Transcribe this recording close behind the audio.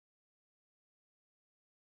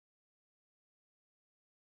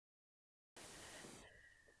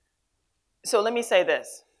So let me say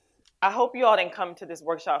this. I hope you all didn't come to this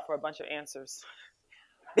workshop for a bunch of answers.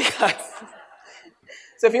 Because,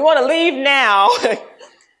 so if you want to leave now,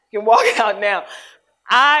 you can walk out now.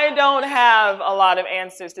 I don't have a lot of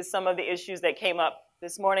answers to some of the issues that came up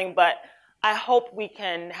this morning, but I hope we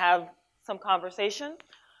can have some conversation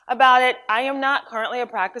about it. I am not currently a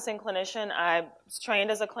practicing clinician. I was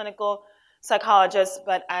trained as a clinical psychologist,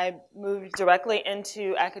 but I moved directly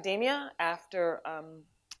into academia after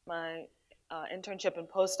my internship and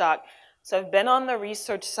postdoc. So I've been on the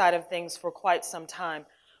research side of things for quite some time.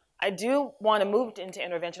 I do want to move into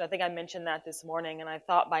intervention. I think I mentioned that this morning, and I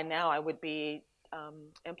thought by now I would be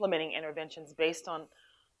implementing interventions based on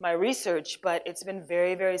my research, but it's been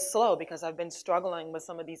very, very slow because I've been struggling with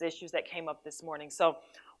some of these issues that came up this morning. So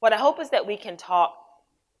what I hope is that we can talk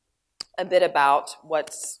a bit about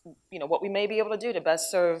what we may be able to do to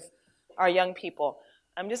best serve our young people.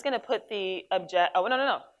 I'm just going to put the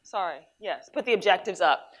put the objectives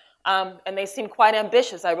up. And they seem quite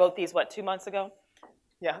ambitious. I wrote these, 2 months ago?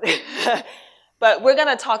 Yeah. But we're going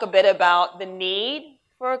to talk a bit about the need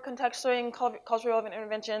for contextually and culturally relevant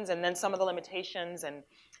interventions, and then some of the limitations, and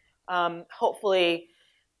hopefully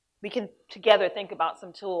we can together think about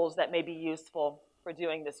some tools that may be useful for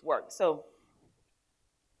doing this work. So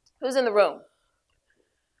who's in the room?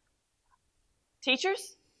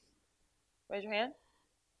 Teachers? Raise your hand.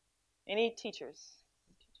 Any teachers?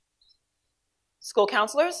 School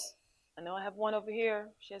counselors? I know I have one over here.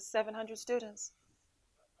 She has 700 students.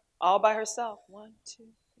 All by herself. 1, 2, 3.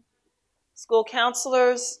 School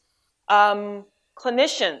counselors.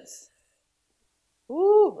 Clinicians.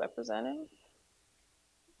 Ooh, representing.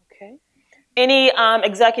 Okay. Any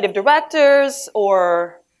executive directors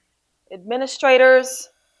or administrators?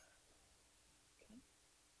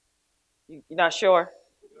 You're not sure?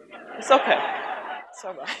 It's okay. It's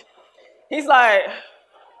all right. He's like,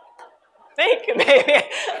 think, maybe.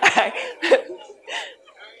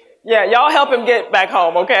 Yeah, y'all help him get back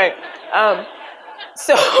home, okay?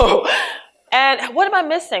 And what am I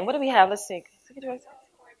missing? What do we have? Let's see.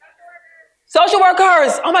 Social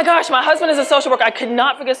workers. Oh my gosh, my husband is a social worker. I could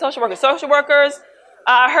not forget social workers. Social workers.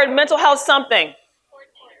 I heard mental health something.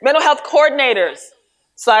 Mental health coordinators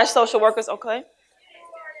 / social workers, okay?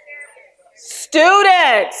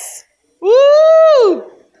 Students. Woo!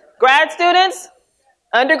 Grad students?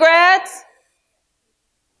 Undergrads?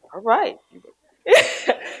 All right.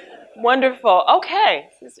 Wonderful. Okay.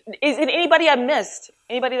 Is it anybody I missed?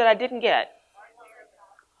 Anybody that I didn't get?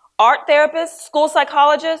 Art therapists? School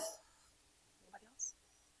psychologists? Anybody else?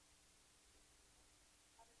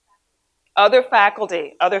 Other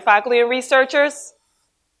faculty. Other faculty and researchers?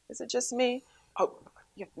 Is it just me? Oh,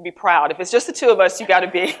 you have to be proud. If it's just the two of us, you got to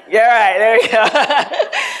be. Yeah, all right. There you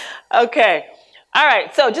go. Okay. All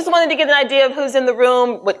right. So just wanted to get an idea of who's in the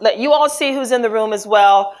room. Let you all see who's in the room as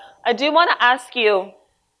well. I do want to ask you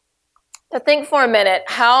to think for a minute,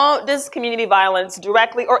 how does community violence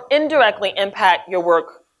directly or indirectly impact your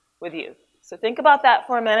work with youth? So think about that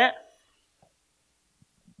for a minute.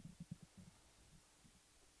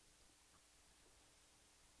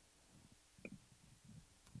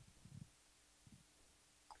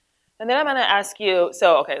 And then I'm going to ask you,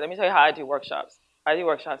 so, okay, let me tell you how I do workshops. I do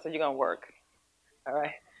workshops, so you're going to work. All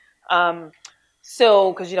right?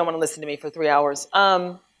 So, because you don't want to listen to me for 3 hours.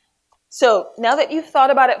 So now that you've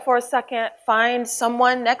thought about it for a second, find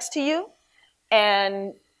someone next to you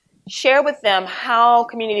and share with them how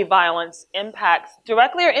community violence impacts,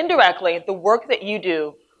 directly or indirectly, the work that you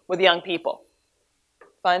do with young people.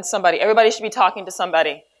 Find somebody. Everybody should be talking to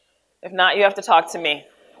somebody. If not, you have to talk to me.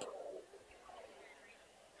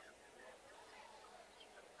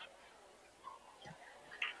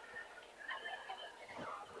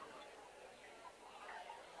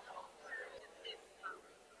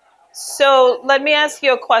 So let me ask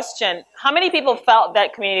you a question. How many people felt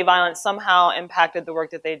that community violence somehow impacted the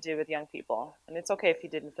work that they do with young people? And it's okay if you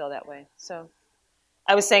didn't feel that way. So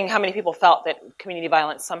I was saying how many people felt that community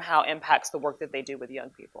violence somehow impacts the work that they do with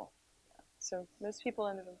young people. So most people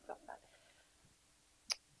in the room felt that.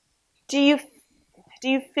 Do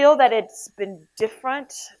you feel that it's been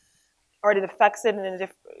different, or it affects it in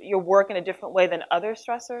your work in a different way than other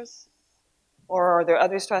stressors? Or are there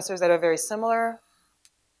other stressors that are very similar?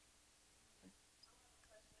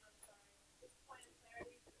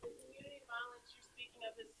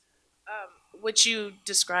 Which you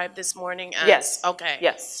described this morning as? Yes. Okay.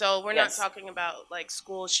 Yes. So we're not talking about like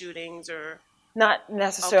school shootings or? Not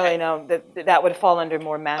necessarily, no. That would fall under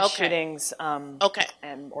more mass shootings okay.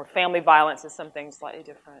 or family violence is something slightly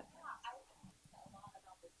different. A lot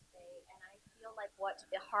about this today, and I feel like what's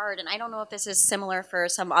hard, and I don't know if this is similar for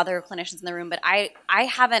some other clinicians in the room, but I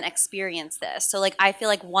haven't experienced this. So like I feel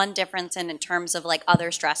like one difference in terms of like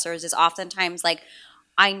other stressors is oftentimes like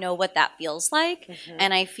I know what that feels like,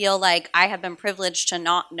 and I feel like I have been privileged to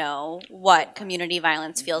not know what community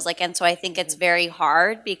violence feels like, and so I think it's very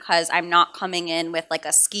hard because I'm not coming in with like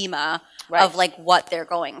a schema of like what they're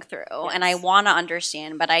going through, and I want to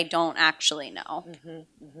understand, but I don't actually know.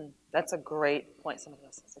 That's a great point. Somebody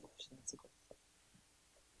else has a question. That's a great point.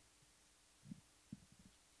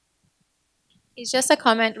 It's just a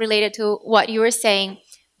comment related to what you were saying,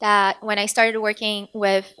 that when I started working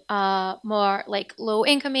with more like low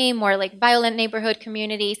income, more like violent neighborhood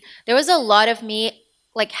communities, there was a lot of me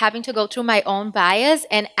like having to go through my own bias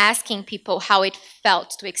and asking people how it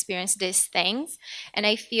felt to experience these things. And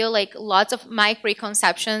I feel like lots of my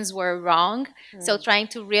preconceptions were wrong. So trying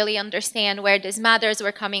to really understand where these mothers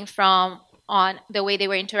were coming from on the way they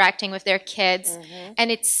were interacting with their kids. And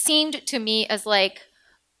it seemed to me as like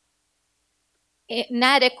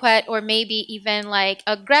inadequate or maybe even like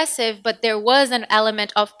aggressive, but there was an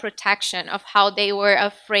element of protection of how they were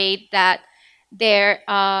afraid that their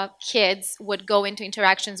kids would go into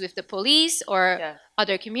interactions with the police or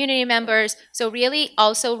other community members. So really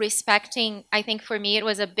also respecting, I think for me it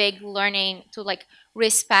was a big learning to like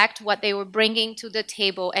respect what they were bringing to the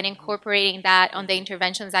table and incorporating that on the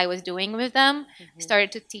interventions I was doing with them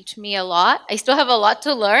started to teach me a lot. I still have a lot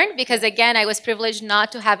to learn because again, I was privileged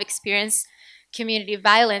not to have experienced community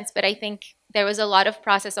violence, but I think there was a lot of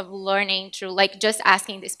process of learning through like just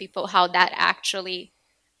asking these people how that actually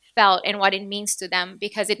felt and what it means to them,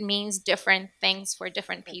 because it means different things for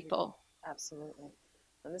different people. Absolutely.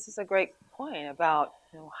 And this is a great point about,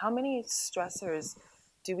 how many stressors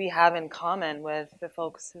do we have in common with the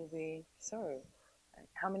folks who we serve?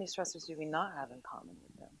 How many stressors do we not have in common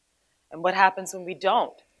with them? And what happens when we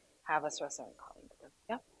don't have a stressor in common with them?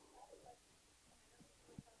 Yeah.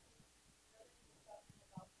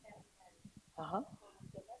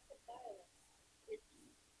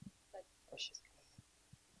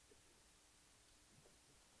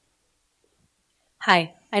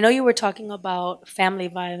 Hi, I know you were talking about family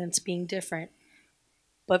violence being different,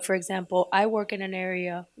 but for example, I work in an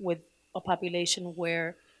area with a population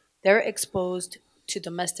where they're exposed to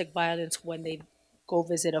domestic violence when they go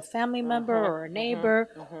visit a family member or a neighbor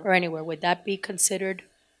or anywhere. Would that be considered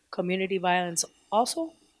community violence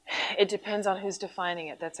also? It depends on who's defining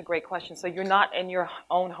it. That's a great question. So you're not in your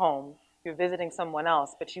own home, you're visiting someone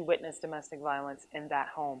else, but you witness domestic violence in that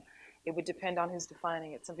home. It would depend on who's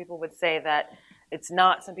defining it. Some people would say that it's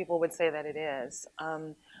not, some people would say that it is.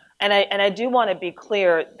 And I do want to be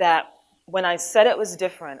clear that when I said it was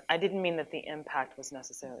different, I didn't mean that the impact was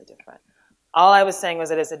necessarily different. All I was saying was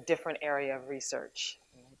that it's a different area of research.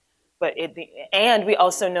 But and we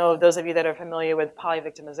also know, those of you that are familiar with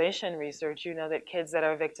polyvictimization research, you know that kids that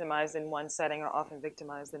are victimized in one setting are often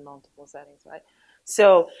victimized in multiple settings, right?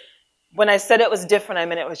 So when I said it was different, I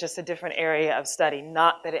meant it was just a different area of study,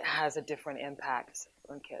 not that it has a different impact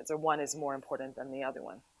on kids, or one is more important than the other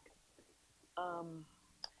one.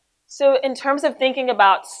 So in terms of thinking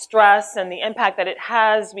about stress and the impact that it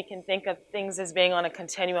has, we can think of things as being on a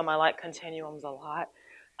continuum. I like continuums a lot.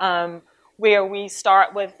 Where we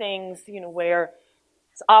start with things, where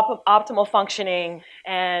it's optimal functioning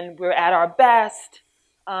and we're at our best,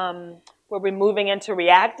 where we're moving into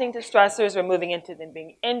reacting to stressors, we're moving into them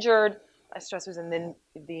being injured by stressors, and then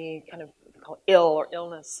the kind of ill or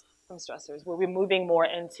illness from stressors, where we're moving more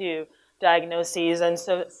into diagnoses. And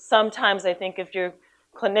so sometimes I think if you're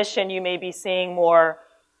a clinician, you may be seeing more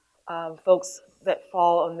folks that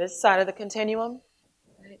fall on this side of the continuum.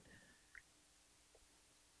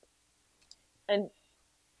 And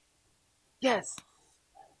yes.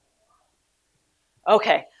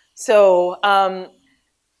 Okay. So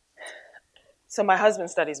so my husband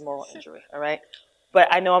studies moral injury, all right? But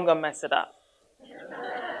I know I'm going to mess it up.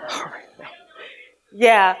 All right.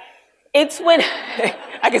 Yeah. It's when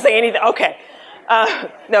I can say anything. Okay.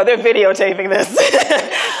 No, they're videotaping this.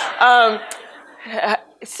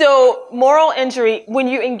 So moral injury, when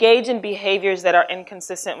you engage in behaviors that are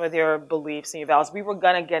inconsistent with your beliefs and your values, we were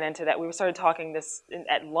going to get into that. We started talking this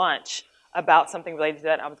at lunch about something related to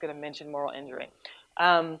that. I was going to mention moral injury.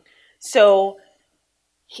 So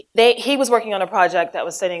he was working on a project that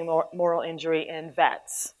was studying moral injury in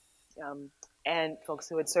vets and folks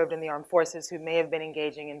who had served in the armed forces who may have been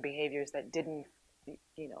engaging in behaviors that didn't,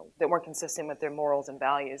 that weren't consistent with their morals and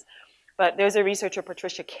values. But there's a researcher,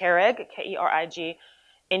 Patricia Kerig, K-E-R-I-G,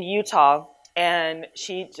 in Utah, and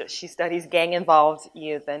she studies gang-involved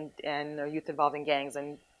youth and youth involved in gangs,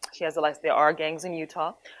 and she has a list. There are gangs in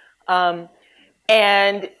Utah,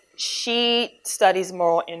 and she studies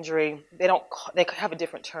moral injury. They have a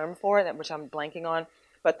different term for it, which I'm blanking on,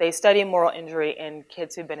 but they study moral injury in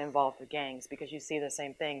kids who've been involved with gangs, because you see the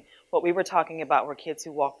same thing. What we were talking about were kids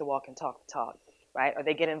who walk the walk and talk the talk, right? Or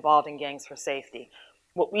they get involved in gangs for safety.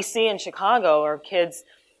 What we see in Chicago are kids.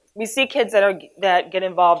 We see kids that get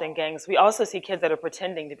involved in gangs. We also see kids that are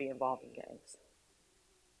pretending to be involved in gangs,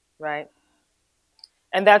 right?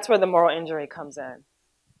 And that's where the moral injury comes in.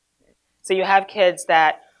 So you have kids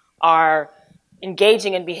that are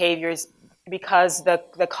engaging in behaviors because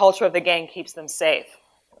the culture of the gang keeps them safe,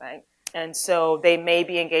 right? And so they may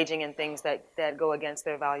be engaging in things that go against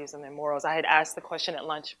their values and their morals. I had asked the question at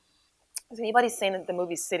lunch, has anybody seen the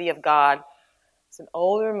movie City of God? It's an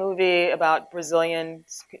older movie about Brazilian,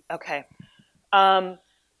 okay.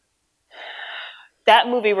 That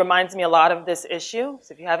movie reminds me a lot of this issue.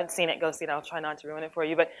 So if you haven't seen it, go see it. I'll try not to ruin it for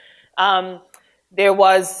you. But there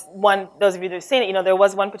was one, those of you that have seen it, there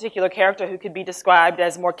was one particular character who could be described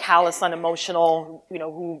as more callous, unemotional,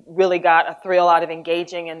 who really got a thrill out of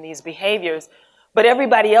engaging in these behaviors. But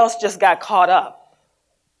everybody else just got caught up,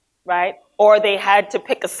 right? Or they had to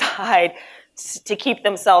pick a side to keep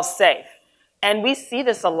themselves safe. And we see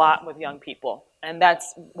this a lot with young people. And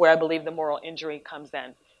that's where I believe the moral injury comes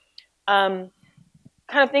in. Kind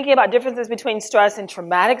of thinking about differences between stress and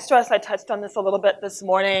traumatic stress. I touched on this a little bit this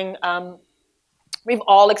morning. We've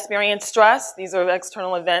all experienced stress. These are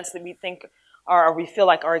external events that we think or we feel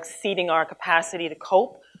like are exceeding our capacity to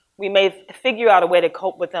cope. We may figure out a way to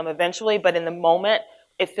cope with them eventually, but in the moment,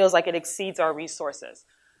 it feels like it exceeds our resources.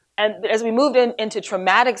 And as we moved into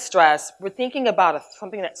traumatic stress, we're thinking about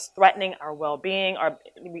something that's threatening our well-being.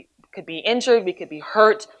 We could be injured, we could be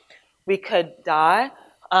hurt, we could die,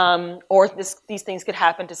 or these things could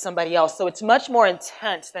happen to somebody else. So it's much more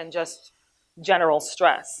intense than just general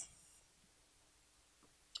stress.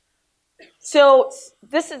 So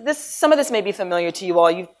some of this may be familiar to you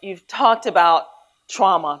all. You've talked about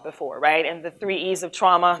trauma before, right? And the 3 E's of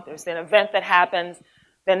trauma. There's an event that happens.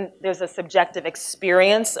 Then there's a subjective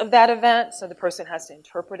experience of that event, so the person has to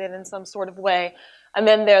interpret it in some sort of way. And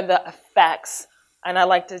then there are the effects, and I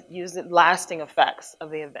like to use the lasting effects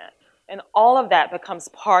of the event. And all of that becomes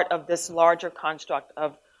part of this larger construct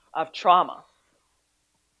of trauma.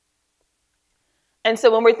 And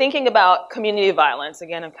so when we're thinking about community violence,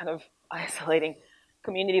 again, I'm kind of isolating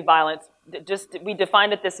community violence. We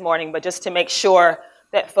defined it this morning, but just to make sure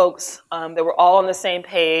that folks, that we're all on the same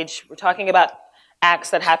page, we're talking about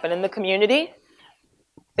acts that happen in the community.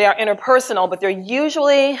 They are interpersonal, but they're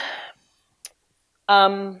usually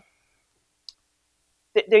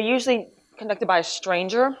conducted by a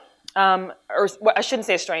stranger, or I shouldn't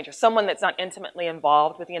say a stranger, someone that's not intimately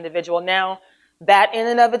involved with the individual. Now, that in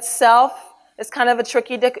and of itself is kind of a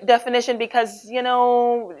tricky definition because,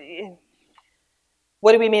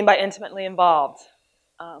 what do we mean by intimately involved?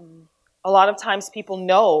 A lot of times people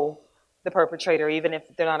know the perpetrator, even if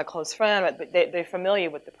they're not a close friend, but they're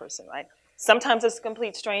familiar with the person, right? Sometimes it's a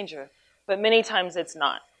complete stranger, but many times it's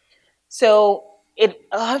not. So it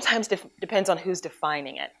a lot of times depends on who's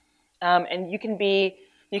defining it. And you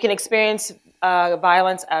can experience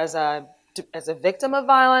violence as a victim of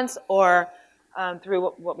violence, or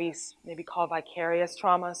through what we maybe call vicarious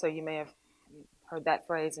trauma. So you may have heard that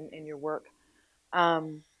phrase in your work.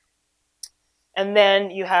 And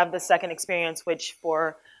then you have the second experience, which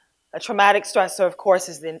for a traumatic stressor, of course,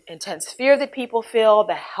 is the intense fear that people feel,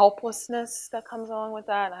 the helplessness that comes along with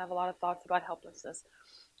that. I have a lot of thoughts about helplessness.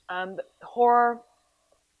 The horror,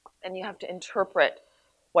 and you have to interpret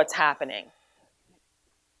what's happening.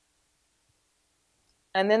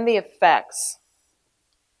 And then the effects.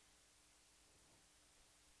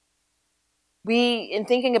 In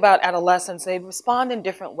thinking about adolescents, they respond in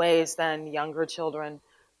different ways than younger children.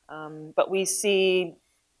 But we see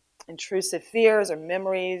intrusive fears or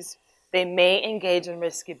memories. They may engage in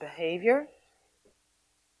risky behavior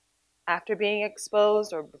after being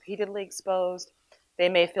exposed or repeatedly exposed. They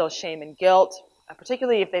may feel shame and guilt,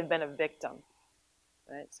 particularly if they've been a victim.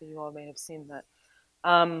 Right? So you all may have seen that.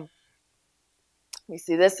 We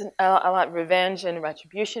see this a lot, revenge and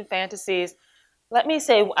retribution fantasies. Let me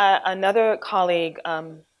say another colleague,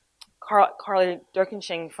 Carly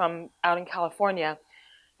Durkinshing from out in California,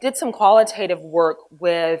 did some qualitative work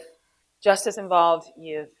with justice-involved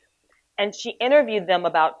youth. And she interviewed them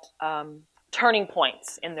about turning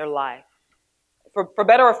points in their life, for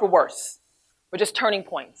better or for worse, or just turning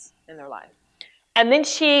points in their life. And then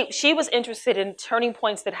she was interested in turning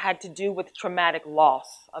points that had to do with traumatic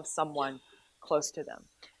loss of someone close to them.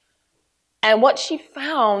 And what she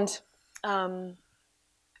found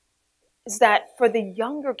is that for the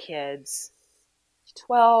younger kids,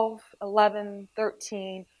 12, 11,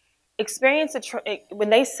 13, experience when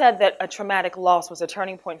they said that a traumatic loss was a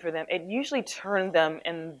turning point for them, it usually turned them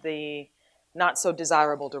in the not so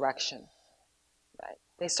desirable direction. Right?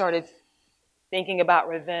 They started thinking about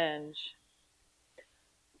revenge.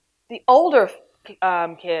 The older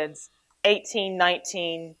kids, 18,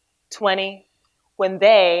 19, 20, when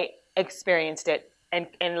they experienced it and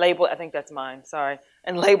labeled, I think that's mine, sorry,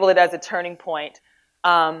 and labeled it as a turning point,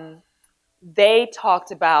 they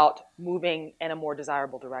talked about moving in a more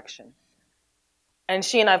desirable direction. And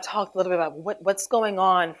she and I have talked a little bit about what's going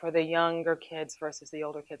on for the younger kids versus the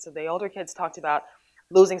older kids. So the older kids talked about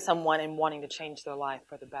losing someone and wanting to change their life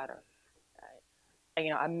for the better. Right?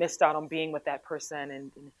 And, I missed out on being with that person.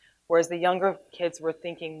 And whereas the younger kids were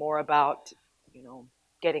thinking more about,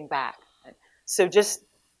 getting back. So just,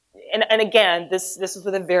 and again, this was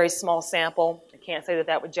with a very small sample. I can't say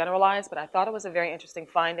that would generalize, but I thought it was a very interesting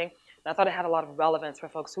finding. And I thought it had a lot of relevance for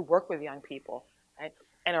folks who work with young people, right,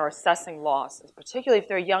 and are assessing loss. Particularly if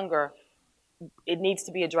they're younger, it needs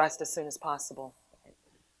to be addressed as soon as possible.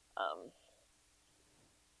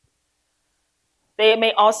 They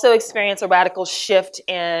may also experience a radical shift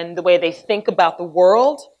in the way they think about the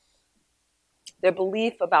world, their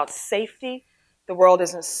belief about safety. The world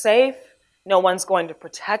isn't safe. No one's going to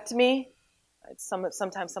protect me.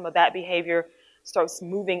 Sometimes some of that behavior starts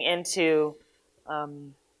moving into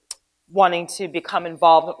wanting to become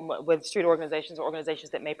involved with street organizations or organizations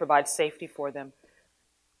that may provide safety for them.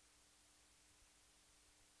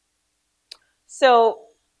 So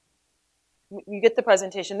you get the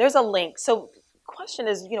presentation. There's a link. So the question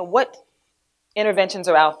is, what interventions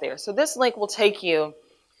are out there? So this link will take you,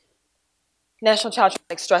 National Child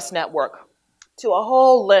Traumatic Stress Network, to a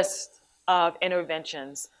whole list of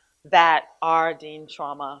interventions that are deemed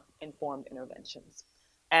trauma-informed interventions.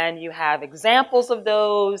 And you have examples of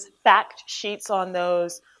those, fact sheets on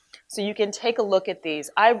those, so you can take a look at these.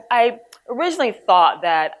 I originally thought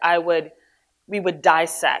that we would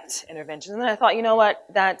dissect interventions, and then I thought, you know what,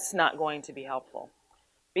 that's not going to be helpful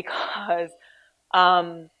because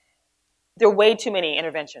there are way too many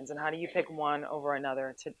interventions, and how do you pick one over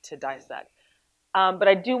another to dissect? But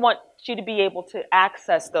I do want you to be able to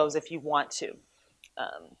access those if you want to.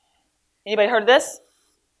 Anybody heard of this?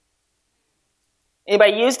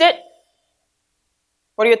 Anybody used it?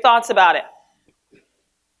 What are your thoughts about it?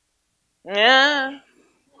 Yeah.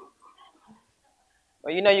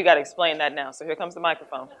 Well, you got to explain that now, so here comes the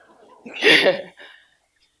microphone.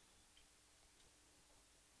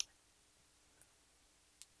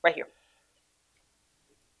 Right here.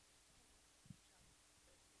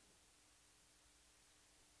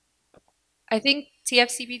 I think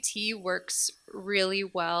TFCBT works really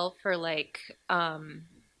well for a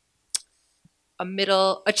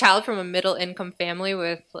child from a middle income family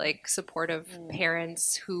with supportive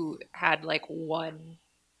parents who had one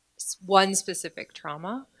specific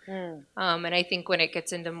trauma. And I think when it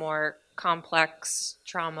gets into more complex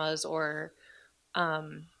traumas or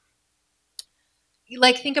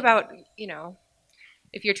think about,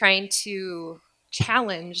 if you're trying to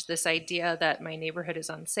challenge this idea that my neighborhood is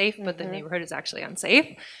unsafe, but the neighborhood is actually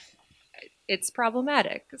unsafe, it's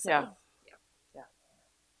problematic. So, yeah.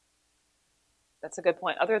 That's a good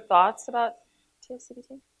point. Other thoughts about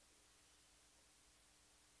TFCBT?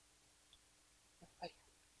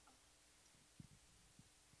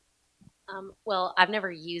 Well, I've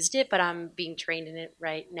never used it, but I'm being trained in it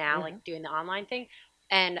right now, doing the online thing.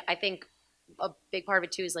 And I think a big part of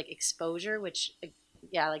it too is exposure, which,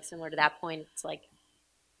 similar to that point, it's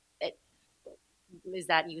is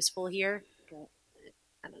that useful here?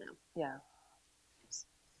 I don't know. Yeah.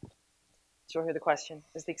 Did you hear the question?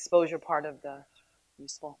 Is the exposure part of the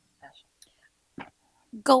useful?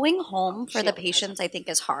 Going home for the patients, I think,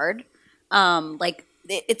 is hard.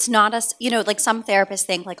 It's not us, some therapists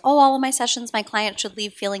think all of my sessions, my clients should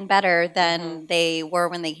leave feeling better than they were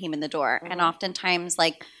when they came in the door. And oftentimes,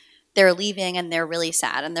 they're leaving and they're really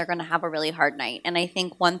sad and they're going to have a really hard night. And I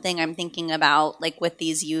think one thing I'm thinking about, with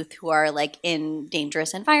these youth who are in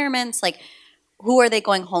dangerous environments, who are they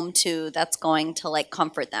going home to that's going to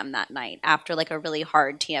comfort them that night after a really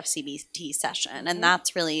hard TFCBT session? And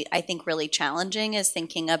that's really, I think, really challenging, is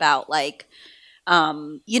thinking about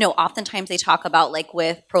oftentimes they talk about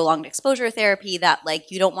with prolonged exposure therapy that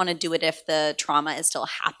you don't want to do it if the trauma is still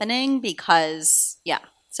happening because,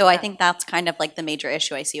 So I think that's kind of the major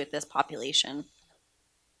issue I see with this population.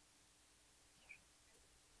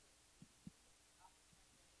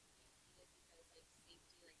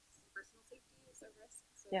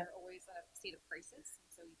 They're always at a state of crisis,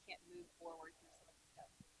 so you can't move forward through some of the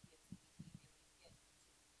steps of PTSD to be able to get to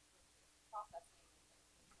processing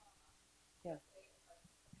trauma.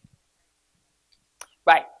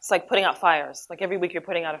 Right. It's like putting out fires. Like every week you're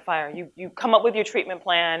putting out a fire. You come up with your treatment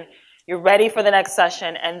plan. You're ready for the next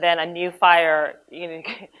session, and then a new fire.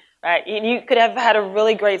 Right? You could have had a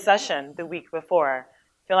really great session the week before.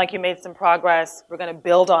 Feel like you made some progress. We're going to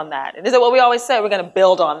build on that. And this is what we always say. We're going to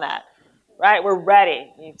build on that. Right? We're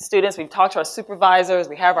ready. Students, we've talked to our supervisors.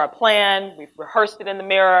 We have our plan. We've rehearsed it in the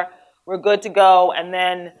mirror. We're good to go. And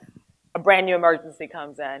then a brand new emergency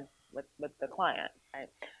comes in with the client. Right?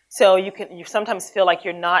 So you sometimes feel like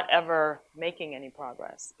you're not ever making any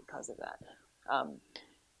progress because of that. Let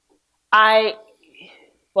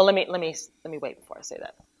me wait before I say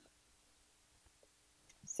that.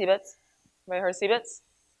 CBITS? Anybody heard of CBITS?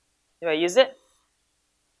 Anybody used it?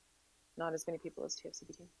 Not as many people as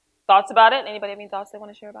TFCBT. Thoughts about it? Anybody have any thoughts they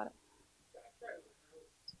want to share about it?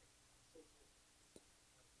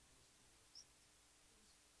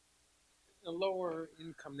 In a lower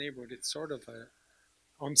income neighborhood, it's sort of a,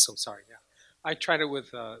 oh, I'm so sorry, yeah. I tried it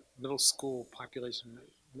with a middle school population,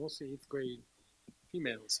 mostly 8th grade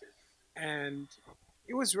females. And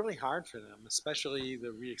it was really hard for them, especially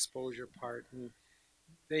the re-exposure part. And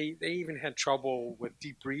they even had trouble with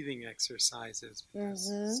deep breathing exercises because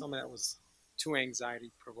some of that was too anxiety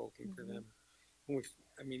provoking for them. And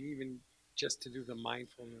I mean, even just to do the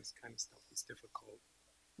mindfulness kind of stuff was difficult.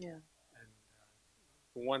 Yeah. And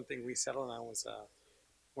the one thing we settled on was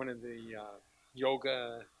one of the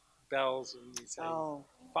yoga bells, and we say,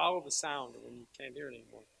 follow the sound when you can't hear it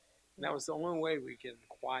anymore. And that was the only way we get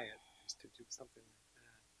quiet, was to do something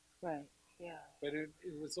like that. Right, yeah. But it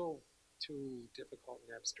was all too difficult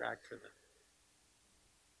and abstract for them.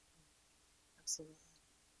 Absolutely.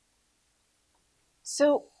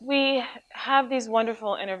 So we have these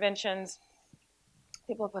wonderful interventions.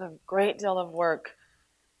 People put a great deal of work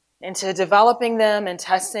into developing them and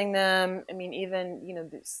testing them. I mean, even,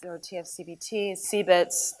 there are TFCBT,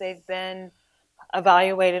 CBITS, they've been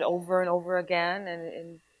evaluated over and over again, and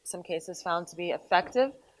in some cases found to be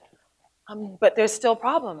effective. But there's still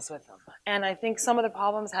problems with them. And I think some of the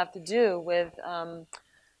problems have to do with,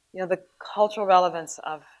 the cultural relevance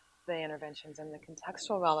of the interventions and the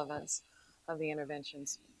contextual relevance of the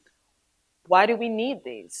interventions. Why do we need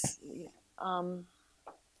these?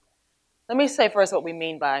 Let me say first what we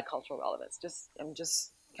mean by cultural relevance. I'm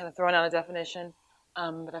just kind of throwing out a definition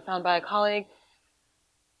that I found by a colleague.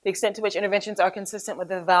 The extent to which interventions are consistent with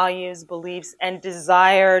the values, beliefs, and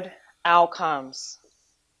desired outcomes.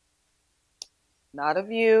 Not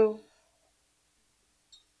of you,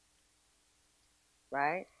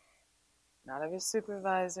 right? Not of your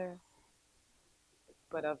supervisor,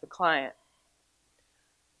 but of the client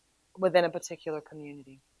within a particular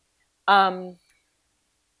community.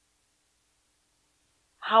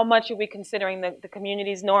 How much are we considering the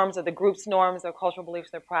community's norms or the group's norms, their cultural beliefs,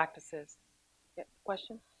 their practices? Yeah,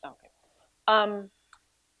 question? Okay.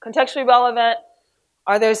 Contextually relevant.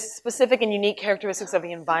 Are there specific and unique characteristics of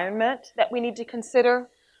the environment that we need to consider?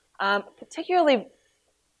 Particularly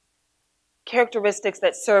characteristics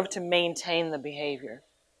that serve to maintain the behavior.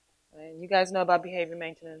 Right? You guys know about behavior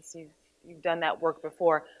maintenance. You've done that work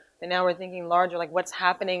before. But now we're thinking larger, like what's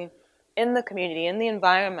happening in the community, in the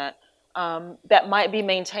environment, that might be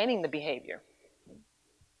maintaining the behavior.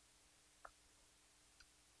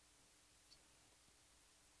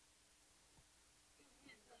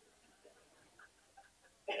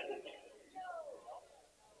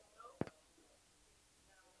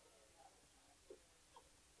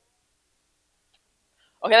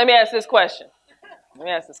 Okay, let me ask this question.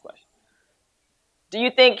 Do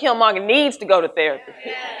you think Killmonger needs to go to therapy?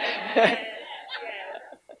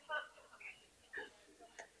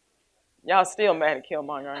 Y'all still mad at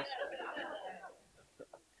Killmonger, aren't you?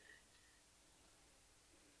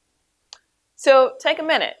 So take a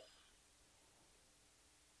minute.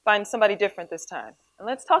 Find somebody different this time. And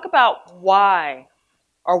let's talk about why.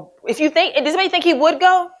 Or if you think, does anybody think he would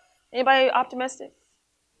go? Anybody optimistic?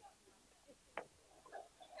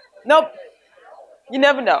 Nope. You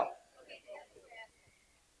never know.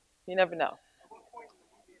 You never know.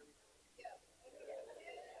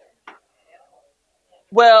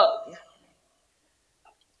 Well,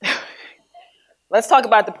 let's talk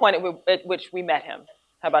about the point at which we met him.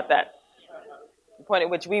 How about that? The point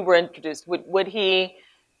at which we were introduced. Would he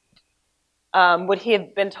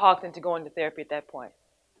have been talked into going to therapy at that point?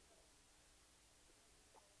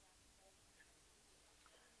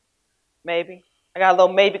 Maybe. I got a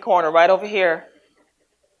little maybe corner right over here.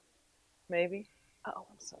 Maybe. Oh,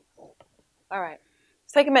 I'm sorry. All right.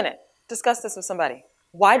 Let's take a minute. Discuss this with somebody.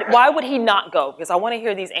 Why would he not go? Because I want to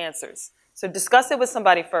hear these answers. So discuss it with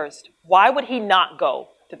somebody first. Why would he not go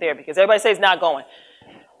to therapy? Because everybody says he's not going.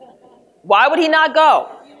 Why would he not go?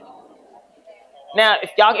 Now,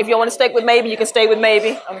 if y'all want to stick with maybe, you can stay with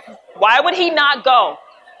maybe. Why would he not go?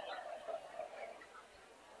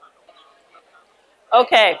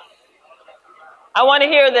 Okay. I want to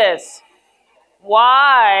hear this.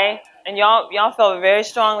 Why, and y'all felt very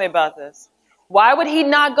strongly about this. Why would he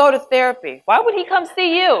not go to therapy? Why would he come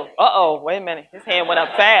see you? Uh-oh, wait a minute. His hand went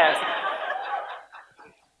up fast.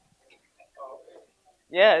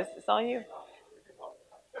 Yeah, it's on you.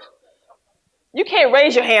 You can't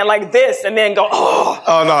raise your hand like this and then go, oh.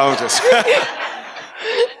 Oh, no, I'm just...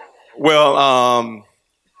 Well,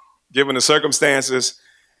 given the circumstances,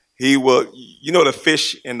 he will... You know the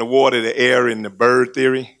fish in the water, the air, and the bird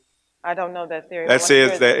theory? I don't know that theory. It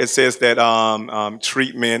says that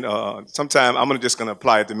treatment, sometimes I'm just going to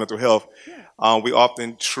apply it to mental health. Yeah. We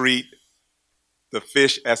often treat the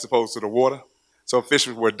fish as opposed to the water. So if fish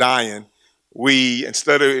were dying,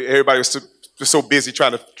 instead of everybody was just so busy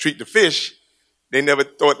trying to treat the fish, they never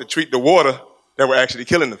thought to treat the water that were actually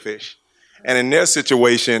killing the fish. And in their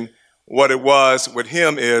situation, what it was with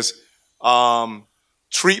him is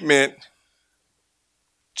treatment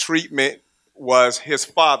was his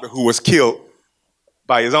father who was killed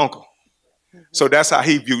by his uncle. Mm-hmm. So that's how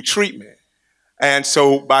he viewed treatment. And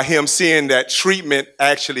so by him seeing that treatment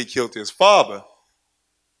actually killed his father,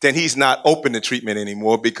 then he's not open to treatment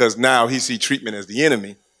anymore because now he sees treatment as the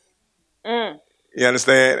enemy. Mm. You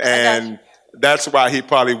understand? And that's why he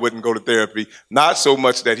probably wouldn't go to therapy. Not so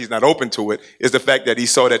much that he's not open to it, is the fact that he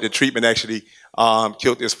saw that the treatment actually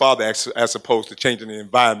killed his father as opposed to changing the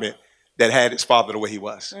environment that had his father the way he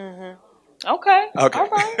was. Mm-hmm. Okay. All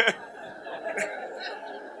right.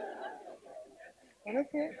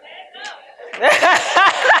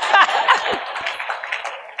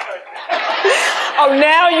 Oh,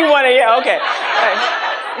 now you want to, yeah, okay. All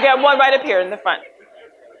right. You got one right up here in the front.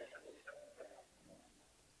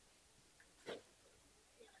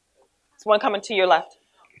 There's one coming to your left.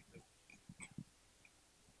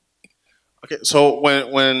 Okay, so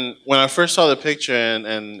when I first saw the picture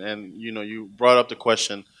and you brought up the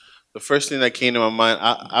question, the first thing that came to my mind,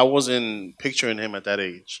 I wasn't picturing him at that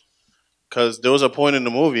age. Because there was a point in the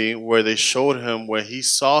movie where they showed him where he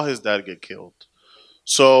saw his dad get killed.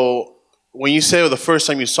 So when you say the first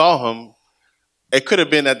time you saw him, it could have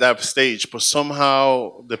been at that stage, but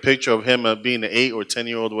somehow the picture of him being an 8 or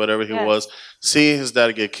 10-year-old, whatever he was, seeing his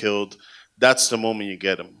dad get killed, that's the moment you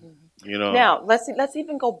get him. You know. Now let's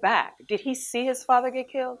even go back. Did he see his father get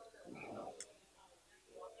killed?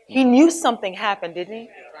 He knew something happened, didn't he?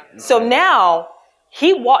 So now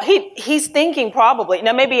he's thinking probably.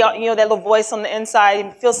 Now maybe that little voice on the inside,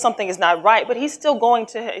 he feels something is not right, but he's still going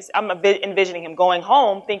to. I'm envisioning him going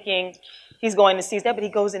home, thinking he's going to see his dad, but he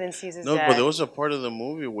goes in and sees his dad. No, but there was a part of the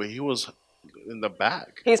movie where he was in the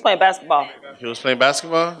back. He was playing basketball. He was playing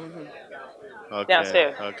basketball. Mm-hmm. Okay,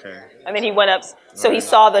 downstairs. Okay. And then he went up. So he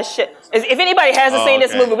saw the shit. If anybody hasn't seen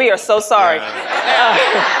this movie, we are so sorry.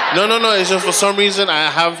 Yeah. No. It's just for some reason I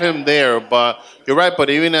have him there. But you're right. But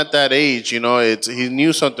even at that age, he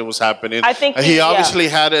knew something was happening. I think he obviously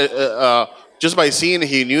had just by seeing it,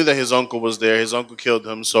 he knew that his uncle was there. His uncle killed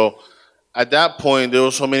him. So at that point, there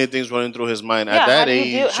were so many things running through his mind. Yeah, at that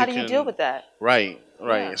age, how do you deal with that? Right.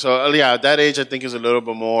 Yeah. So at that age, I think he's a little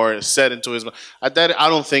bit more set into his mind. At that, I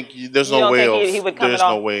don't think there's no way he would come there's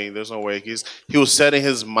no way. He was setting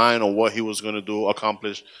his mind on what he was going to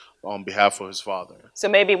accomplish on behalf of his father. So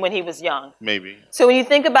maybe when he was young. Maybe. So when you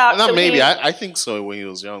think about I think so when he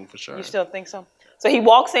was young for sure. You still think so? So he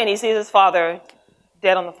walks in, he sees his father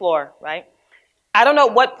dead on the floor, right? I don't know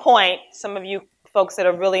at what point, some of you folks that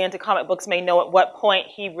are really into comic books may know at what point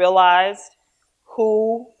he realized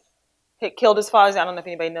who had killed his father. I don't know if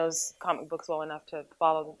anybody knows comic books well enough to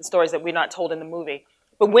follow the stories that we're not told in the movie.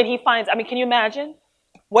 But when he finds, can you imagine?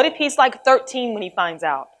 What if he's like 13 when he finds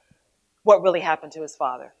out what really happened to his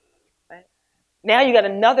father? Right? Now you got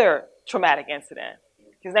another traumatic incident.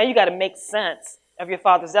 Because now you got to make sense of your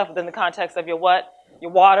father's death within the context of your what?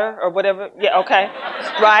 Your water or whatever? Yeah, okay.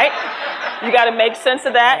 Right? You got to make sense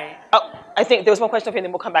of that. Right. Oh, I think there was one question up here, and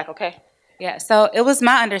then we'll come back, okay? Yeah, so it was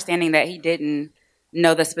my understanding that he didn't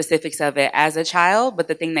know the specifics of it as a child, but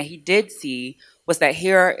the thing that he did see was that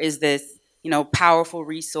here is this, powerful,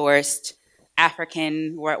 resourced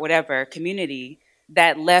African or whatever community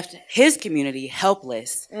that left his community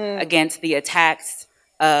helpless against the attacks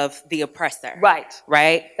of the oppressor. Right.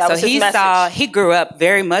 That was his message. He grew up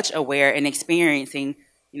very much aware and experiencing,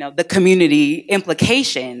 the community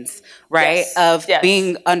implications, right, of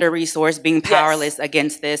being under-resourced, being powerless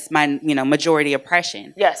against this, majority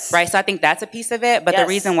oppression. Yes. Right. So I think that's a piece of it. But the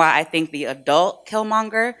reason why I think the adult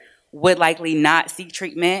Killmonger would likely not seek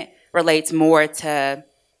treatment relates more to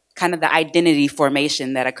kind of the identity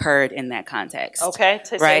formation that occurred in that context. Okay,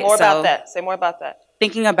 say more about that. Say more about that.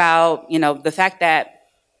 Thinking about, the fact that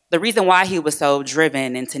the reason why he was so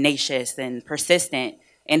driven and tenacious and persistent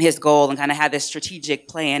in his goal and kind of had this strategic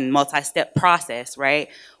plan, multi-step process, right,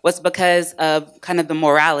 was because of kind of the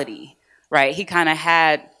morality, right? He kind of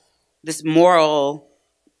had this moral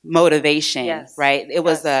motivation, right? It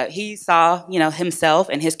was, he saw, himself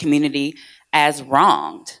and his community as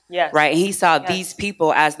wronged, right? And he saw these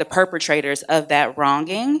people as the perpetrators of that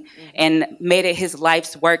wronging and made it his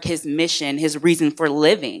life's work, his mission, his reason for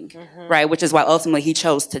living, right? Which is why ultimately he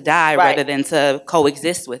chose to die rather than to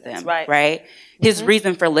coexist with them, right? His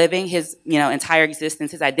reason for living, his entire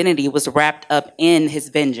existence, his identity was wrapped up in his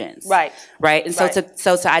vengeance, right? And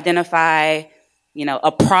so to identify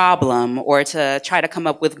a problem or to try to come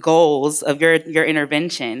up with goals of your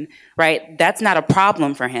intervention, right? That's not a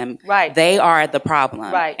problem for him. Right. They are the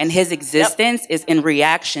problem. Right. And his existence is in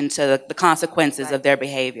reaction to the consequences of their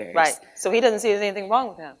behaviors. Right. So he doesn't see there's anything wrong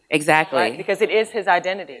with him. Exactly. Right? Because it is his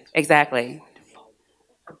identity. Exactly.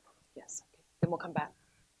 Yes. Then we'll come back.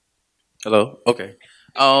 Hello? Okay.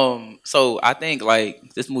 So I think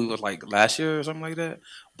this movie was last year or something like that.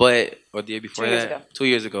 Or the year before 2 years ago. 2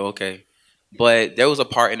 years ago, okay. But there was a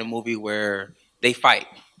part in the movie where they fight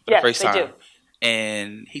for the first time. Do.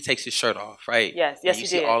 And he takes his shirt off, right? Yes, and you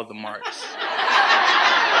see did. all of the marks.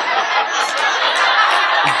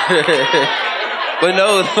 But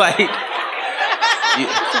no,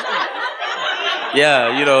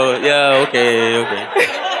 okay.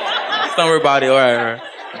 Summer body, all right.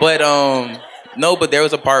 But no, but there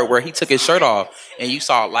was a part where he took his shirt off and you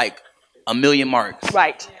saw 1,000,000 marks.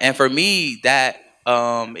 Right. And for me, that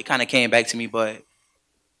it kind of came back to me, but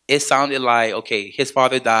it sounded like, okay, his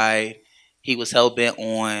father died. He was hell-bent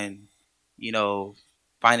on,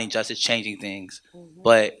 finding justice, changing things.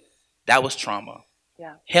 But that was trauma.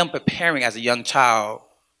 Yeah. Him preparing as a young child,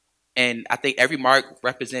 and I think every mark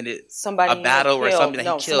represented a battle or something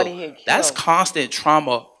that he killed. That's constant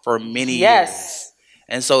trauma for many years.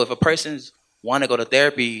 And so if a person's want to go to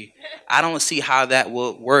therapy, I don't see how that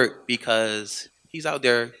would work because he's out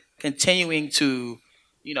there continuing to,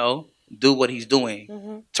 do what he's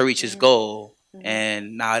doing to reach his goal,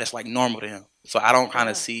 and now it's normal to him. So I don't kind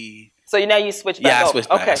of see. So now you switch back. Yeah, I switched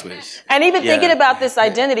back. Okay. I switched. And even thinking about this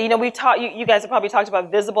identity, we've taught you guys have probably talked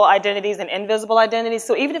about visible identities and invisible identities.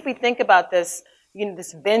 So even if we think about this,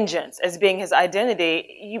 this vengeance as being his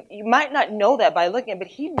identity, you might not know that by looking at it, but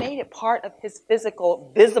he made it part of his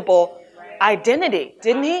physical, visible identity,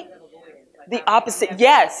 didn't he? The opposite.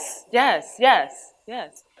 Yes.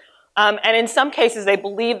 And in some cases, they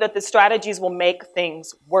believe that the strategies will make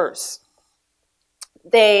things worse.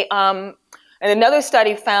 And another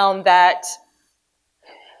study found that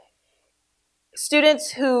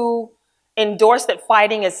students who endorsed that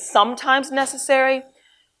fighting is sometimes necessary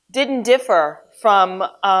didn't differ from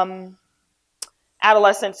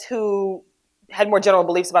adolescents who had more general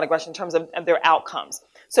beliefs about aggression in terms of their outcomes.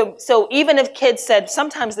 So even if kids said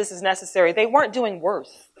sometimes this is necessary, they weren't doing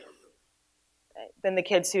worse than the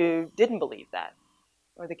kids who didn't believe that,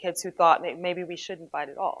 or the kids who thought maybe we shouldn't fight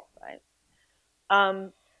at all, right?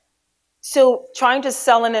 So trying to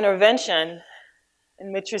sell an intervention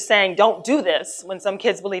in which you're saying don't do this when some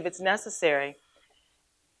kids believe it's necessary,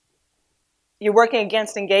 you're working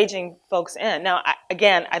against engaging folks in. Now,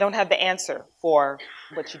 I don't have the answer for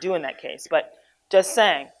what you do in that case, but just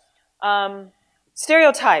saying.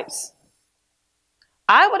 Stereotypes.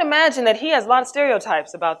 I would imagine that he has a lot of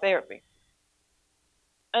stereotypes about therapy.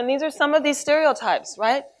 And these are some of these stereotypes,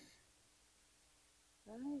 right?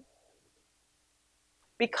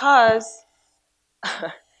 Because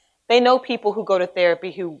they know people who go to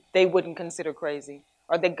therapy who they wouldn't consider crazy,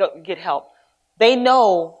 or they get help. They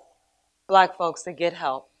know Black folks that get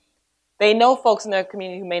help. They know folks in their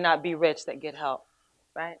community who may not be rich that get help,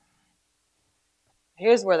 right?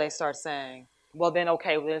 Here's where they start saying, well, then,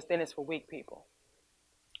 okay, then it's for weak people.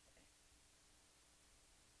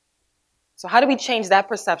 So how do we change that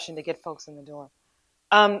perception to get folks in the door?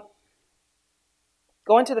 Going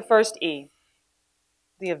to the first E,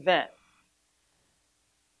 the event.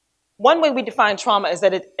 One way we define trauma is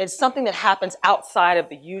that it's something that happens outside of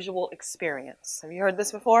the usual experience. Have you heard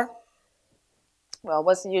this before? Well,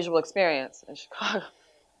 what's the usual experience in Chicago? I'm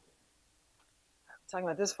talking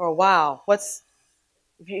about this for a while.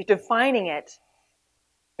 If you're defining it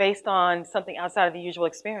based on something outside of the usual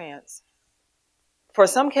experience, for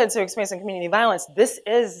some kids who are experiencing community violence, this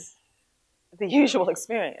is the usual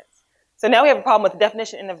experience. So now we have a problem with the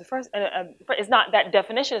definition of the first. It's not that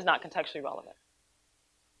definition is not contextually relevant.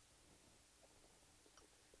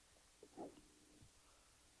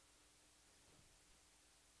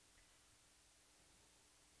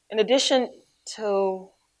 in addition to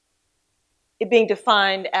it being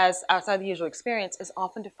defined as outside the usual experience, is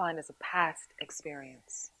often defined as a past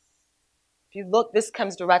experience. If you look, this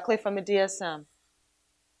comes directly from the DSM.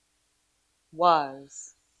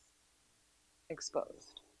 Was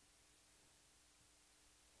exposed.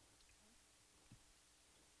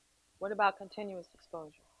 What about continuous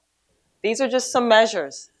exposure? These are just some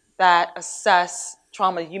measures that assess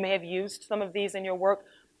trauma. You may have used some of these in your work.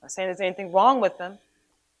 I'm not saying there's anything wrong with them.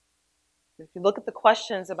 If you look at the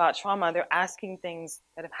questions about trauma, they're asking things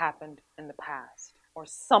that have happened in the past or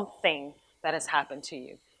something that has happened to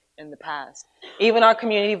you in the past. Even our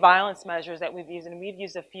community violence measures that we've used, and we've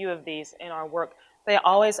used a few of these in our work, they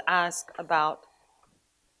always ask about,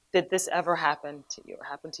 did this ever happen to you or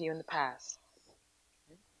happen to you in the past?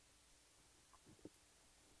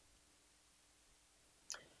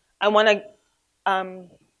 I want to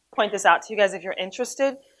point this out to you guys if you're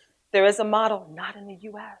interested. There is a model, not in the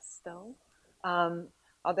US though,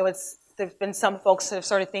 although there's been some folks who have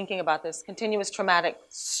started thinking about this, continuous traumatic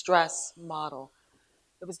stress model.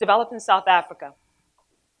 It was developed in South Africa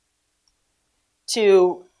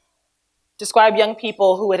to describe young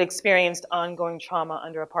people who had experienced ongoing trauma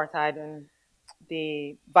under apartheid and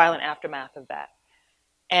the violent aftermath of that.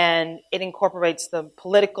 And it incorporates the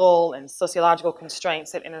political and sociological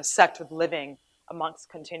constraints that intersect with living amongst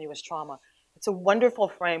continuous trauma. It's a wonderful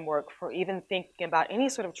framework for even thinking about any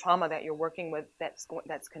sort of trauma that you're working with that's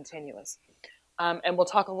continuous. And we'll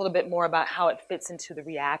talk a little bit more about how it fits into the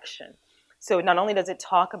reaction. So not only does it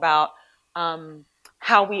talk about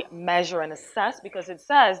how we measure and assess, because it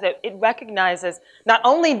says that it recognizes not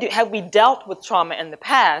only have we dealt with trauma in the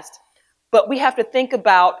past, but we have to think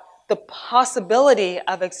about the possibility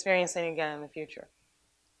of experiencing it again in the future.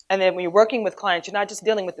 And then when you're working with clients, you're not just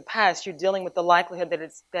dealing with the past, you're dealing with the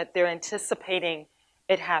likelihood that they're anticipating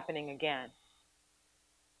it happening again.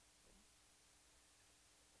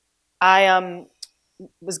 I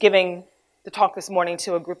was giving the talk this morning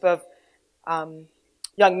to a group of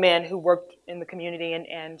young men who worked in the community,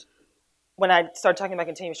 and when I started talking about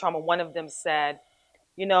continuous trauma, one of them said,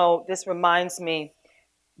 you know, this reminds me,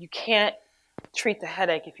 you can't treat the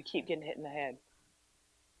headache if you keep getting hit in the head.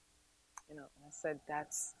 You know, and I said,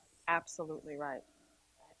 that's absolutely right.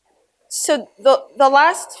 So the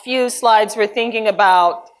last few slides we're thinking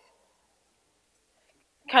about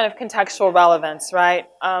kind of contextual relevance, right?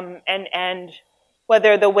 And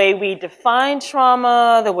whether the way we define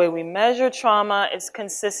trauma, the way we measure trauma is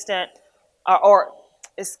consistent or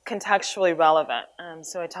is contextually relevant.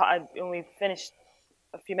 So when we finished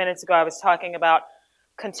a few minutes ago, I was talking about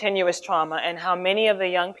continuous trauma and how many of the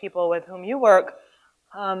young people with whom you work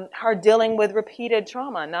are dealing with repeated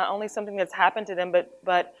trauma, not only something that's happened to them,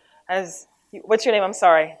 but as, what's your name? I'm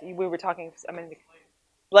sorry, we were talking,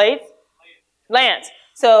 Blades? Lance.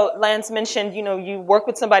 So Lance mentioned, you know, you work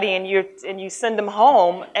with somebody and you send them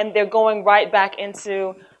home and they're going right back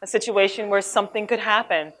into a situation where something could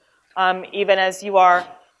happen, even as you are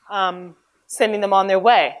sending them on their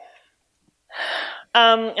way.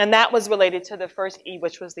 And that was related to the first E,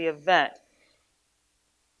 which was the event.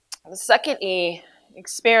 The second E,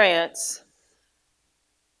 experience,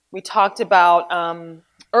 we talked about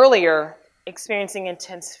earlier, experiencing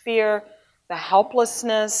intense fear, the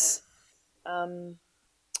helplessness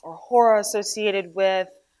or horror associated with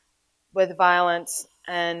violence,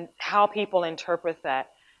 and how people interpret that.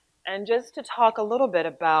 And just to talk a little bit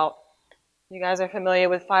about, you guys are familiar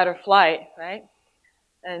with fight or flight, right?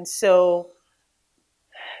 And so,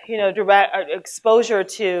 you know, direct exposure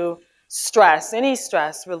to stress, any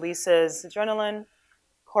stress releases adrenaline,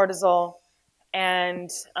 cortisol, and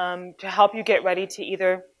to help you get ready to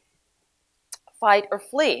either fight or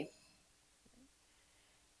flee.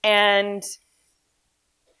 And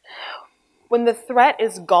when the threat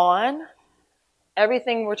is gone,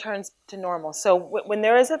 everything returns to normal. So when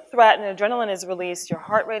there is a threat and adrenaline is released, your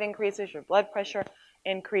heart rate increases, your blood pressure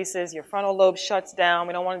increases, your frontal lobe shuts down.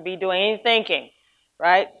 We don't want to be doing any thinking,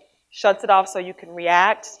 right? Shuts it off so you can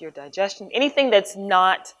react, your digestion, anything that's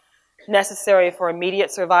not necessary for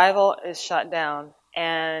immediate survival is shut down.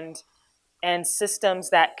 And systems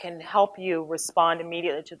that can help you respond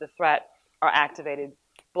immediately to the threat are activated.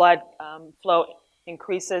 Blood flow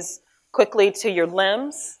increases quickly to your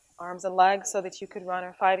limbs, arms and legs, so that you could run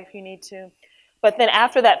or fight if you need to. But then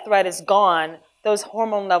after that threat is gone, those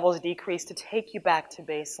hormone levels decrease to take you back to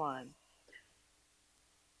baseline.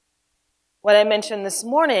 What I mentioned this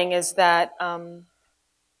morning is that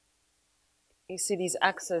you see these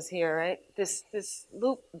X's here, right? This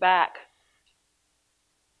loop back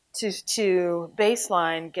to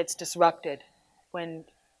baseline gets disrupted when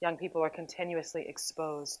young people are continuously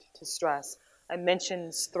exposed to stress. I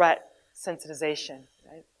mentioned threat sensitization.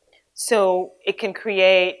 Right? So it can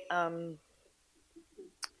create, some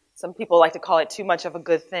people like to call it too much of a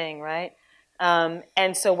good thing, right?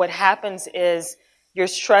 And so what happens is your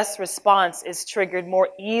stress response is triggered more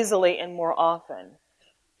easily and more often,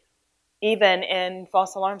 even in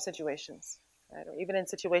false alarm situations, right? Or even in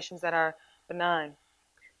situations that are benign.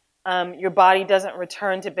 Your body doesn't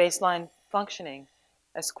return to baseline functioning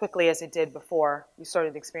as quickly as it did before you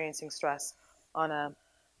started experiencing stress on a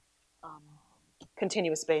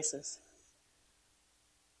continuous basis.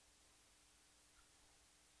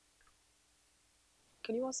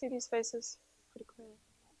 Can you all see these faces pretty clearly?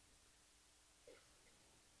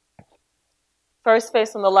 First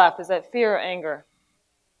face on the left, is that fear or anger?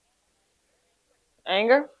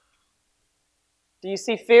 Anger? Do you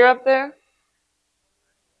see fear up there?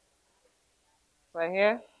 Right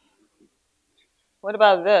here? What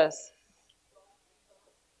about this?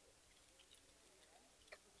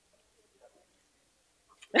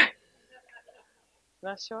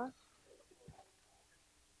 Not sure?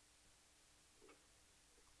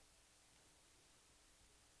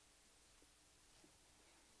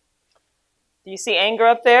 Do you see anger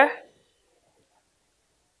up there?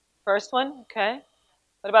 First one, okay.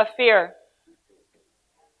 What about fear?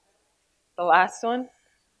 The last one?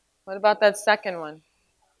 What about that second one?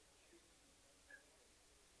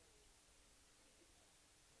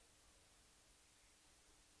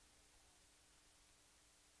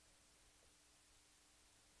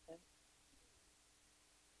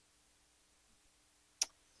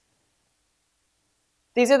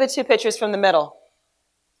 These are the two pictures from the middle.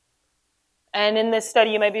 And in this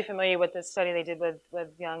study, you may be familiar with this study they did with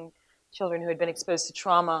young children who had been exposed to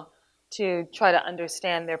trauma to try to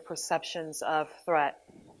understand their perceptions of threat.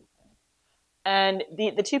 And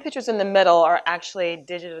the two pictures in the middle are actually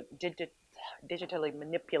digitally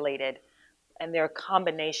manipulated, and they're a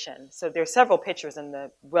combination. So there are several pictures in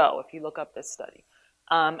the row if you look up this study.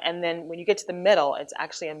 And then when you get to the middle, it's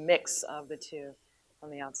actually a mix of the two on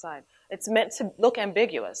the outside. It's meant to look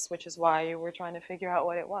ambiguous, which is why you were trying to figure out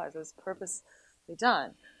what it was. It was purposely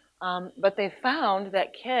done. But they found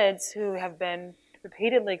that kids who have been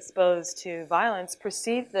repeatedly exposed to violence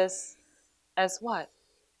perceive this as what?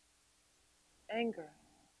 Anger.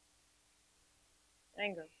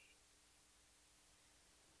 Anger.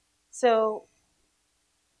 So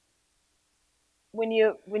when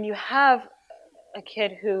you have a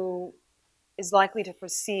kid who is likely to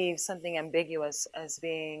perceive something ambiguous as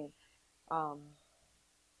being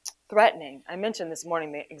threatening, I mentioned this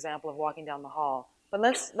morning the example of walking down the hall, but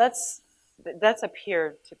that's a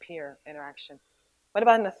peer-to-peer interaction. What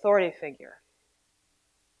about an authority figure?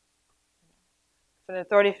 If an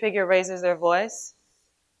authority figure raises their voice,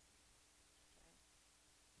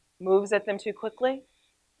 moves at them too quickly,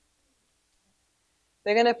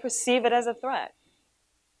 they're going to perceive it as a threat.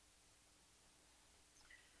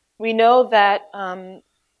 We know that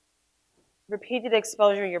repeated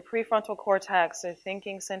exposure, your prefrontal cortex, the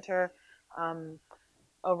thinking center,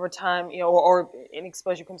 over time, or an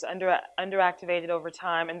exposure becomes underactivated over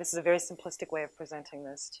time, and this is a very simplistic way of presenting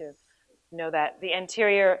this to know that the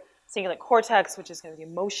anterior cingulate cortex, which is kind of the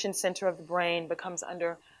emotion center of the brain, becomes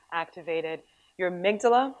underactivated. Your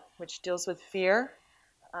amygdala, which deals with fear,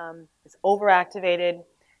 is overactivated.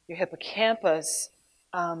 Your hippocampus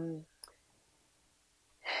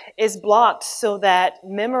is blocked so that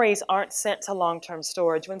memories aren't sent to long-term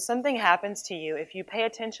storage. When something happens to you, if you pay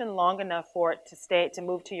attention long enough for it to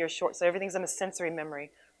move to your so everything's in a sensory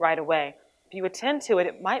memory right away. If you attend to it,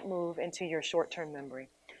 it might move into your short-term memory.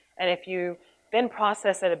 And if you then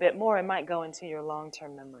process it a bit more, it might go into your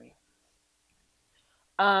long-term memory.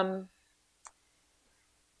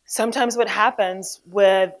 Sometimes what happens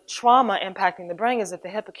with trauma impacting the brain is that the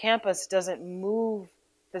hippocampus doesn't move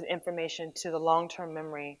the information to the long-term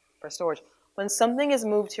memory for storage. When something is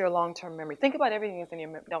moved to your long-term memory, think about everything that's in your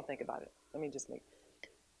memory. Don't think about it. Let me just make.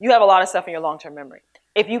 You have a lot of stuff in your long-term memory.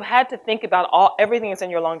 If you had to think about everything that's in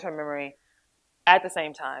your long-term memory at the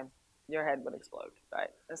same time, your head would explode, right?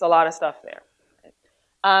 There's a lot of stuff there.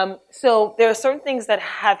 Right? So there are certain things that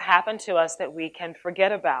have happened to us that we can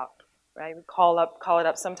forget about, right? We call it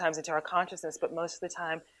up sometimes into our consciousness, but most of the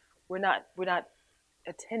time we're not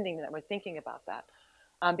attending to that. We're thinking about that.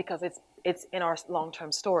 Because it's in our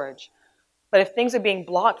long-term storage. But if things are being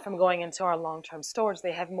blocked from going into our long-term storage,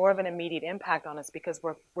 they have more of an immediate impact on us because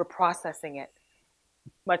we're processing it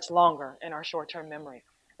much longer in our short-term memory.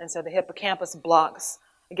 And so the hippocampus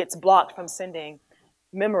gets blocked from sending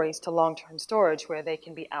memories to long-term storage where they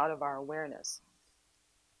can be out of our awareness.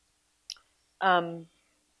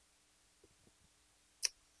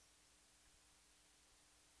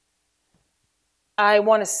 I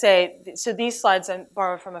want to say, so these slides I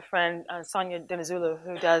borrowed from a friend, Sonia Denizulu,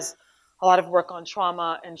 who does a lot of work on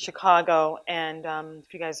trauma in Chicago. And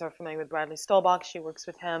if you guys are familiar with Bradley Stolbach, she works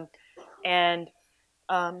with him. And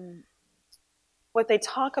what they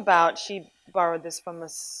talk about, she borrowed this from the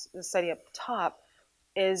study up top,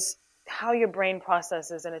 is how your brain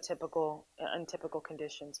processes in untypical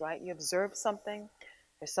conditions, right? You observe something,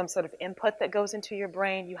 there's some sort of input that goes into your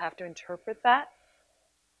brain, you have to interpret that.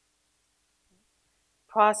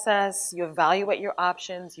 Process, you evaluate your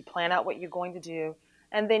options, you plan out what you're going to do,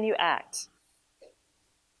 and then you act.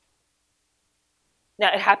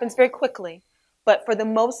 Now, it happens very quickly, but for the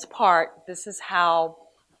most part, this is how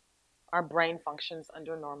our brain functions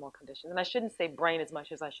under normal conditions. And I shouldn't say brain as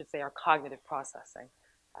much as I should say our cognitive processing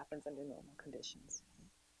happens under normal conditions.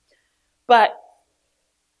 But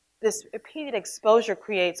this repeated exposure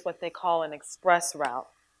creates what they call an express route,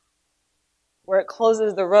 where it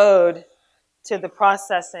closes the road to the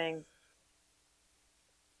processing,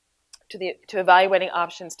 to evaluating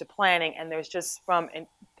options, to planning, and there's just I'm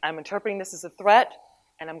interpreting this as a threat,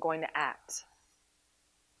 and I'm going to act.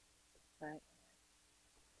 Right?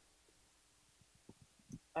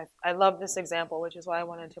 I love this example, which is why I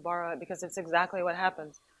wanted to borrow it, because it's exactly what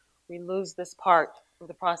happens. We lose this part of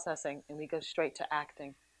the processing, and we go straight to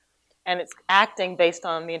acting. And it's acting based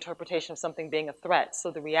on the interpretation of something being a threat.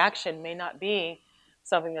 So the reaction may not be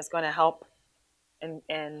something that's going to help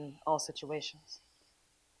in all situations.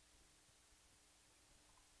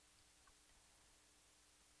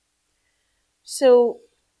 So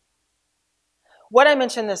what I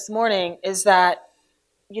mentioned this morning is that,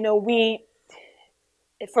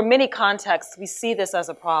 from many contexts, we see this as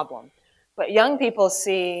a problem. But young people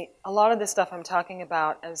see a lot of the stuff I'm talking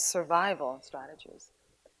about as survival strategies.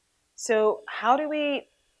 So how do we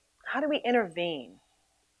intervene?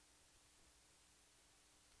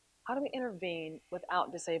 How do we intervene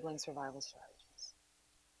without disabling survival strategies?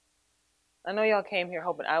 I know y'all came here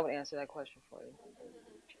hoping I would answer that question for you.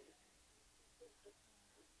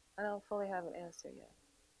 I don't fully have an answer yet.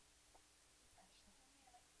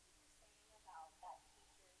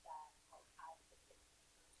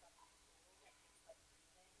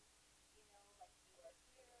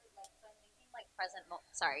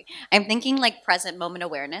 I'm thinking like present moment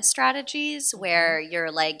awareness strategies where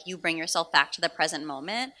you're like, you bring yourself back to the present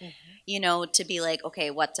moment, to be like, okay,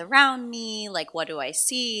 what's around me? Like, what do I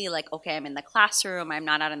see? Like, okay, I'm in the classroom. I'm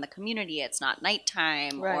not out in the community. It's not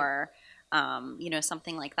nighttime, right. Or,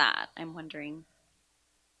 something like that. I'm wondering.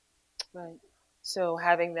 Right. So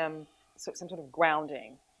having them, some sort of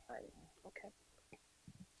grounding. Right. Okay.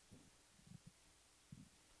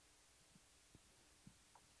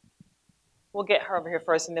 We'll get her over here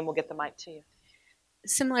first, and then we'll get the mic to you.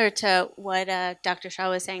 Similar to what Dr. Shaw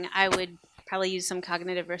was saying, I would probably use some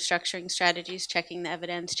cognitive restructuring strategies, checking the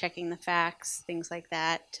evidence, checking the facts, things like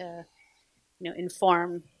that to,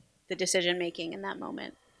 inform the decision making in that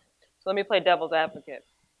moment. So let me play devil's advocate.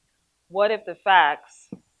 What if the facts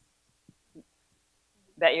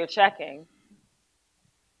that you're checking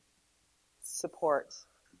support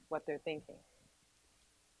what they're thinking?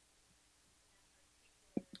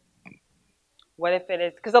 What if it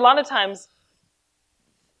is, because a lot of times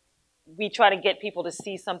we try to get people to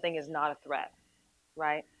see something as not a threat,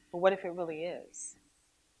 right? But what if it really is?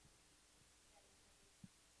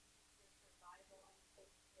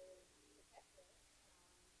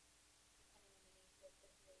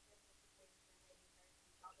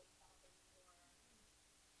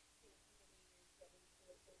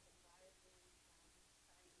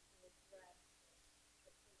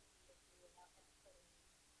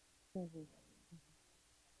 Mm-hmm.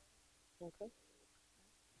 Okay.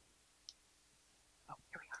 Oh,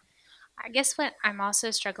 here we are. I guess what I'm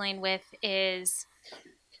also struggling with is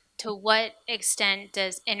to what extent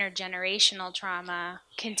does intergenerational trauma,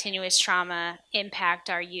 continuous trauma,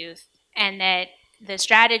 impact our youth, and that the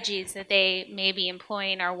strategies that they may be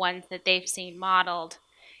employing are ones that they've seen modeled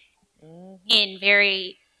in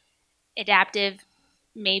very adaptive,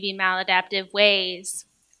 maybe maladaptive ways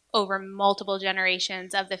over multiple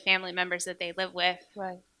generations of the family members that they live with.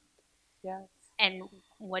 Right. Yes. And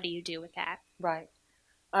what do you do with that? Right.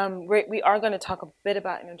 We are going to talk a bit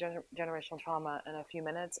about intergenerational trauma in a few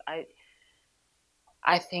minutes.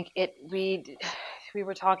 I think we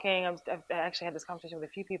were talking, I actually had this conversation with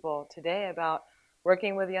a few people today about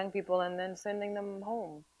working with young people and then sending them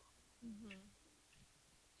home.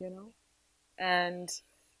 And,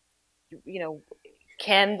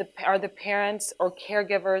 are the parents or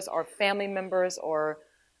caregivers or family members or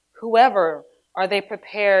whoever, are they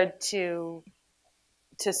prepared to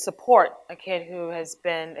support a kid who has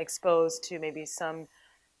been exposed to maybe some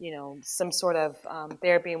some sort of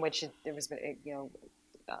therapy in which there was,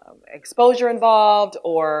 exposure involved,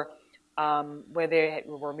 or where they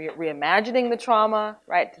were reimagining the trauma,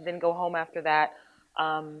 right, to then go home after that.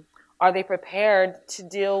 Are they prepared to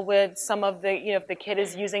deal with some of the, if the kid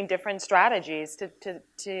is using different strategies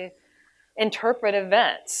to interpret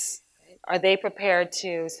events? Are they prepared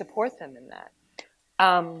to support them in that?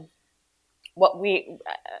 I'll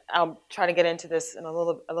try to get into this in a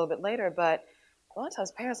little bit later, but a lot of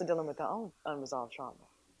times parents are dealing with their own unresolved trauma.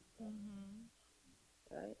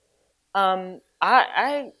 Right?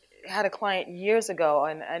 I had a client years ago,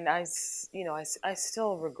 and I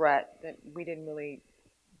still regret that we didn't really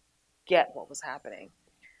get what was happening.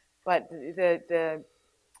 But I'm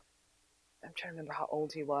trying to remember how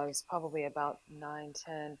old he was, probably about 9,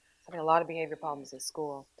 10, having a lot of behavior problems at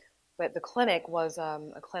school. But the clinic was a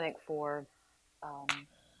clinic for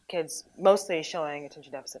kids mostly showing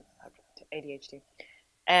attention deficit, ADHD.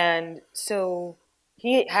 And so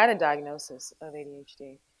he had a diagnosis of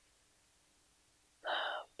ADHD.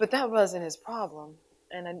 But that wasn't his problem.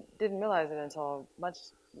 And I didn't realize it until much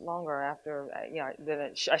longer after,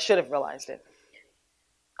 I should have realized it.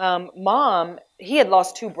 Mom, he had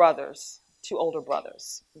lost 2 older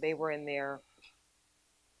brothers. They were in their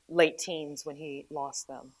late teens when he lost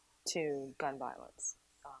them to gun violence.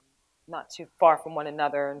 Not too far from one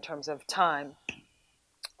another in terms of time.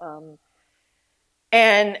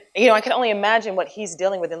 And, I can only imagine what he's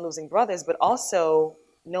dealing with in losing brothers, but also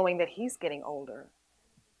knowing that he's getting older.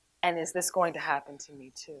 And is this going to happen to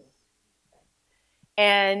me too?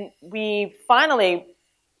 And we finally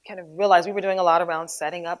kind of realized we were doing a lot around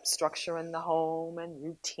setting up structure in the home and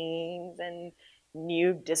routines and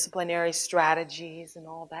new disciplinary strategies and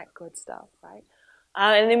all that good stuff, right?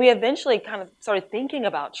 And then we eventually kind of started thinking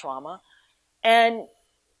about trauma and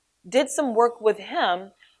did some work with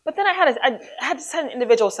him. But then I had an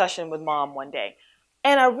individual session with Mom one day.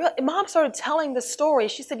 And Mom started telling the story.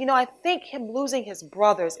 She said, I think him losing his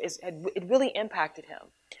brothers, it really impacted him.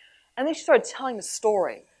 And then she started telling the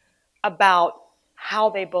story about how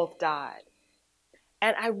they both died.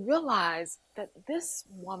 And I realized that this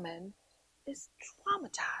woman is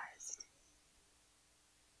traumatized.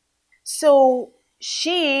 So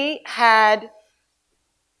she had,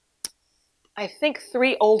 I think,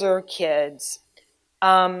 3 older kids,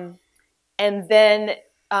 and then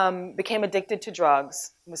became addicted to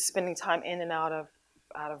drugs, was spending time in and out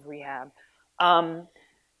of rehab.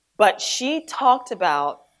 But she talked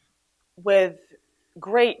about, with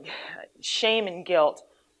great shame and guilt,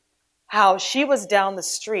 how she was down the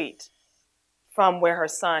street from where her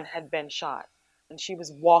son had been shot. And she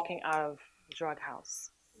was walking out of the drug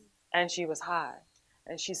house. And she was high.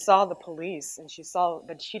 And she saw the police, and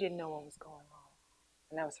but she didn't know what was going on.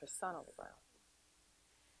 And that was her son on the ground.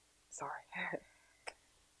 Sorry.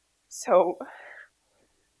 So,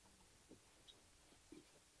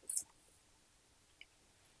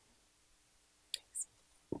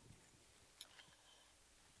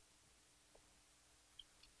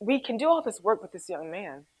 we can do all this work with this young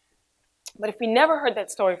man, but if we never heard that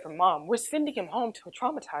story from Mom, we're sending him home to a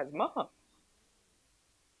traumatized mom.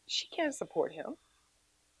 She can't support him,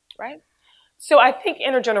 right? So I think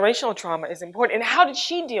intergenerational trauma is important. And how did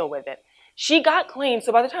she deal with it? She got clean,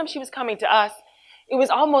 so by the time she was coming to us, it was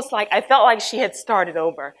almost like, I felt like she had started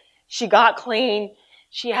over. She got clean.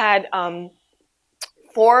 She had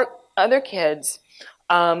 4 other kids,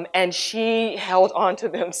 and she held on to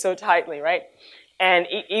them so tightly, right? And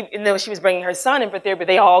even though she was bringing her son in for therapy,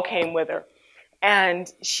 they all came with her. And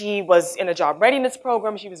she was in a job readiness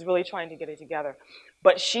program. She was really trying to get it together.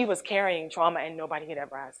 But she was carrying trauma, and nobody had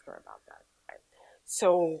ever asked her about that, right?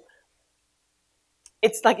 So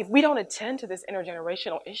it's like, if we don't attend to this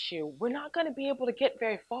intergenerational issue, we're not going to be able to get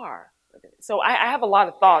very far with it. So I have a lot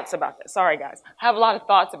of thoughts about that. Sorry, guys. I have a lot of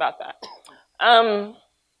thoughts about that.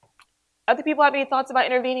 Other people have any thoughts about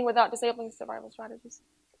intervening without disabling survival strategies?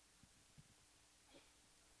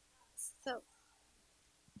 So,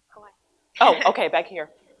 oh, okay, back here.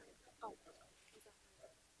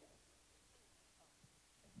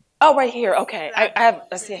 Oh, right here. Okay,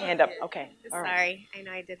 I see a hand up. Okay, all right. Sorry, I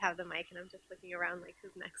know I did have the mic, and I'm just looking around like,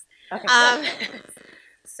 who's next? Okay.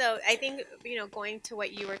 So I think, going to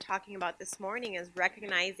what you were talking about this morning is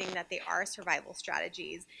recognizing that they are survival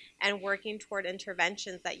strategies and working toward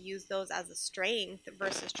interventions that use those as a strength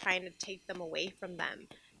versus trying to take them away from them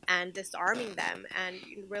and disarming them, and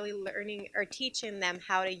really learning or teaching them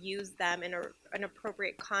how to use them in an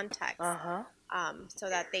appropriate context, so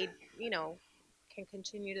that they, can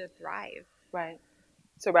continue to thrive. Right.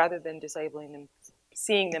 So rather than disabling them,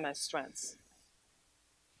 seeing them as strengths.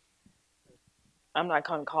 I'm not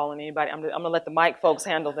going to call on anybody. I'm going to let the mic folks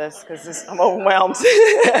handle this because I'm overwhelmed.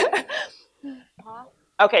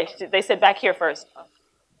 Okay, they said back here first.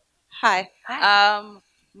 Hi. Hi.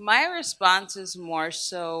 My response is more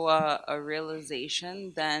so a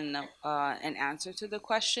realization than an answer to the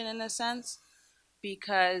question in a sense,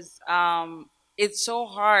 because it's so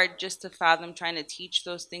hard just to fathom trying to teach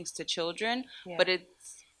those things to children, but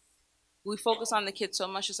we focus on the kids so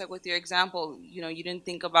much, just like with your example, you didn't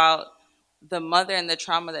think about the mother and the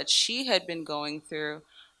trauma that she had been going through.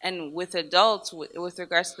 And with adults, with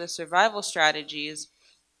regards to the survival strategies,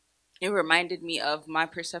 it reminded me of my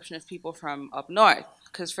perception of people from up north.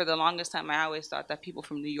 Because for the longest time, I always thought that people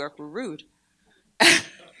from New York were rude.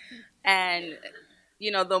 And,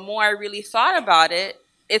 the more I really thought about it,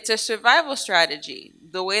 it's a survival strategy.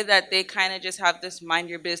 The way that they kind of just have this mind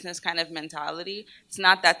your business kind of mentality. It's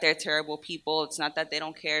not that they're terrible people. It's not that they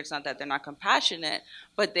don't care. It's not that they're not compassionate.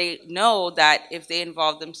 But they know that if they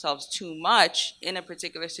involve themselves too much in a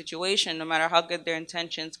particular situation, no matter how good their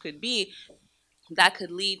intentions could be, that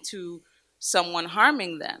could lead to someone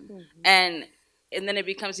harming them. And then it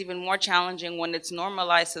becomes even more challenging when it's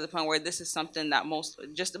normalized to the point where this is something that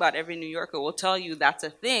just about every New Yorker will tell you that's a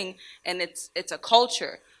thing, and it's a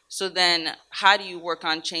culture. So then how do you work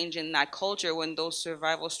on changing that culture when those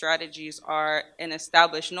survival strategies are an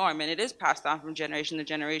established norm? And it is passed on from generation to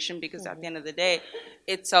generation because at the end of the day,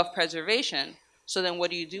 it's self-preservation. So then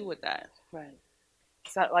what do you do with that? Right.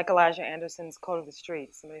 It's not like Elijah Anderson's Code of the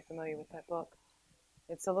Streets. Somebody familiar with that book?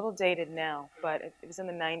 It's a little dated now, but it was in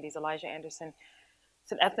the 90s. Elijah Anderson.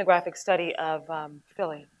 It's an ethnographic study of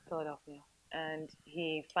Philadelphia. And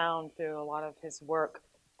he found through a lot of his work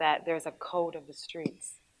that there's a code of the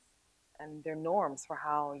streets. And there are norms for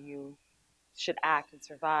how you should act and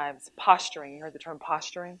survive. It's posturing. You heard the term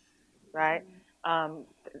posturing, right?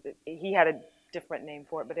 He had a different name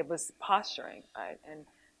for it, but it was posturing, right?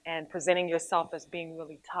 And presenting yourself as being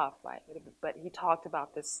really tough, right? But he talked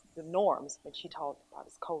about the norms, which he talked about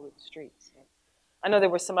his code of the streets. I know there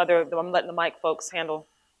were some other, I'm letting the mic folks handle.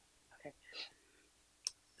 Okay.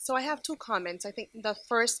 So I have two comments. I think the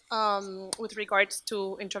first, with regards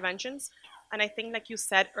to interventions, and I think like you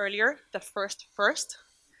said earlier, the first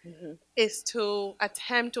is to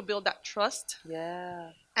attempt to build that trust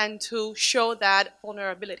and to show that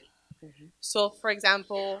vulnerability. So for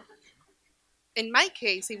example, in my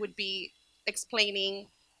case, it would be explaining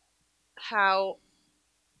how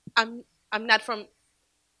I'm not from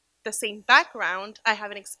the same background. I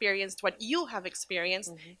haven't experienced what you have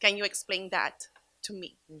experienced. Can you explain that to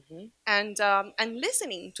me? And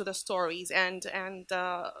listening to the stories and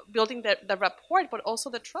building the rapport, but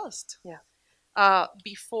also the trust.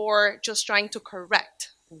 Before just trying to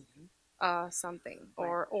correct something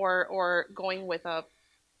or going with an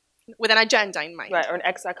agenda in mind. Right, or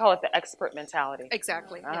I call it the expert mentality.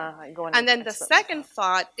 Exactly. And then the second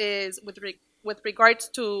thought is with regards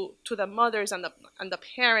to the mothers and the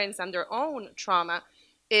parents and their own trauma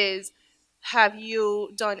is, have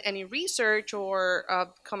you done any research or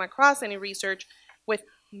come across any research with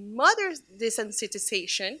mothers'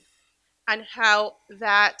 desensitization and how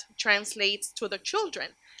that translates to the children?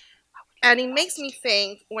 And it makes me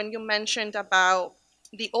think when you mentioned about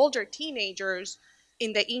the older teenagers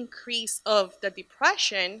in the increase of the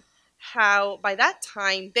depression, how by that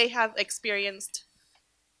time they have experienced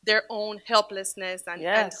their own helplessness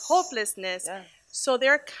and hopelessness. So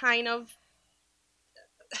they're kind of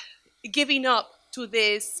giving up to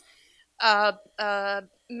this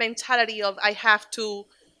mentality of I have to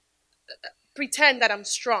pretend that I'm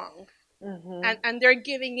strong. And they're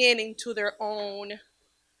giving into their own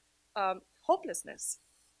hopelessness.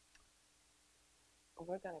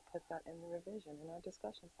 We're going to put that in the revision in our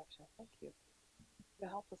discussion section. Thank you. The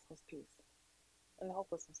helplessness piece. And the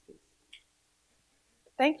hopelessness piece.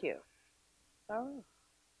 Thank you. Oh.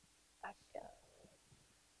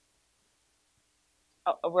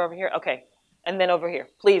 We're over here? Okay. And then over here.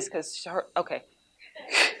 Please, because okay.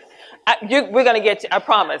 We're going to get you, I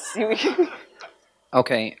promise.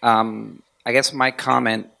 Okay. I guess my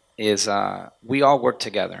comment is we all work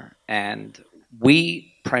together, and we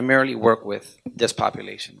primarily work with this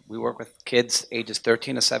population. We work with kids ages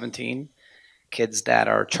 13 to 17, kids that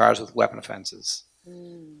are charged with weapon offenses.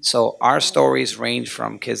 So our stories range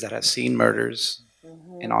from kids that have seen murders,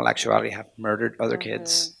 in all actuality have murdered other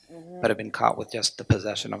kids, but have been caught with just the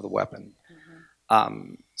possession of the weapon.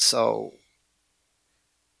 So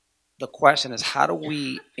the question is, how do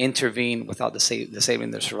we intervene without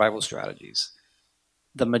disabling their survival strategies?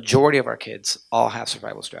 The majority of our kids all have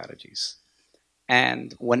survival strategies.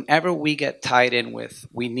 And whenever we get tied in with,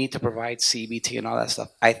 we need to provide CBT and all that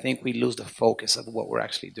stuff, I think we lose the focus of what we're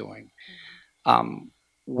actually doing.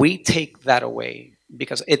 We take that away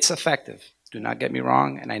because it's effective. Do not get me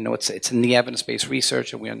wrong, and I know it's in the evidence-based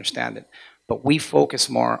research and we understand it, but we focus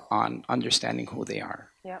more on understanding who they are.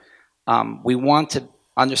 Yep. We want to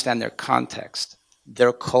understand their context,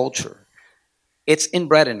 their culture. It's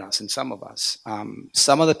inbred in us, in some of us.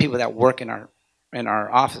 Some of the people that work in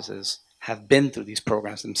our offices have been through these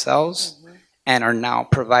programs themselves and are now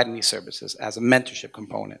providing these services as a mentorship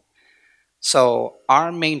component. So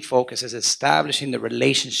our main focus is establishing the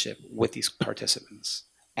relationship with these participants.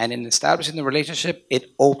 And in establishing the relationship,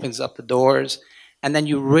 it opens up the doors, and then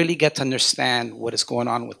you really get to understand what is going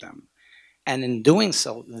on with them. And in doing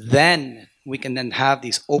so, then we can then have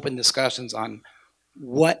these open discussions on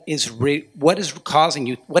what has caused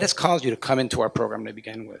you to come into our program to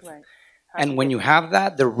begin with. Right. And when you have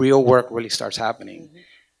that, the real work really starts happening.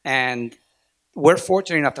 And we're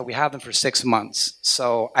fortunate enough that we have them for 6 months.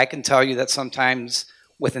 So I can tell you that sometimes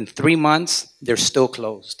within 3 months, they're still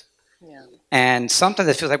closed. Yeah. And sometimes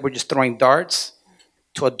it feels like we're just throwing darts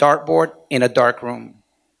to a dartboard in a dark room.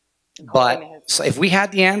 But so if we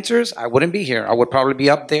had the answers, I wouldn't be here. I would probably be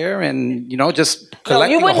up there and, just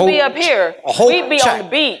collecting you wouldn't be up here. We'd be on the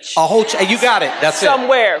beach. A whole check. You got it. That's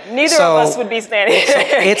somewhere. it. Neither of us would be standing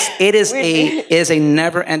here. It is a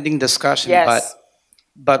never-ending discussion. Yes.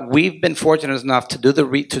 But we've been fortunate enough to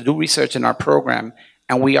do research in our program,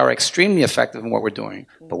 and we are extremely effective in what we're doing.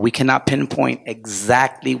 But we cannot pinpoint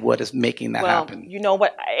exactly what is making that happen. You know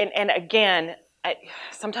what? And again,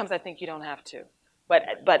 sometimes I think you don't have to.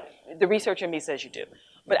 But the research in me says you do.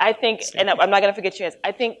 But I think, and I'm not going to forget you,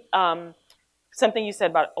 I think something you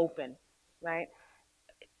said about open, right?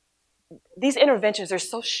 These interventions are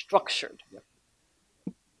so structured.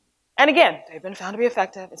 And again, they've been found to be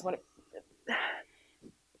effective.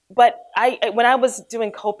 But when I was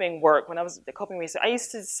doing coping work, when I was the coping research, I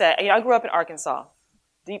used to say, I grew up in Arkansas,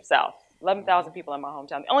 deep south. 11,000 people in my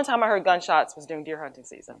hometown. The only time I heard gunshots was during deer hunting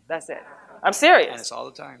season. That's it. I'm serious. And it's all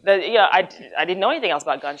the time. I didn't know anything else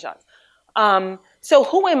about gunshots. So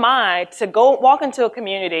who am I to go walk into a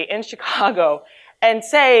community in Chicago and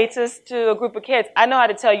say to a group of kids, I know how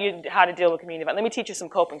to tell you how to deal with community violence. Let me teach you some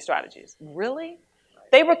coping strategies. Really?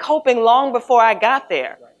 They were coping long before I got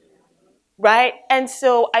there. Right? And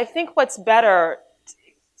so I think what's better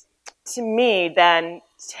to me than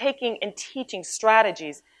taking and teaching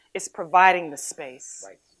strategies is providing the space,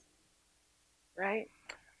 right?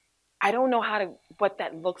 I don't know what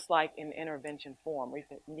that looks like in intervention form, or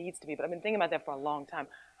if it needs to be, but I've been thinking about that for a long time.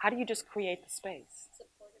 How do you just create the space?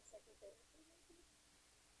 Supportive psychotherapy,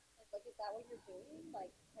 like is that what you're doing?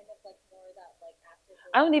 Like kind of like more of that like active.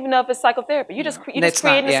 I don't even know if it's psychotherapy. You just creating the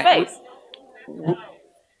space.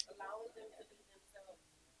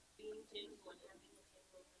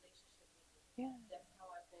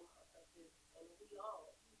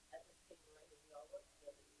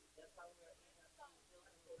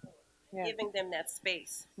 Yeah. Giving them that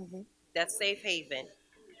space, that safe haven.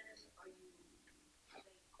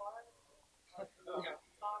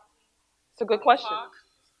 It's a good question.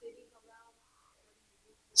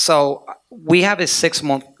 So we have a 6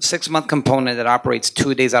 month component that operates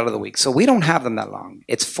 2 days out of the week. So we don't have them that long.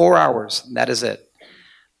 It's 4 hours. That is it.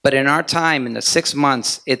 But in our time, in the 6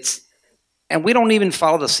 months, and we don't even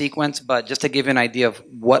follow the sequence, but just to give you an idea of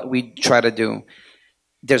what we try to do,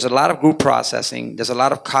 there's a lot of group processing. There's a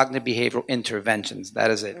lot of cognitive behavioral interventions.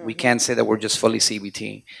 That is it. We can't say that we're just fully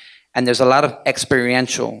CBT. And there's a lot of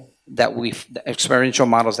experiential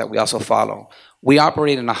models that we also follow. We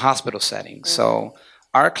operate in a hospital setting. So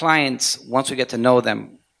our clients, once we get to know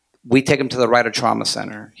them, we take them to the Ryder Trauma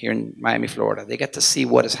Center here in Miami, Florida. They get to see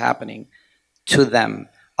what is happening to them.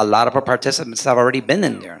 A lot of our participants have already been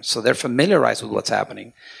in there, so they're familiarized with what's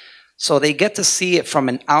happening. So they get to see it from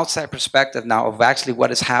an outside perspective now of actually what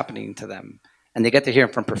is happening to them. And they get to hear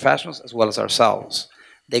it from professionals as well as ourselves.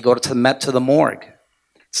 They go to the morgue.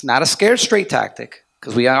 It's not a scared straight tactic,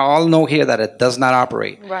 because we all know here that it does not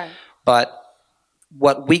operate. Right. But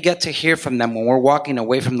what we get to hear from them when we're walking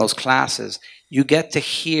away from those classes, you get to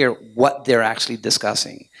hear what they're actually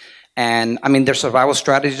discussing. And I mean, their survival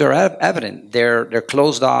strategies are evident. They're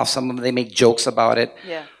closed off. Some of them, they make jokes about it.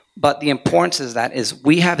 Yeah. But the importance is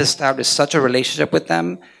we have established such a relationship with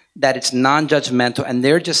them that it's non-judgmental, and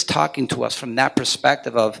they're just talking to us from that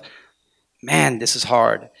perspective of, man, this is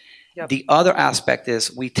hard. Yep. The other aspect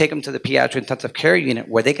is we take them to the pediatric intensive care unit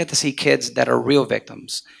where they get to see kids that are real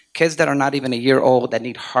victims, kids that are not even a year old that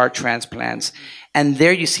need heart transplants. And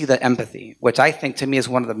there you see the empathy, which I think to me is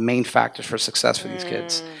one of the main factors for success for these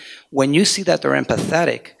kids. When you see that they're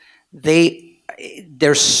empathetic,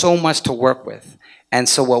 there's so much to work with. And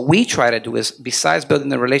so what we try to do is, besides building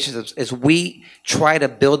the relationships, is we try to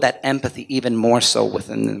build that empathy even more so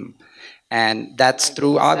within them. And that's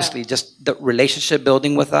through, obviously, just the relationship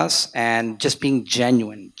building with us and just being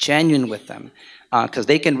genuine with them. Because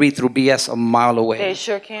they can read through BS a mile away. They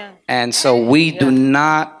sure can. And so we do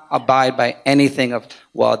not abide by anything of,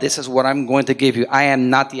 well, this is what I'm going to give you. I am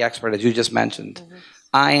not the expert, as you just mentioned.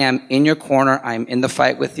 I am in your corner. I'm in the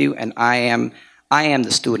fight with you, and I am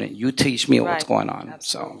the student. You teach me what's going on.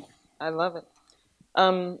 Absolutely. So I love it.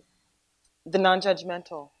 The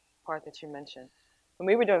non-judgmental part that you mentioned. When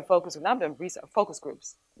we were doing focus groups, I've done focus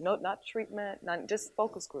groups. No, not treatment, not just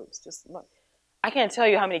focus groups. Just look. I can't tell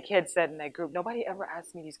you how many kids said in that group, nobody ever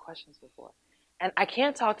asked me these questions before. And I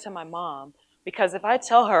can't talk to my mom because if I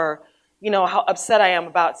tell her, you know, how upset I am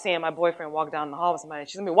about seeing my boyfriend walk down the hall with somebody,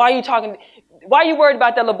 she's gonna be, why are you worried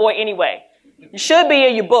about that little boy anyway? You should be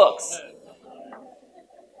in your books.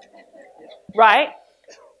 Right?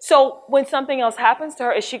 So when something else happens to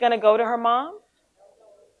her, is she gonna go to her mom?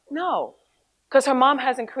 No. Because her mom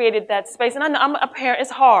hasn't created that space. And I'm a parent, it's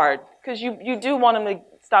hard because you do want them to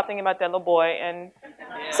stop thinking about that little boy and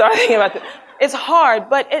start thinking about that. It's hard,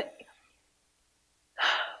 but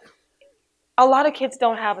a lot of kids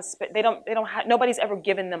don't have a space. Nobody's ever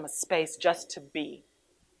given them a space just to be,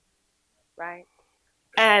 right?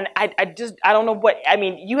 And I don't know what, I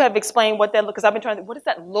mean, you have explained what that, because I've been trying to, what does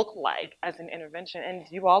that look like as an intervention? And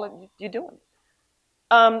you're doing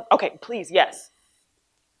it. Okay, please, yes.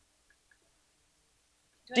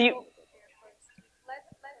 Do you?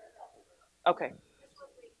 Okay.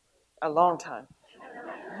 A long time.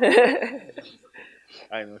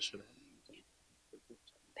 I know, should.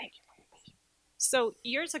 Thank you. So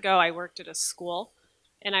years ago, I worked at a school,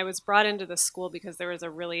 and I was brought into the school because there was a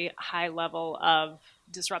really high level of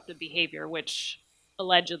disruptive behavior, which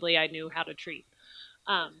allegedly I knew how to treat.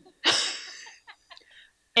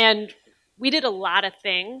 And we did a lot of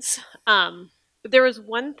things, but there was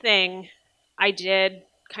one thing I did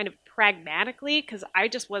kind of pragmatically because I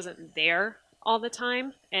just wasn't there all the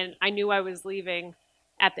time, and I knew I was leaving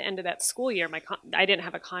at the end of that school year. I didn't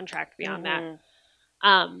have a contract beyond that.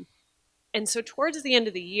 And so towards the end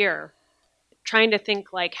of the year, trying to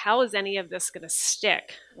think like, how is any of this going to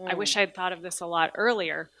stick? I wish I'd thought of this a lot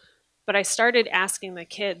earlier, but I started asking the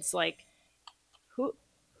kids like,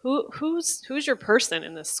 who's your person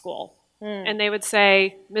in this school? And they would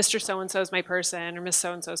say, Mr. So-and-so is my person, or Miss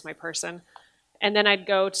So-and-so is my person. And then I'd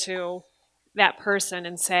go to that person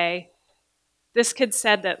and say, this kid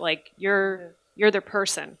said that like you're their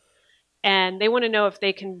person, and they want to know if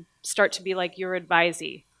they can start to be like your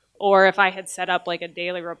advisee, or if I had set up like a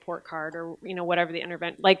daily report card, or you know, whatever the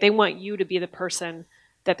intervention, like they want you to be the person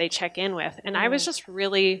that they check in with. And I was just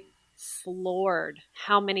really floored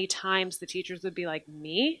how many times the teachers would be like,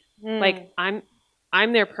 me, like I'm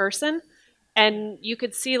their person. And you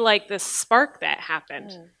could see like this spark that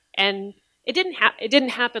happened. And it didn't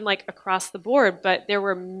happen like across the board, but there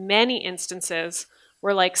were many instances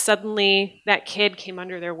where like suddenly that kid came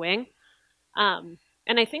under their wing.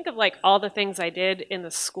 And I think of like all the things I did in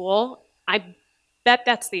the school, I bet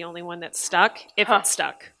that's the only one that stuck, if it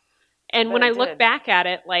stuck. And when I look back at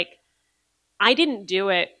it, like I didn't do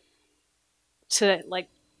it to like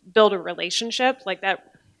build a relationship like that.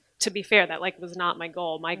 To be fair, that like was not my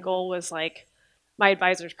goal. My goal was like, my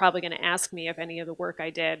advisor's probably going to ask me if any of the work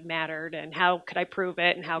I did mattered and how could I prove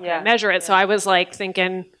it and how could I measure it. So I was like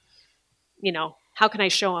thinking, you know, how can I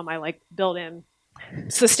show them I like build in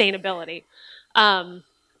sustainability?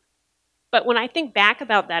 But when I think back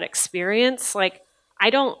about that experience, like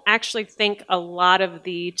I don't actually think a lot of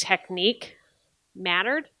the technique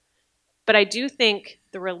mattered, but I do think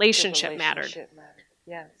the relationship mattered.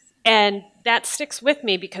 Yes. And that sticks with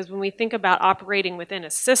me because when we think about operating within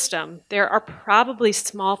a system, there are probably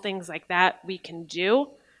small things like that we can do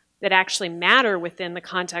that actually matter within the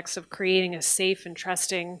context of creating a safe and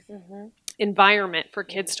trusting environment for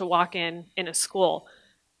kids to walk in a school.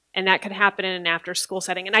 And that could happen in an after-school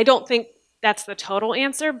setting. And I don't think that's the total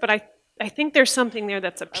answer, but I think there's something there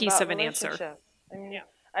that's a piece About of an answer. I mean,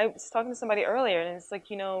 I was talking to somebody earlier, and it's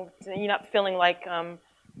like, you know, you're not feeling like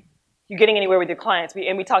you're getting anywhere with your clients.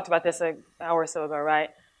 We talked about this an hour or so ago, right?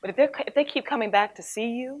 But if they keep coming back to see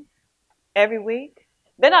you every week,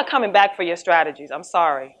 they're not coming back for your strategies. I'm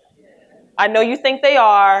sorry. I know you think they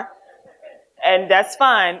are, and that's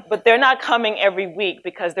fine, but they're not coming every week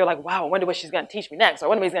because they're like, wow, I wonder what she's going to teach me next, or I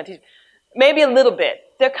wonder what he's going to teach me. Maybe a little bit.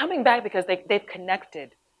 They're coming back because they've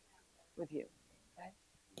connected with you.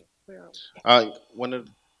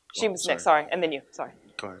 She was next, sorry, and then you, sorry.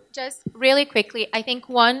 Go ahead. Just really quickly, I think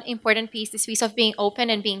one important piece, this piece of being open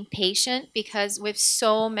and being patient, because with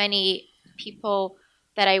so many people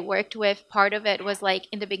that I worked with, part of it was like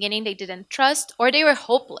in the beginning they didn't trust or they were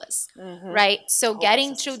hopeless, right? So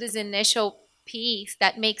getting through this initial piece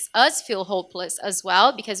that makes us feel hopeless as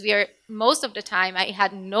well, because we are, most of the time I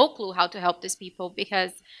had no clue how to help these people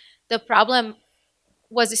because the problem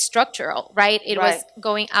was structural, right? It was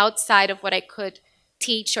going outside of what I could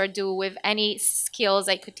teach or do with any skills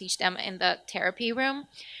I could teach them in the therapy room.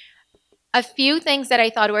 A few things that I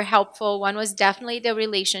thought were helpful. One was definitely the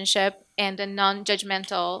relationship and the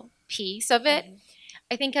non-judgmental piece of it.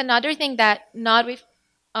 I think another thing that not with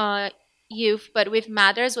youth but with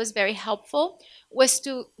matters was very helpful was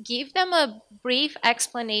to give them a brief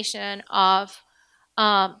explanation of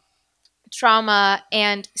trauma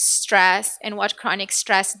and stress and what chronic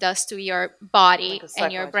stress does to your body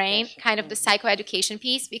and your brain, kind of the psychoeducation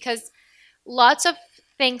piece, because lots of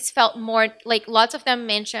things felt more like, lots of them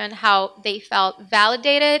mentioned how they felt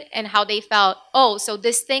validated and how they felt, oh, so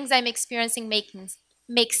these things I'm experiencing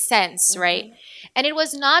makes sense, right? And it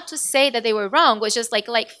was not to say that they were wrong, it was just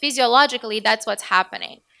like physiologically that's what's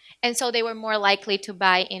happening. And so they were more likely to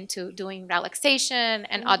buy into doing relaxation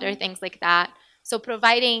and other things like that. So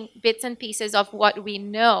providing bits and pieces of what we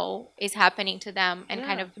know is happening to them and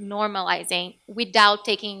kind of normalizing without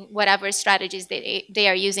taking whatever strategies they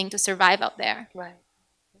are using to survive out there. Right.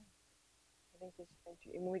 I think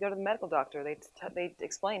when we go to the medical doctor, they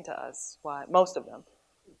explain to us why, most of them,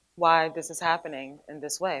 why this is happening in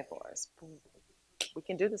this way for us. We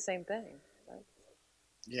can do the same thing. Right?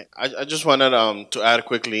 Yeah, I just wanted to add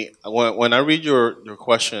quickly. When I read your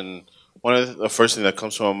question, one of the first thing that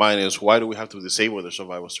comes to my mind is, why do we have to disable the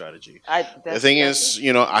survival strategy? The thing is,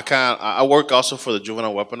 I work also for the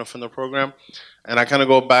juvenile weapon offender program, and I kind of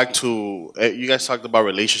go back to, you guys talked about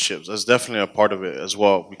relationships. That's definitely a part of it as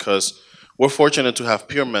well, because we're fortunate to have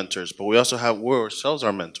peer mentors, but we also have, we ourselves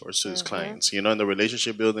are mentors to these clients, and the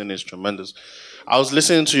relationship building is tremendous. I was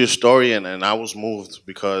listening to your story and I was moved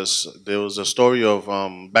because there was a story of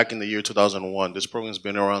back in the year 2001. This program's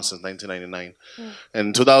been around since 1999.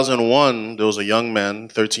 In 2001, there was a young man,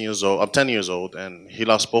 10 years old, and he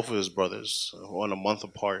lost both of his brothers on a month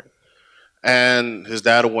apart. And his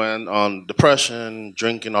dad went on depression,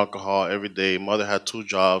 drinking alcohol every day. Mother had 2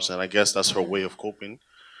 jobs, and I guess that's her way of coping.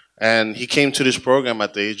 And he came to this program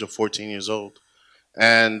at the age of 14 years old.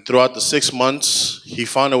 And throughout the 6 months, he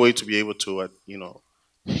found a way to be able to,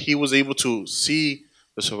 he was able to see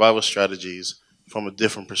the survival strategies from a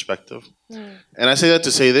different perspective. And I say that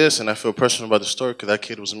to say this, and I feel personal about the story because that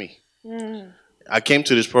kid was me. I came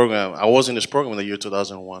to this program. I was in this program in the year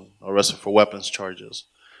 2001, arrested for weapons charges.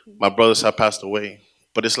 My brothers had passed away.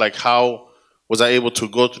 But it's like, how was I able to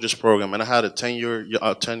go through this program? And I had a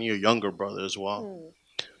 10-year younger brother as well.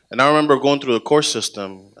 And I remember going through the court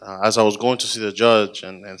system as I was going to see the judge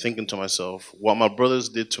and thinking to myself, what my brothers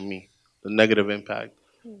did to me, the negative impact,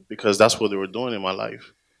 because that's what they were doing in my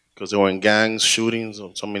life. Because they were in gangs, shootings,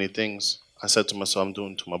 and so many things. I said to myself, I'm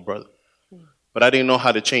doing to my brother. But I didn't know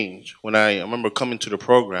how to change. When I remember coming to the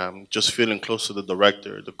program, just feeling close to the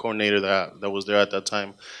director, the coordinator that was there at that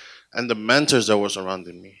time, and the mentors that were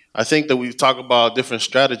surrounding me. I think that we talk about different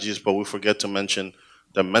strategies, but we forget to mention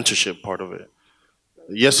the mentorship part of it.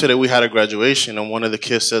 Yesterday we had a graduation, and one of the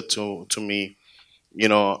kids said to me,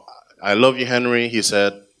 I love you, Henry. He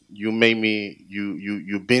said, you made me,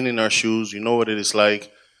 you've been in our shoes, you know what it is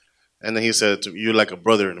like. And then he said, you're like a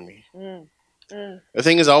brother to me. The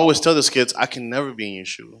thing is, I always tell these kids, I can never be in your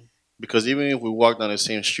shoe. Because even if we walk down the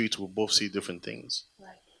same streets, we'll both see different things.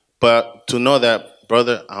 Right. But to know that,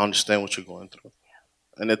 brother, I understand what you're going through.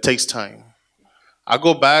 And it takes time. I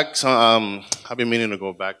go back, I've been meaning to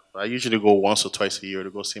go back. I usually go once or twice a year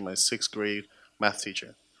to go see my 6th grade math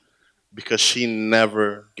teacher. Because she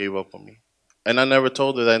never gave up on me. And I never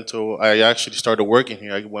told her that until I actually started working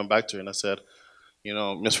here. I went back to her and I said,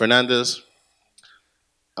 Miss Fernandez,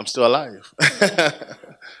 I'm still alive.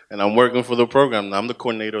 And I'm working for the program now. I'm the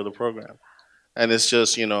coordinator of the program. And it's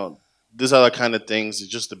just, these are the kind of things,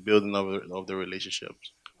 it's just the building of the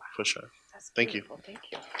relationships, for sure. Thank you. Thank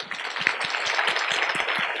you.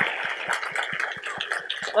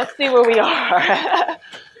 Let's see where we are.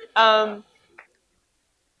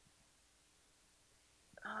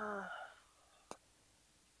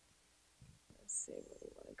 Let's see where we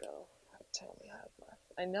want to go. What time we have left?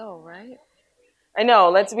 I know, right? I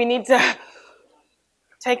know. We need to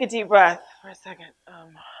take a deep breath for a second.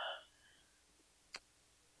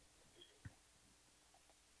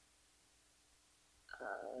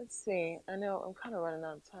 Let's see. I know I'm kind of running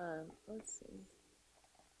out of time. Let's see.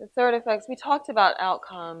 The third effects. We talked about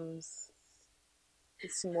outcomes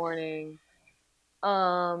this morning.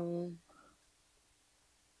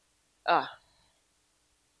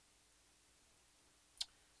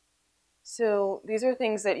 So these are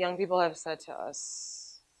things that young people have said to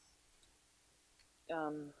us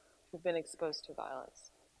who've been exposed to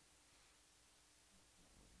violence.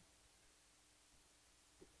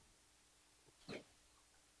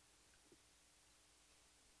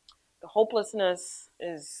 The hopelessness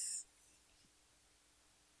is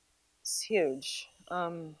huge. We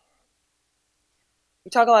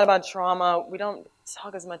talk a lot about trauma. We don't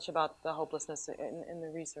talk as much about the hopelessness in the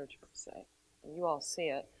research per se. You all see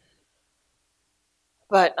it.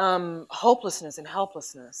 But hopelessness and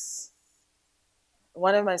helplessness.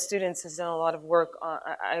 One of my students has done a lot of work on,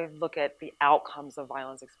 I look at the outcomes of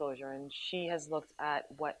violence exposure, and she has looked at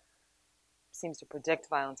what seems to predict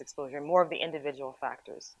violence exposure, more of the individual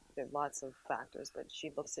factors. There are lots of factors, but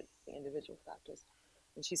she looks at the individual factors.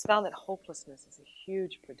 And she's found that hopelessness is a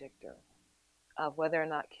huge predictor of whether or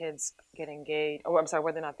not kids get engaged, or I'm sorry,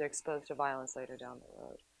 whether or not they're exposed to violence later down the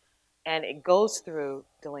road. And it goes through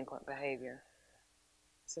delinquent behavior.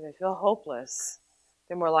 So they feel hopeless,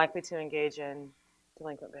 they're more likely to engage in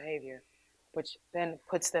delinquent behavior, which then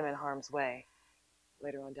puts them in harm's way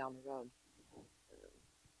later on down the road.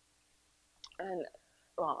 And,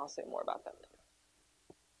 well, I'll say more about that later.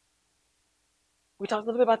 We talked a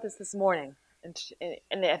little bit about this morning, and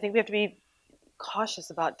I think we have to be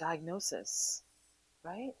cautious about diagnosis,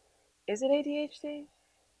 right? Is it ADHD?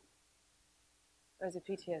 Or is it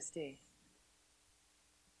PTSD?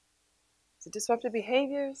 Is it disruptive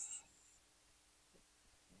behaviors?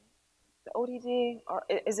 The ODD? Or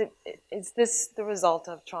is this the result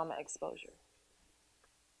of trauma exposure?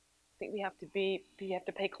 I think we have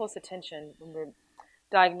to pay close attention when we're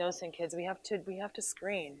diagnosing kids. We have to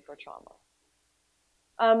screen for trauma.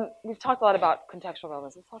 We've talked a lot about contextual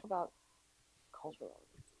relevance. Let's talk about cultural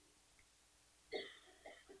relevance.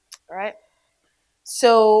 All right.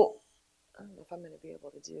 So I don't know if I'm going to be able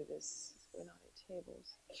to do this. We're not at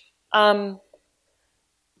tables. I don't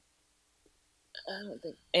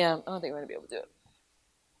think we're going to be able to do it.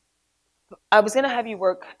 I was going to have you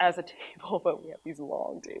work as a table, but we have these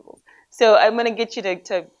long tables. So I'm going to get you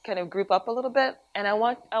to kind of group up a little bit, and I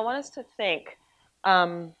want us to think.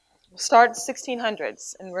 We'll start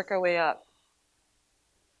 1600s and work our way up.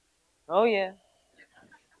 Oh yeah.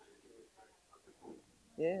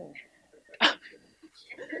 Yeah.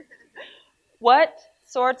 What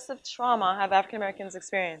sorts of trauma have African Americans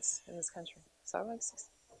experienced in this country? So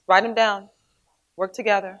write them down. Work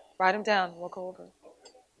together. Write them down. We'll go over.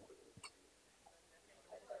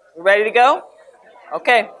 We ready to go?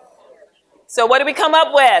 Okay. So what do we come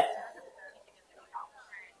up with?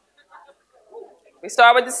 We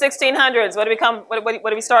start with the 1600s. What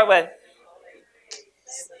do we start with?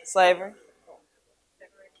 Slavery.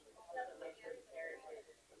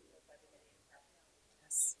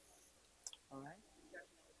 Yes. All right.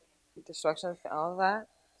 Destruction, all of that.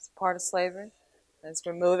 It's part of slavery. As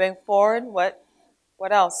we're moving forward, what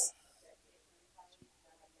else?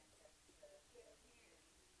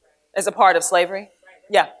 As a part of slavery?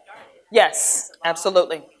 Yeah. Yes,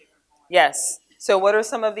 absolutely. Yes. So what are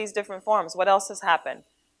some of these different forms? What else has happened?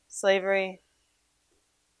 Slavery.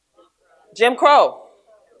 Jim Crow.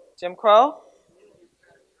 Jim Crow.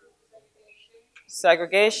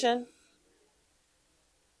 Segregation.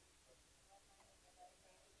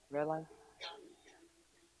 Red line.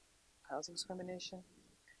 Housing discrimination.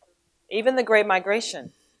 Even the Great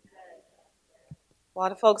Migration. A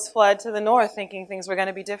lot of folks fled to the north thinking things were going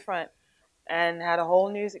to be different and had a whole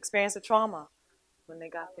new experience of trauma when they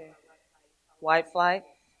got there. White flight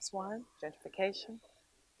is one. Gentrification.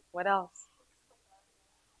 What else?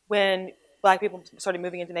 When black people started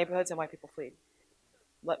moving into neighborhoods and white people fled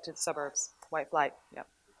to the suburbs. White flight. Yep.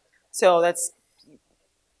 So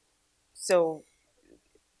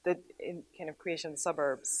the kind of creation of the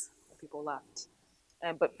suburbs, people left.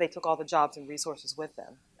 But they took all the jobs and resources with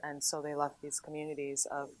them. And so they left these communities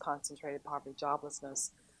of concentrated poverty,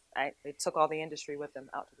 joblessness. Right? They took all the industry with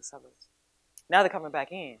them out to the suburbs. Now they're coming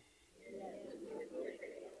back in.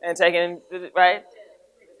 And taking, right?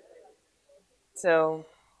 So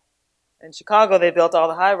in Chicago, they built all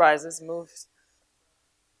the high rises, moved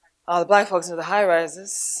all the black folks into the high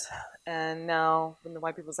rises. And now when the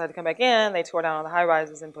white people decided to come back in, they tore down all the high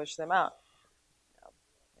rises and pushed them out.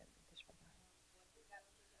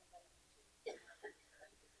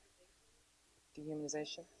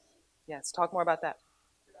 Dehumanization. Yes, talk more about that.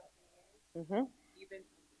 Mm-hmm.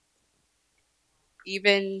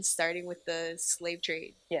 Even starting with the slave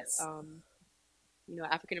trade. Yes.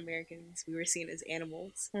 African Americans, we were seen as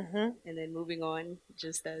animals. Mm-hmm. And then moving on,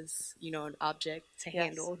 just as, an object to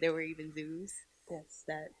handle. There were even zoos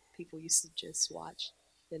that people used to just watch.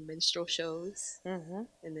 Then minstrel shows. Mm-hmm.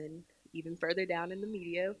 And then even further down in the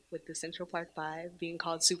media with the Central Park Five being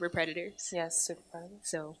called super predators. Yes, super predators.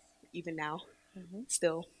 So even now, Mhm.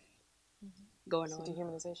 still going So on.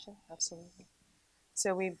 dehumanization, absolutely.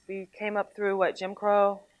 So we came up through what, Jim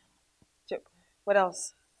Crow? What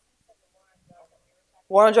else?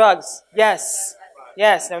 War on drugs. Yes.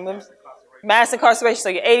 Yes. Mass incarceration. So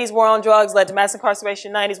your 80s war on drugs led to mass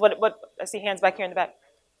incarceration. 90s. What? I see hands back here in the back.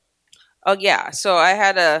 Oh yeah, so I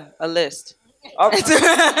had a list.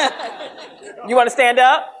 You want to stand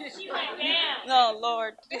up? No,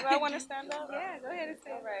 Lord. Do I want to stand up? Yeah, go ahead and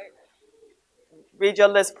stand right. Read your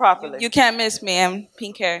list properly. You can't miss me. I'm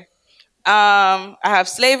pink hair. I have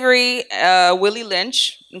slavery, Willie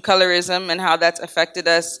Lynch, and colorism, and how that's affected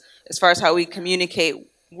us as far as how we communicate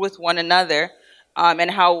with one another,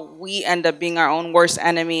 and how we end up being our own worst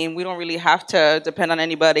enemy, and we don't really have to depend on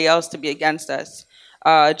anybody else to be against us.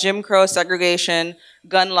 Jim Crow, segregation,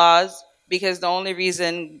 gun laws, because the only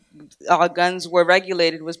reason guns were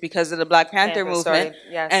regulated was because of the Black Panther movement,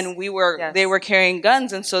 and they were carrying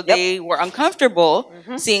guns, and so they were uncomfortable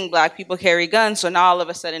seeing Black people carry guns. So now all of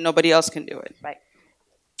a sudden nobody else can do it. Right.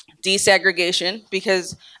 Desegregation,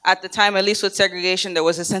 because at the time, at least with segregation, there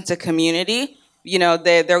was a sense of community. You know,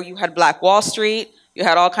 there you had Black Wall Street, you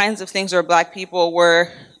had all kinds of things where Black people were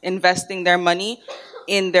investing their money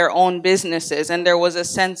in their own businesses, and there was a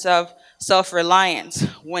sense of self-reliance.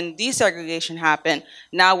 When desegregation happened,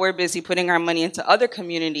 now we're busy putting our money into other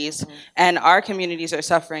communities, and our communities are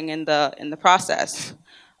suffering in the process.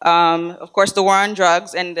 Of course, the war on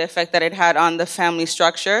drugs and the effect that it had on the family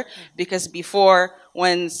structure, because before,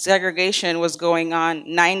 when segregation was going on,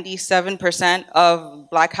 97% of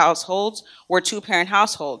Black households were two-parent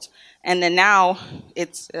households. And then now,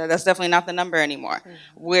 that's definitely not the number anymore,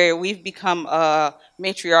 where we've become a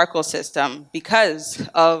matriarchal system because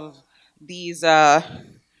of these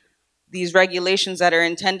regulations that are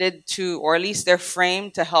intended to, or at least they're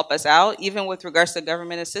framed to help us out, even with regards to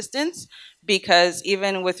government assistance, because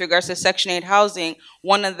even with regards to Section 8 housing,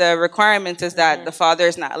 one of the requirements is that the father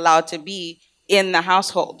is not allowed to be in the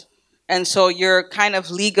household. And so you're kind of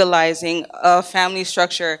legalizing a family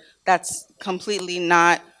structure that's completely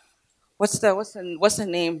not, what's the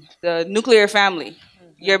name? The nuclear family.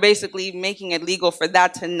 You're basically making it legal for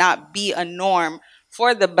that to not be a norm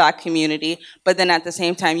for the Black community, but then at the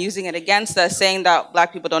same time using it against us, saying that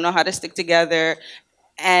Black people don't know how to stick together.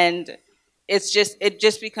 And it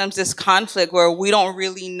just becomes this conflict where we don't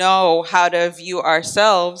really know how to view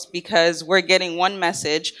ourselves because we're getting one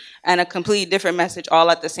message and a completely different message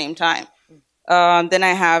all at the same time. Then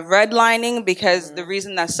I have redlining, because the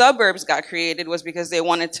reason that suburbs got created was because they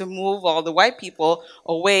wanted to move all the white people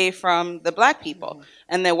away from the Black people.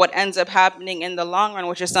 And then what ends up happening in the long run,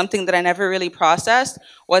 which is something that I never really processed,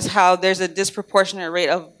 was how there's a disproportionate rate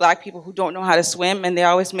of Black people who don't know how to swim, and they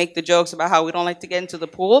always make the jokes about how we don't like to get into the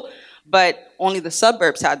pool, but only the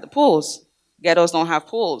suburbs had the pools. Ghettos don't have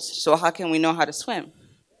pools, so how can we know how to swim?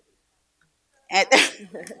 And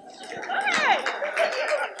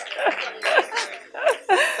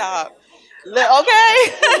Stop. Okay.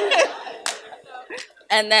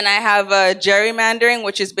 And then I have gerrymandering,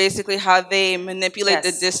 which is basically how they manipulate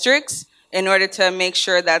the districts in order to make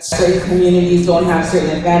sure that certain communities don't have certain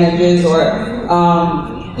advantages or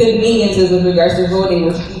conveniences with regards to voting,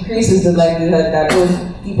 which decreases the likelihood that those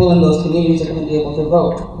people in those communities are going to be able to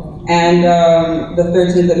vote. And the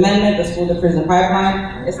 13th Amendment, the school to prison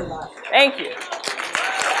pipeline, it's a lot. Thank you.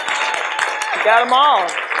 You got them all.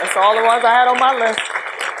 That's all the ones I had on my list.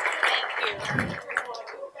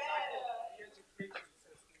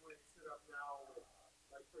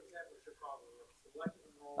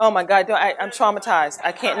 Oh my God, I'm traumatized.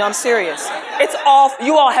 I can't, no, I'm serious. It's awful.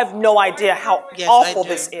 You all have no idea how awful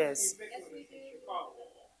this is.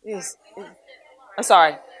 I'm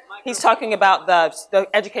sorry. He's talking about the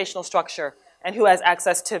educational structure and who has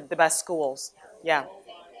access to the best schools. Yeah.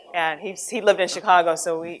 And he lived in Chicago,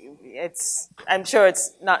 so I'm sure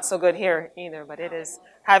it's not so good here either, but it is.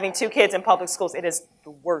 Having two kids in public schools, it is the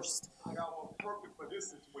worst. Perfect for this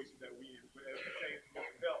situation that we in, but as it pertains to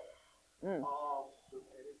mental health. The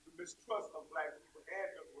mistrust of Black people and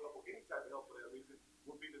mental health, or any type of help for that reason,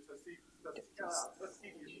 would be the Tuskegee.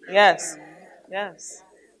 Yes, yes.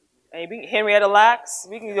 And Henrietta Lacks,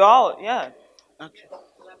 we can do all, yeah. Okay.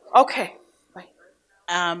 Okay.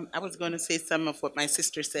 I was going to say some of what my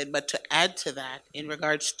sister said, but to add to that, in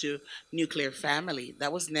regards to nuclear family,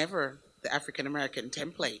 that was never the African American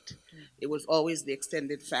template. It was always the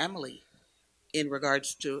extended family in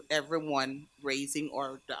regards to everyone raising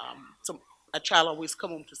or a child always come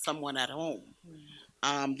home to someone at home.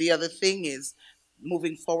 The other thing is,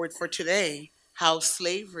 moving forward for today, how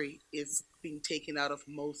slavery is being taken out of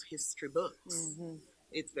most history books.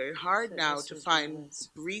 It's very hard now to find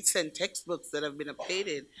recent textbooks that have been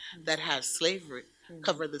updated that have slavery,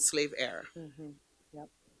 cover the slave era. Yep.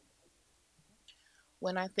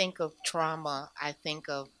 When I think of trauma, I think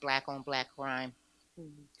of black on black crime.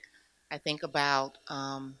 I think about,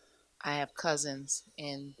 I have cousins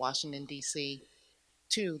in Washington, D.C.,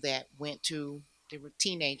 too, that they were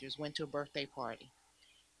teenagers, went to a birthday party.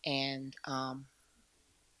 And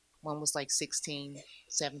one was like 16,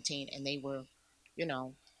 17, and they were,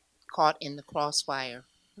 caught in the crossfire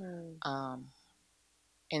and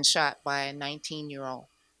shot by a 19-year-old.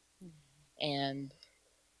 And,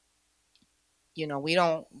 we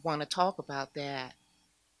don't want to talk about that,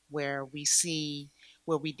 where we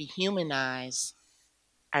dehumanize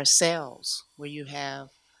ourselves, where you have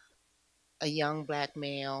a young black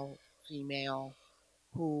male, female,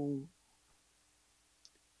 who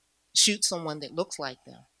shoots someone that looks like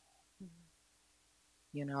them.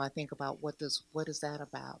 I think about what is that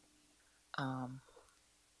about?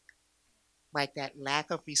 Like that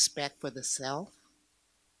lack of respect for the self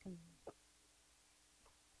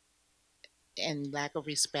and lack of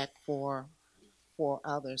respect for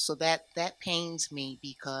others. So that pains me,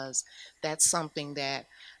 because that's something that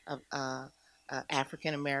a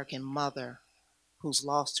African American mother who's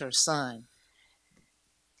lost her son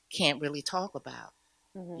can't really talk about.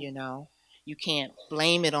 You can't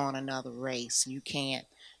blame it on another race. You can't.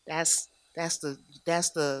 That's the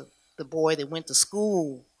boy that went to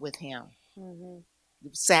school with him,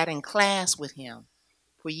 sat in class with him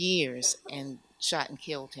for years, and shot and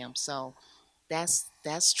killed him. So that's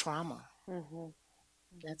trauma.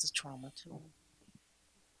 That's a trauma too.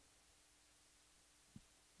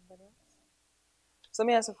 So let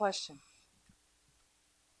me ask a question.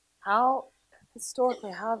 How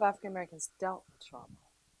have African Americans dealt with trauma?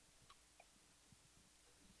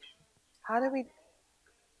 I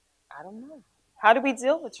don't know. How do we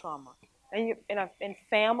deal with trauma? In your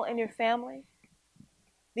family?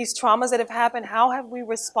 These traumas that have happened, how have we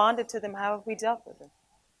responded to them? How have we dealt with them?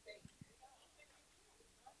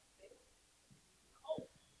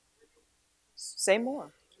 Say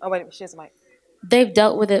more. Oh, wait, she has a mic. They've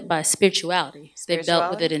dealt with it by spirituality. They've dealt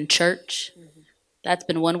with it in church. That's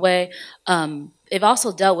been one way. They've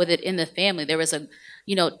also dealt with it in the family. There was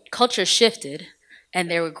culture shifted, and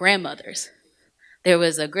there were grandmothers. There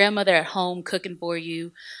was a grandmother at home cooking for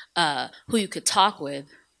you, who you could talk with,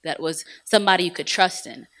 that was somebody you could trust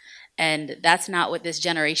in. And that's not what this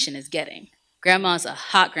generation is getting. Grandma's a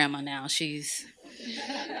hot grandma now. She's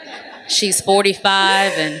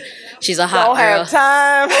 45 and she's a hot girl. Don't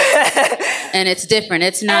have time. And it's different.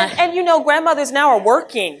 It's not. And grandmothers now are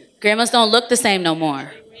working. Grandmas don't look the same no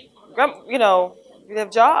more. You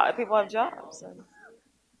have jobs. People have jobs and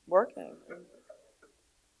working.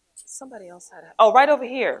 Somebody else had it. Oh, right over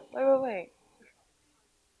here. Wait.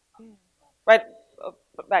 Right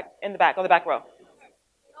back in the back, on the back row.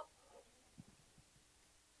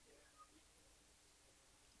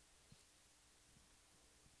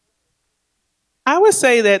 I would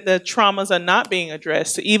say that the traumas are not being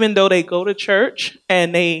addressed, even though they go to church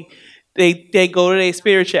and they go to their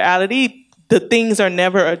spirituality. The things are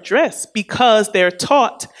never addressed because they're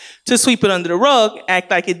taught to sweep it under the rug,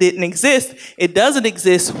 act like it didn't exist. It doesn't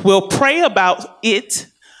exist. We'll pray about it,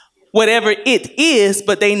 whatever it is,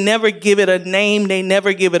 but they never give it a name. They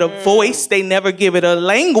never give it a voice. They never give it a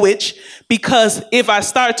language, because if I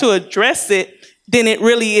start to address it, then it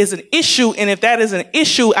really is an issue. And if that is an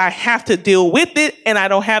issue, I have to deal with it, and I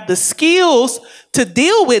don't have the skills to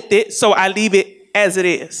deal with it, so I leave it as it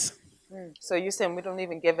is. So you're saying we don't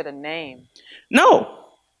even give it a name? No,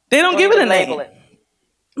 they don't give it a name. Label it.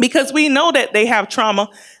 Because we know that they have trauma.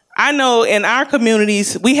 I know in our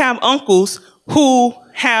communities, we have uncles who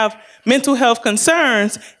have mental health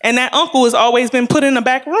concerns, and that uncle has always been put in the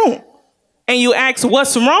back room. And you ask,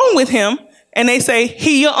 what's wrong with him? And they say,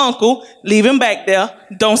 he your uncle, leave him back there,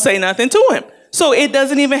 don't say nothing to him. So it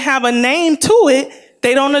doesn't even have a name to it.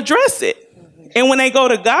 They don't address it. And when they go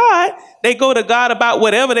to God about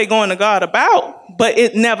whatever they're going to God about, but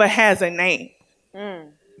it never has a name.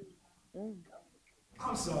 I'm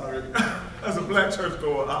sorry. As a black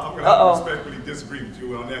churchgoer, I'm going to respectfully disagree with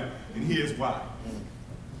you on that, and here's why.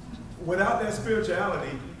 Without that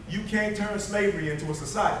spirituality, you can't turn slavery into a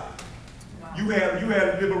society. You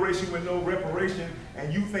had liberation with no reparation,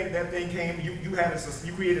 and you think that thing came,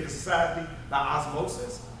 you created a society by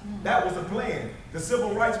osmosis. That was the plan. The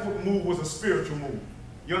civil rights move was a spiritual move.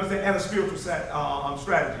 You understand? And a spiritual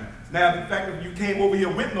strategy. Now, the fact that you came over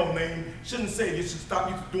here with no name shouldn't say you should stop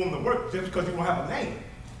you doing the work just because you don't have a name.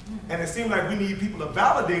 And it seems like we need people to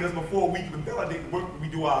validate us before we can validate the work we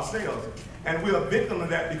do ourselves. And we're a victim of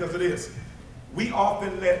that because of this. We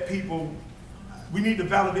often let people, we need the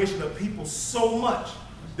validation of people so much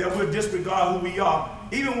that we'll disregard who we are.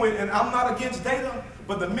 Even when, and I'm not against data,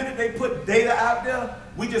 but the minute they put data out there,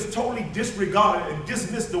 we just totally disregard it and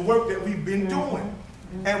dismiss the work that we've been doing.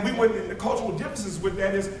 And we wouldn't, the cultural differences with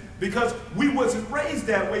that is because we wasn't raised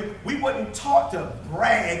that way. We wasn't taught to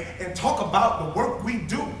brag and talk about the work we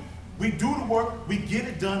do. We do the work, we get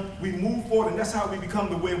it done, we move forward, and that's how we become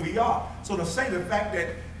the way we are. So to say the fact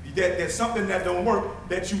that something that don't work,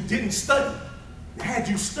 that you didn't study, had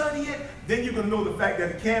you studied it, then you're gonna know the fact that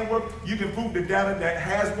it can work. You can prove the data that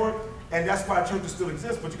has worked, and that's why churches still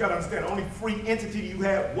exist. But you gotta understand, the only free entity you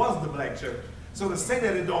had was the black church. So to say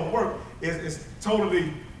that it don't work is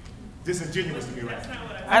totally disingenuous to me right now.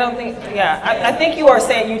 I don't think, yeah, I think you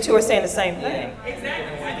two are saying the same thing.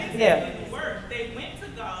 Exactly. I didn't say Yeah. it didn't work. They went to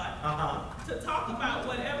God to talk about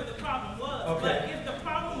whatever the problem was. Okay. But if the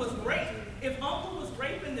problem was rape, if uncle was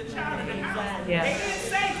raping the child in the house, Yeah. they didn't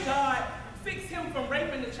say God fix him from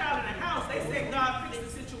raping the child in the house. They said God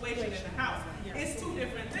fix the situation in the house. It's two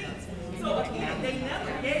different things. So again, they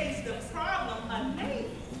never gave the problem a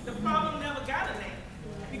name. The problem never got a name.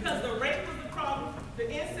 Because the rape was a problem, the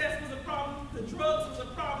incest was a problem, the drugs was a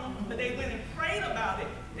problem, but they went and prayed about it.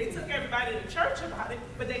 They took everybody to church about it,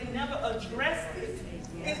 but they never addressed it.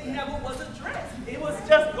 It never was addressed. It was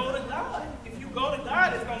just go to God. If you go to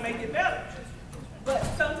God, it's gonna make it better. But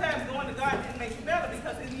sometimes going to God didn't make it better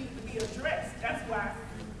because it needed to be addressed. That's why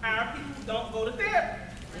our people don't go to therapy.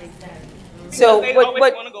 Because So they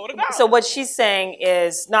always want to go to God. so what she's saying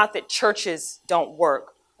is not that churches don't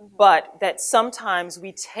work, but that sometimes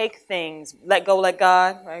we take things, let go, let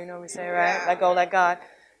God, right? You know what we say, right? Yeah. Let go, let God.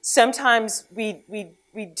 Sometimes we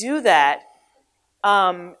do that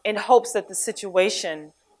in hopes that the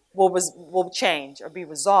situation will change or be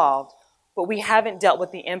resolved, but we haven't dealt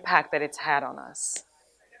with the impact that it's had on us.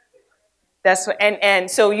 That's what, and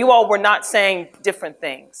so you all were not saying different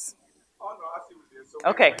things. Oh, no, I see what it is. So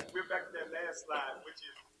Okay. We're back to that last slide, which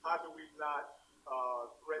is how do we not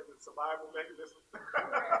threaten survival mechanism?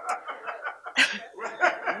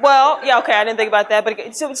 Well, yeah, okay, I didn't think about that,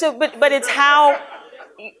 but it's how.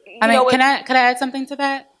 I mean, can I add something to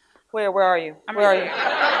that? Where are you? Where are you?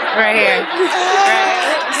 Right here.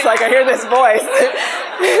 It's like I hear this voice.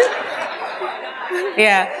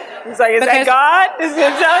 Yeah. It's like, is that God? Is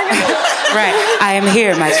it telling you? Right. I am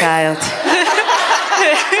here, my child.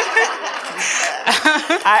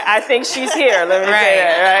 I think she's here. Let me say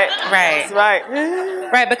that, right? Right. That's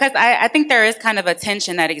right. Right, because I think there is kind of a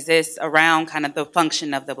tension that exists around kind of the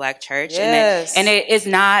function of the black church. Yes. And it is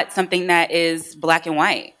not something that is black and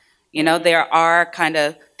white. You know, there are kind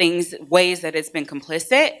of things, ways that it's been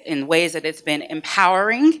complicit and ways that it's been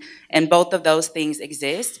empowering, and both of those things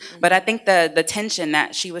exist. But I think the tension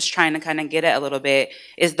that she was trying to kind of get at a little bit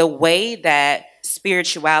is the way that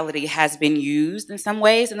spirituality has been used in some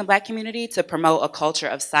ways in the black community to promote a culture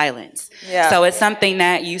of silence. Yeah. So it's something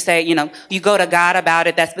that you say, you know, you go to God about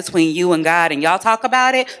it, that's between you and God, and y'all talk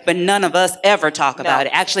about it, but none of us ever talk about it.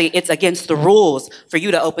 Actually, it's against the rules for you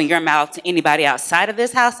to open your mouth to anybody outside of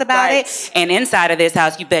this house about it, and inside of this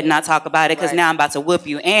house, you better not talk about it, because now I'm about to whoop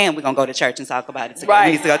you, and we're going to go to church and talk about it together.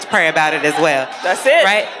 We need to go to pray about it as well. That's it.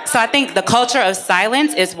 Right? So I think the culture of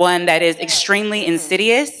silence is one that is extremely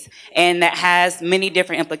insidious and that has many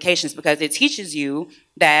different implications, because it teaches you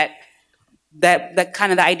that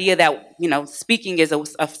kind of the idea that, you know, speaking is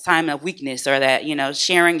a sign of weakness, or that, you know,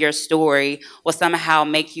 sharing your story will somehow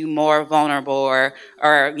make you more vulnerable, or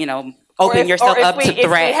you know, open yourself up to threats if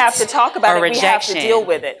we have to talk about it, rejection. we have to deal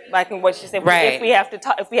with it. Like what she said, Right.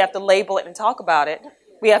 if we have to label it and talk about it,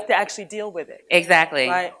 we have to actually deal with it. Exactly.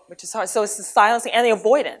 Right, which is hard. So it's the silencing and the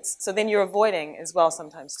avoidance. So then you're avoiding as well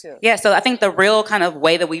sometimes too. Yeah, so I think the real kind of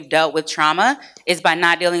way that we've dealt with trauma is by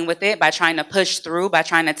not dealing with it, by trying to push through, by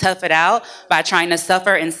trying to tough it out, by trying to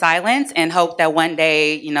suffer in silence and hope that one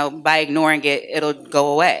day, you know, by ignoring it, it'll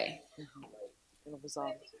go away. It'll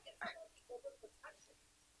resolve.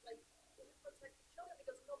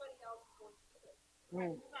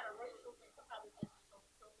 Mm.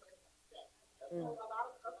 Mm.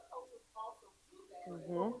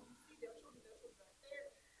 Mm-hmm.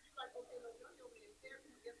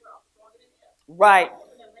 Right.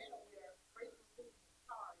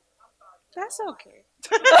 That's okay.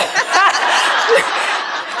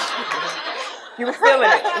 You were feeling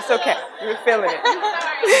it. It's okay. You were feeling it.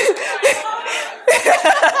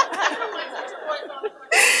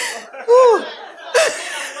 Whew.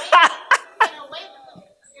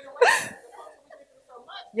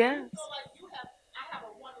 Yes.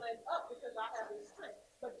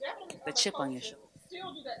 a chip on your shoulder.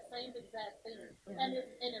 Still do that same exact thing,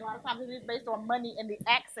 and a lot of times it is based on money and the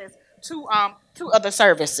access to other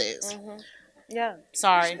services. Yeah.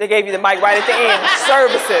 Sorry. They gave you the mic right at the end.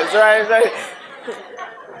 Services, right?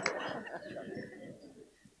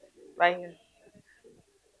 Right here.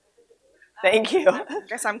 Thank you. I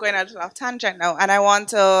guess I'm going a little off tangent now, and I want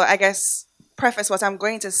to, I guess, preface what I'm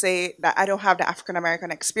going to say that I don't have the African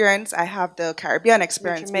American experience. I have the Caribbean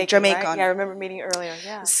experience with Jamaican. Right? Yeah, I remember meeting earlier.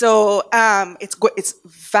 Yeah. So it's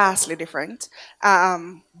vastly different.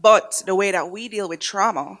 But the way that we deal with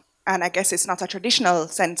trauma, and I guess it's not a traditional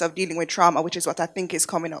sense of dealing with trauma, which is what I think is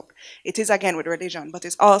coming up. It is again with religion, but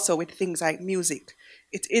it's also with things like music.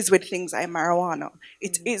 It is with things like marijuana.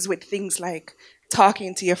 It is with things like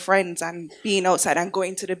talking to your friends and being outside and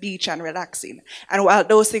going to the beach and relaxing. And while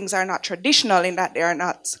those things are not traditional in that they are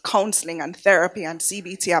not counseling and therapy and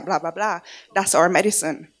CBT and blah, blah, blah, that's our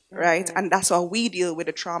medicine, right? And that's how we deal with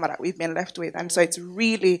the trauma that we've been left with. And so it's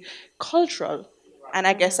really cultural. And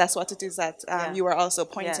I guess that's what it is that you were also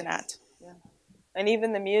pointing at. Yeah. And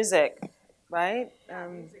even the music, right?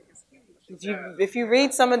 If you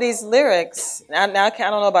read some of these lyrics, now I don't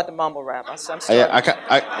know about the mumble rap. I'm struggling.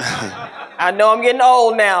 I know I'm getting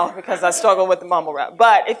old now because I struggle with the mumble rap.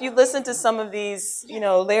 But if you listen to some of these,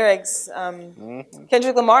 lyrics,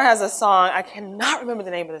 Kendrick Lamar has a song. I cannot remember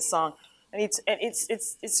the name of the song, and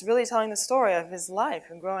it's really telling the story of his life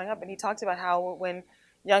and growing up. And he talked about how when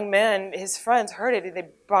young men, his friends heard it, they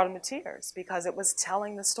brought him to tears because it was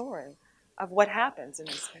telling the story of what happens in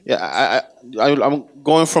this country. Yeah, I'm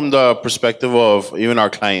going from the perspective of even our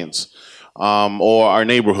clients or our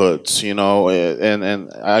neighborhoods, and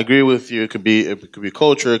I agree with you. It could be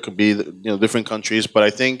culture, it could be different countries, but I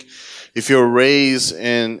think if you're raised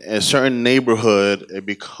in a certain neighborhood, it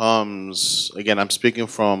becomes, again, I'm speaking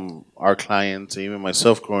from our clients, even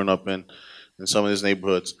myself growing up in some of these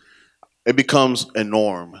neighborhoods, it becomes a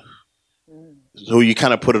norm. So you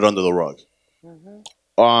kind of put it under the rug.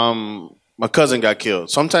 My cousin got killed.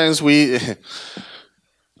 Sometimes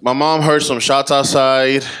my mom heard some shots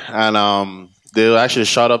outside, and they actually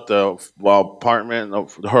shot up her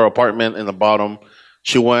apartment in the bottom.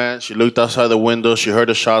 She went, she looked outside the window, she heard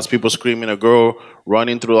the shots, people screaming, a girl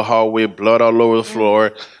running through the hallway, blood all over the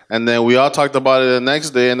floor. And then we all talked about it the next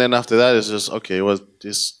day, and then after that, it's just, okay,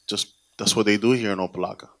 that's what they do here in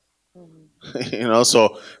Opelika.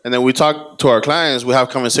 So, and then we talk to our clients, we have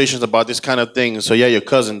conversations about this kind of thing. So yeah, your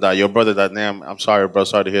cousin died, your brother died. I'm sorry, bro,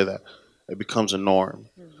 sorry to hear that. It becomes a norm.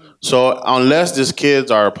 So unless these kids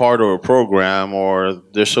are a part of a program or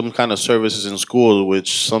there's some kind of services in school,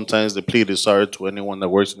 which sometimes the plea is sorry to anyone that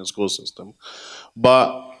works in the school system,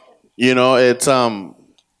 but it's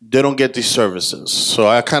they don't get these services. So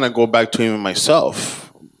I kind of go back to even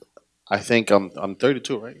myself. I think I'm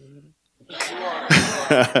 32, right?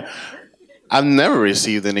 I've never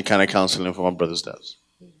received any kind of counseling for my brother's death.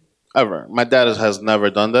 Ever. My dad has never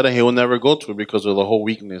done that, and he will never go to it because of the whole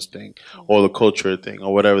weakness thing or the culture thing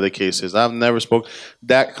or whatever the case is. I've never spoke.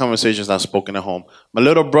 That conversation is not spoken at home. My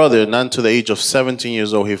little brother, not until the age of 17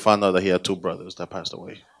 years old, he found out that he had two brothers that passed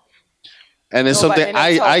away. And it's something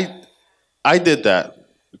I did that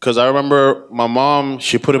because I remember my mom,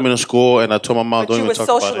 she put him in a school, and I told my mom, don't even talk about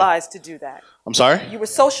it. You were socialized to do that. I'm sorry? You were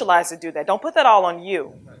socialized to do that. Don't put that all on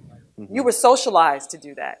you. You were socialized to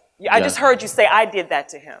do that. I just heard you say I did that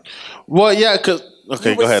to him. Well, yeah, because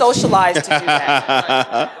okay, go ahead. You were socialized to do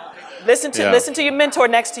that. Listen to your mentor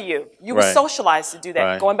next to you. You were socialized to do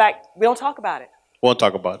that. Going back, we don't talk about it. Won't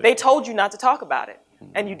talk about it. They told you not to talk about it,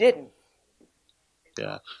 and you didn't.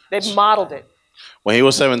 Yeah. They modeled it. When he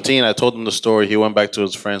was 17, I told him the story. He went back to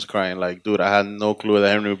his friends crying, like, "Dude, I had no clue that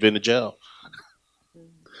Henry had been to jail."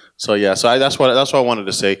 So yeah, that's what I wanted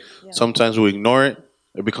to say. Yeah. Sometimes we ignore it.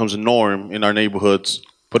 It becomes a norm in our neighborhoods.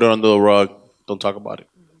 Put it under the rug. Don't talk about it.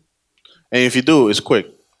 And if you do, it's quick.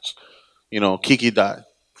 Kiki died.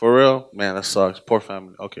 For real? Man, that sucks. Poor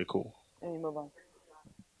family. Okay, cool. And you move on.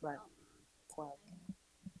 Right. Wow.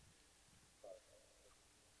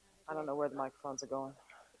 I don't know where the microphones are going.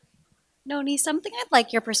 Noni, something I'd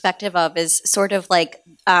like your perspective of is sort of like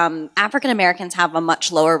African Americans have a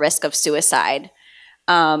much lower risk of suicide.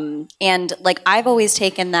 And like I've always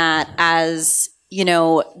taken that as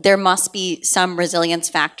there must be some resilience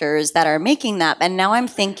factors that are making that. And now I'm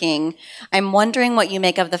wondering what you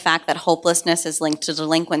make of the fact that hopelessness is linked to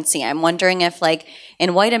delinquency. I'm wondering if, like,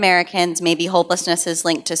 in white Americans, maybe hopelessness is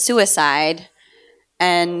linked to suicide.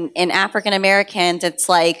 And in African Americans, it's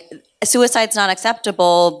like suicide's not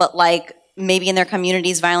acceptable, but like maybe in their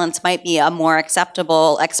communities, violence might be a more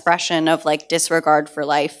acceptable expression of like disregard for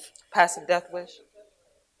life. Passive death wish.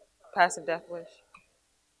 Passive death wish.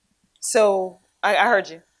 So I heard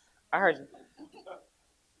you. I heard you.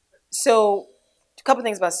 So, a couple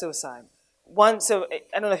things about suicide. One, so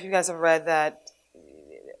I don't know if you guys have read that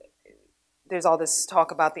there's all this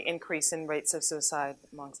talk about the increase in rates of suicide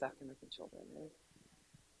amongst African American children.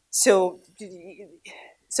 So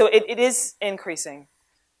it is increasing.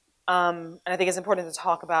 And I think it's important to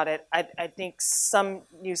talk about it. I think some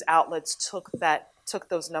news outlets took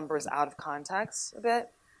those numbers out of context a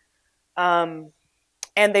bit. And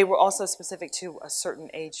they were also specific to a certain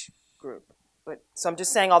age group. But so I'm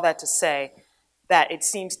just saying all that to say that it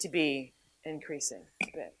seems to be increasing a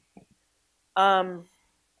bit.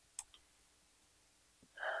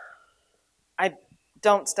 I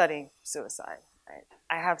don't study suicide.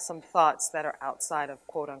 I have some thoughts that are outside of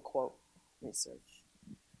quote unquote research.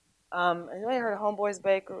 Anybody heard of Homeboy's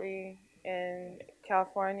Bakery in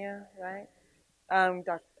California, right?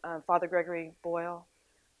 Father Gregory Boyle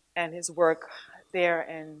and his work there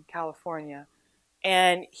in California.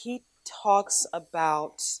 And he talks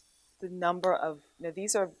about the number of,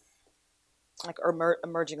 these are like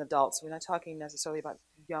emerging adults. We're not talking necessarily about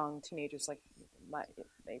young teenagers like my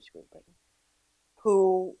age group, but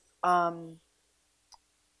who are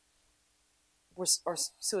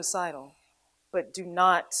suicidal, but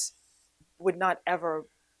would not ever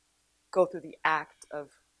go through the act of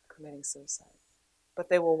committing suicide. But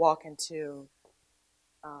they will walk into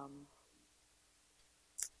an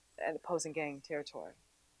opposing gang territory,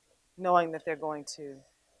 knowing that they're going to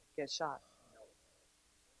get shot.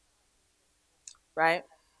 Right?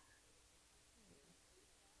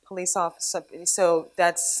 Police officers. So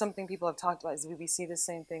that's something people have talked about. Is we see the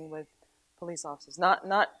same thing with police officers. Not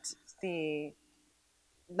the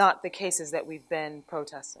cases that we've been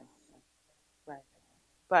protesting. Right.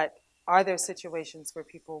 But are there situations where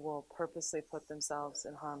people will purposely put themselves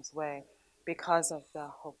in harm's way because of the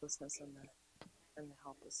hopelessness and the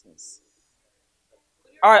helplessness?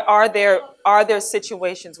 Are there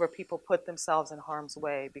situations where people put themselves in harm's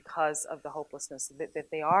way because of the hopelessness,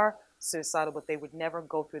 that they are suicidal, but they would never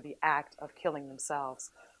go through the act of killing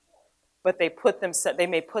themselves, but they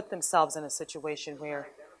may put themselves in a situation where,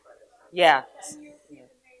 yeah.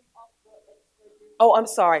 Oh, I'm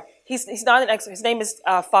sorry. He's not an expert. His name is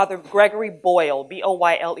Father Gregory Boyle,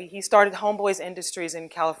 Boyle. He started Homeboys Industries in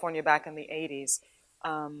California back in the 80s,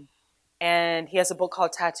 and he has a book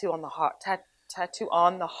called Tattoo on the Heart. Tattoos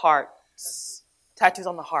on the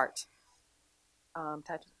Heart.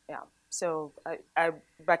 Yeah. So I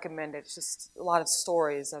recommend it. It's just a lot of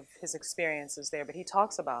stories of his experiences there. But he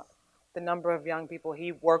talks about the number of young people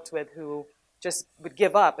he worked with who just would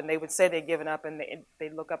give up, and they would say they'd given up, and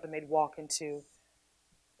they'd look up and they'd walk into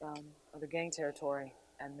other gang territory,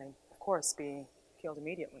 and they'd, of course, be killed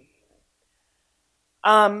immediately.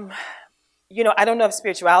 I don't know if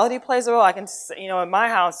spirituality plays a role. I can, in my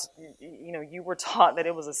house, you were taught that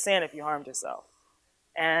it was a sin if you harmed yourself.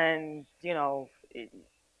 And,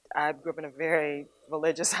 I grew up in a very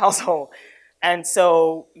religious household. And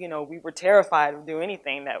so, we were terrified of doing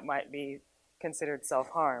anything that might be considered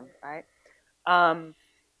self-harm, right?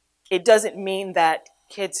 It doesn't mean that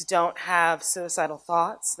kids don't have suicidal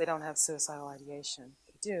thoughts. They don't have suicidal ideation.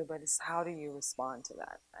 They do, but it's how do you respond to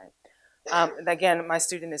that, right? Again, my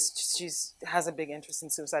student has a big interest in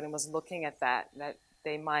suicide and was looking at that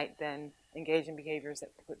they might then engage in behaviors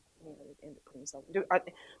that end up putting themselves.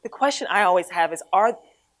 The question I always have is,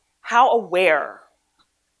 how aware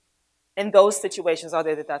in those situations are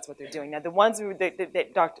they that that's what they're doing? Now, the ones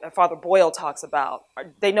that Father Boyle talks about,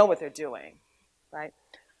 they know what they're doing, right?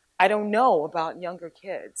 I don't know about younger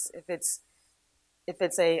kids if it's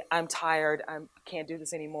I'm tired, I can't do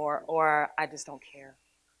this anymore, or I just don't care.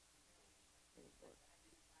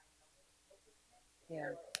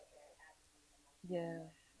 Yeah. Yeah.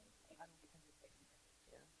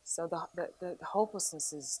 So the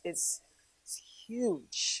hopelessness is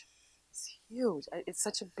huge. It's huge. It's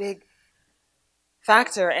such a big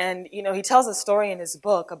factor. And, he tells a story in his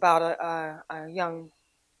book about a young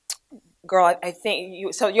girl. I think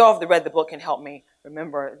you all have read the book and help me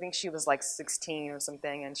remember. I think she was like 16 or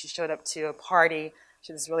something, and she showed up to a party.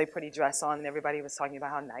 She had this really pretty dress on, and everybody was talking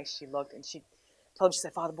about how nice she looked. And she told him, she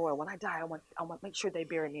said, "Father Boyle, when I die, I want to make sure they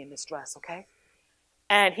bury me in this dress, okay?"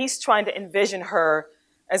 And he's trying to envision her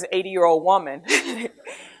as an 80-year-old woman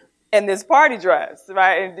in this party dress,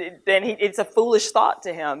 right? And then it's a foolish thought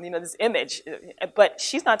to him, this image. But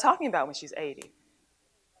she's not talking about when she's 80.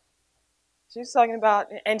 She's talking about,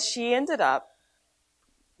 and she ended up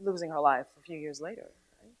losing her life a few years later.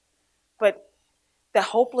 Right? But the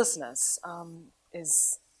hopelessness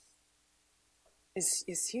is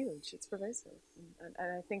huge. It's pervasive, and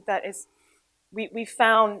I think that is we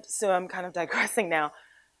found. So I'm kind of digressing now.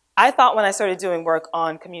 I thought when I started doing work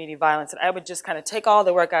on community violence that I would just kind of take all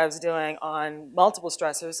the work I was doing on multiple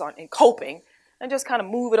stressors in coping and just kind of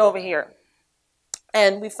move it over here.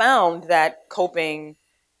 And we found that coping,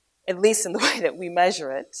 at least in the way that we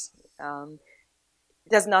measure it,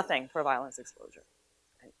 does nothing for violence exposure.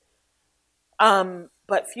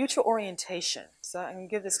 But future orientation, so I'm going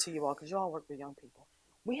to give this to you all because you all work with young people.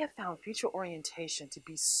 We have found future orientation to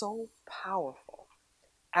be so powerful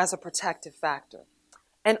as a protective factor.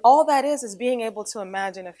 And all that is being able to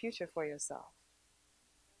imagine a future for yourself.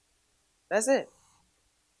 That's it.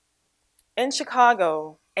 In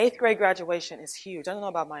Chicago, 8th grade graduation is huge. I don't know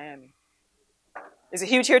about Miami. Is it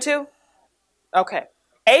huge here too? Okay.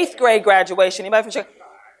 8th grade graduation. Anybody from Chicago?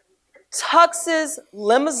 Tuxes,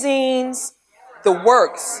 limousines, the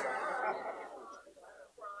works.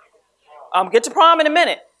 Get to prom in a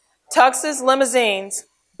minute. Tuxes, limousines,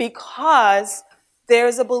 because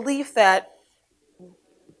there's a belief that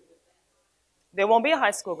there won't be a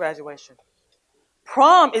high school graduation.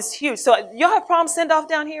 Prom is huge. So y'all have prom send-off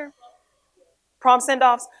down here? Prom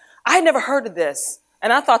send-offs? I had never heard of this,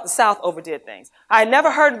 and I thought the South overdid things. I had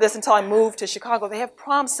never heard of this until I moved to Chicago. They have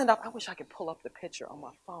prom send-off. I wish I could pull up the picture on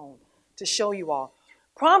my phone to show you all.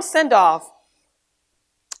 Prom send-off,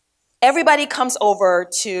 everybody comes over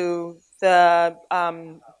to the,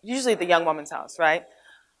 usually the young woman's house, right?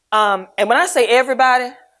 And when I say everybody,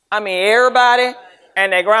 I mean everybody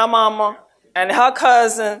and their grandmama and her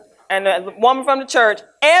cousin and the woman from the church.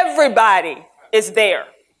 Everybody is there.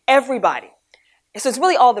 Everybody. So it's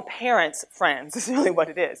really all the parents' friends is really what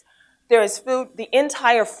it is. There is food. The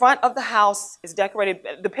entire front of the house is decorated.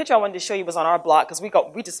 The picture I wanted to show you was on our block because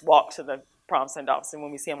we just walk to the prom send-offs and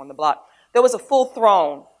when we see them on the block. There was a full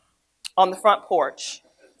throne on the front porch,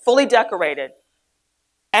 fully decorated.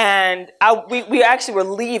 And we actually were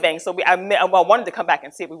leaving, so I wanted to come back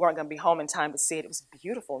and see it. We weren't going to be home in time to see it. It was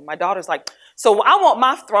beautiful. My daughter's like, so I want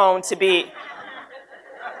my throne to be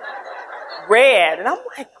red. And I'm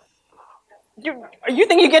like, you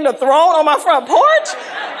think you're getting a throne on my front porch?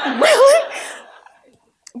 Really?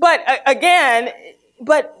 But again,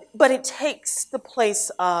 but it takes the place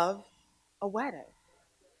of a wedding.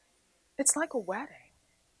 It's like a wedding.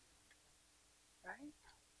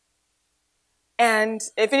 And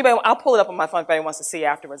if anybody, I'll pull it up on my phone if anybody wants to see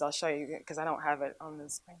afterwards. I'll show you because I don't have it on the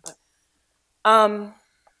screen. But,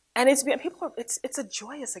 and it's a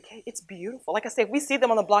joyous occasion. It's beautiful. Like I said, if we see them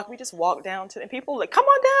on the block, we just walk down to, and people are like, come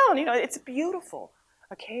on down. You know, it's a beautiful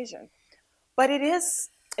occasion. But it is,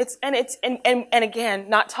 and again,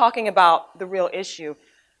 not talking about the real issue.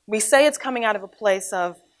 We say it's coming out of a place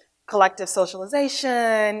of collective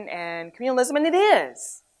socialization and communalism, and it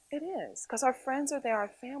is. It is because our friends are there, our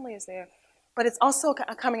family is there. But it's also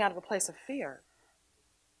coming out of a place of fear,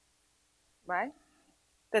 right?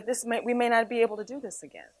 That we may not be able to do this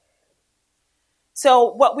again. So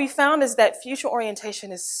what we found is that future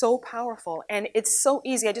orientation is so powerful and it's so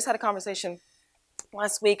easy. I just had a conversation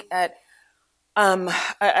last week at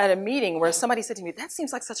a meeting where somebody said to me, that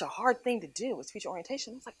seems like such a hard thing to do, is future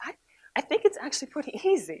orientation. I was like, I think it's actually pretty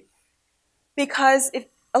easy because if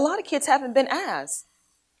a lot of kids haven't been asked,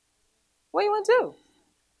 what do you want to do?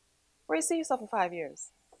 Where do you see yourself in 5 years?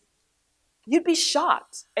 You'd be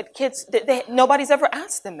shocked at kids that nobody's ever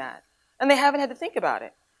asked them that, and they haven't had to think about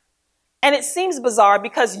it. And it seems bizarre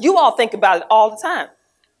because you all think about it all the time.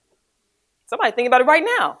 Somebody think about it right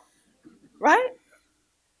now, right?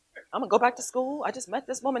 I'm gonna go back to school. I just met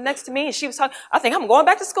this woman next to me, and she was talking. I think I'm going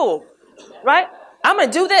back to school, right? I'm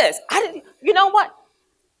gonna do this. You know what?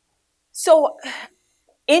 So.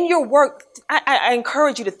 In your work, I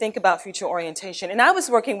encourage you to think about future orientation. And I was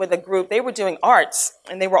working with a group, they were doing arts,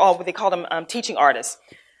 and they were all what they called them teaching artists.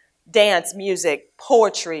 Dance, music,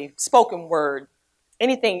 poetry, spoken word,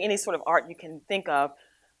 anything, any sort of art you can think of.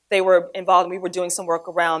 They were involved, and we were doing some work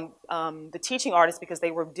around the teaching artists because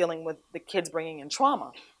they were dealing with the kids bringing in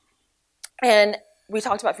trauma. And we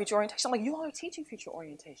talked about future orientation. I'm like, you all are teaching future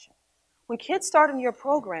orientation. When kids start in your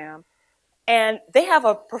program, and they have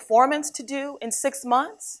a performance to do in 6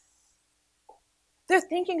 months, they're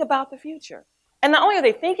thinking about the future. And not only are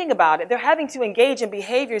they thinking about it, they're having to engage in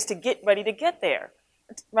behaviors to get ready to get there,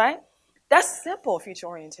 right? That's simple future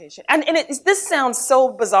orientation. And this sounds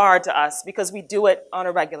so bizarre to us because we do it on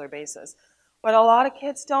a regular basis. But a lot of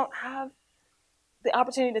kids don't have the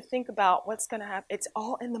opportunity to think about what's going to happen. It's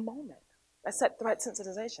all in the moment. That's that threat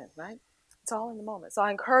sensitization, right? It's all in the moment. So I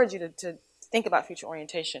encourage you to think about future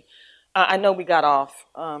orientation. I know we got off.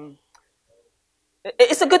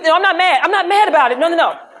 It's a good thing. I'm not mad. I'm not mad about it.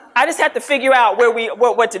 No. I just have to figure out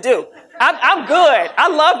what to do. I'm good. I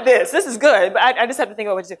love this. This is good. But I just have to think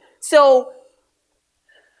about what to do. So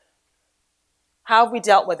How have we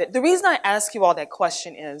dealt with it? The reason I ask you all that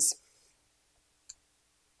question is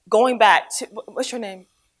going back to, what's your name?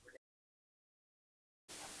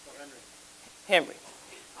 Henry.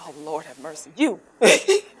 Oh, Lord have mercy. You.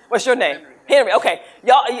 What's your name? Henry. Okay.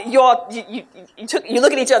 You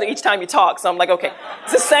look at each other each time you talk, so I'm like, okay.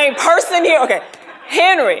 It's the same person here? Okay.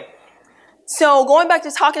 Henry. So going back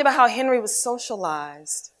to talking about how Henry was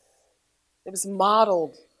socialized, it was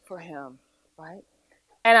modeled for him, right?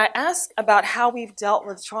 And I ask about how we've dealt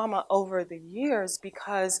with trauma over the years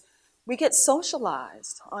because we get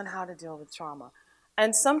socialized on how to deal with trauma.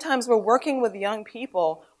 And sometimes we're working with young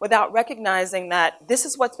people without recognizing that this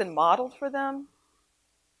is what's been modeled for them.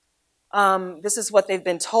 This is what they've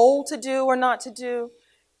been told to do or not to do.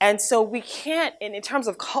 And so we can't, in terms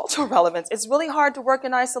of cultural relevance, it's really hard to work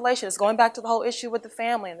in isolation. It's going back to the whole issue with the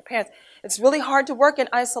family and the parents. It's really hard to work in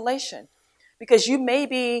isolation because you may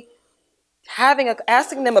be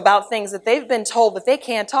asking them about things that they've been told that they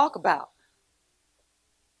can't talk about.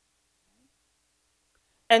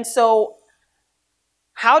 And so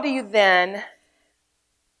how do you then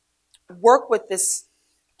work with this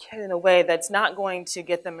kid in a way that's not going to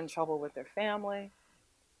get them in trouble with their family?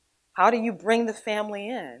 How do you bring the family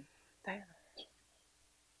in? Diana.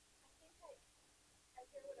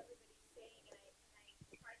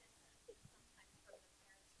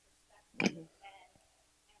 Mm-hmm.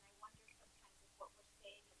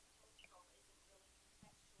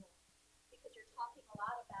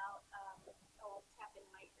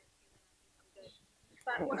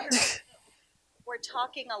 But we're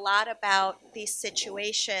talking a lot about these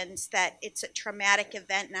situations that it's a traumatic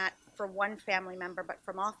event, not for one family member, but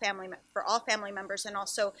for all family members, and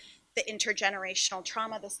also the intergenerational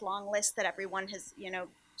trauma, this long list that everyone has,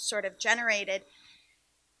 sort of generated.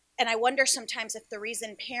 And I wonder sometimes if the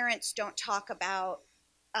reason parents don't talk about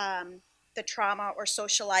the trauma or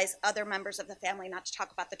socialize other members of the family not to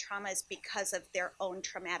talk about the trauma is because of their own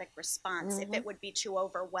traumatic response. Mm-hmm. If it would be too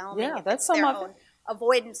overwhelming, yeah, if that's it's some their of own it.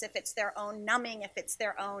 avoidance, if it's their own numbing, if it's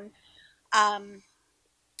their own, and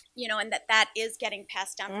that is getting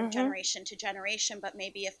passed down from generation to generation. But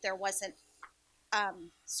maybe if there wasn't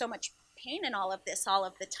so much pain in all of this all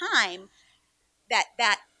of the time,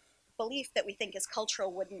 that belief that we think is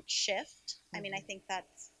cultural wouldn't shift. I mean, I think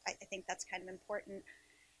that's kind of important.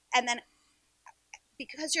 And then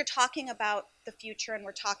because you're talking about the future and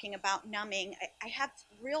we're talking about numbing, I have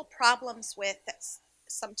real problems with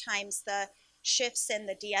sometimes the shifts in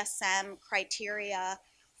the DSM criteria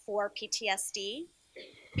for PTSD,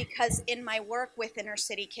 because in my work with inner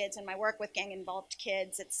city kids and my work with gang involved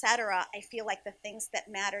kids, etc., I feel like the things that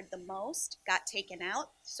mattered the most got taken out.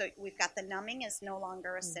 So we've got the numbing is no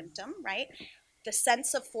longer a symptom, right? The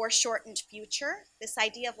sense of foreshortened future, this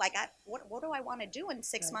idea of like, what do I want to do in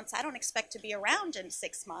 6 months? I don't expect to be around in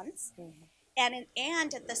 6 months. And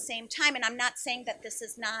at the same time, and I'm not saying that this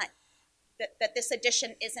is not, that this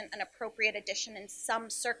addition isn't an appropriate addition in some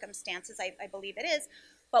circumstances, I believe it is,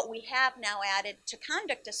 but we have now added to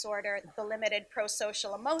conduct disorder the limited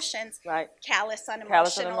pro-social emotions, right. callous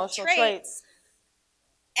unemotional traits.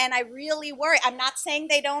 And I really worry. I'm not saying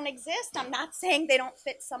they don't exist. I'm not saying they don't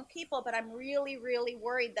fit some people, but I'm really, really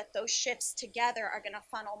worried that those shifts together are going to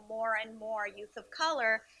funnel more and more youth of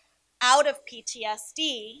color out of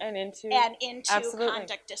PTSD and into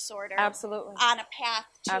conduct disorder, absolutely, on a path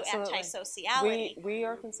to antisociality. We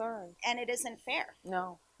are concerned, and it isn't fair.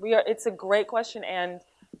 No, we are. It's a great question, and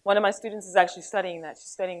one of my students is actually studying that. She's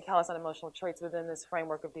studying callous unemotional traits within this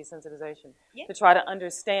framework of desensitization to try to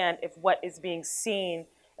understand if what is being seen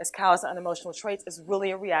as callous unemotional traits is really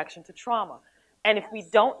a reaction to trauma. And if we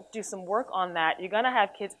don't do some work on that, you're going to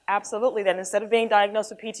have kids absolutely that instead of being diagnosed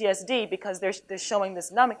with PTSD because they're showing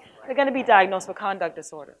this numbing, they're going to be diagnosed with conduct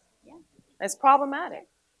disorder. Yeah. It's problematic.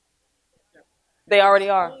 They already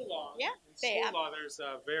are. Yeah. In school law, there's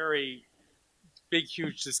a very big,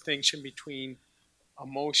 huge distinction between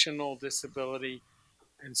emotional disability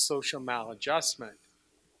and social maladjustment.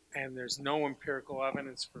 And there's no empirical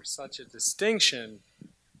evidence for such a distinction.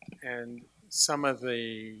 And some of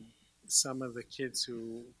the kids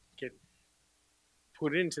who get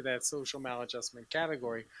put into that social maladjustment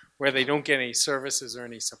category, where they don't get any services or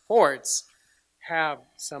any supports, have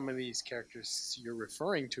some of these characters you're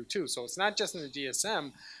referring to too. So it's not just in the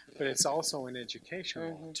DSM, but it's also in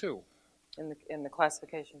education too. In the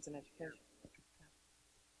classifications in education.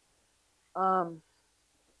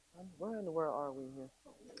 Where in the world are we here?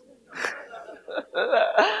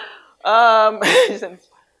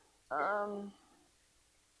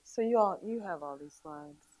 So you have all these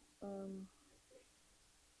slides.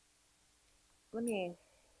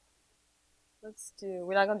 Let's do,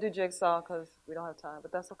 we're not going to do jigsaw because we don't have time,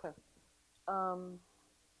 but that's okay. Um,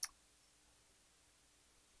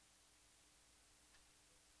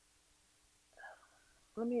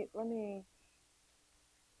 let me.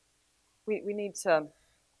 We need to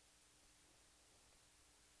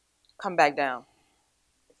come back down,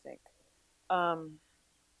 I think.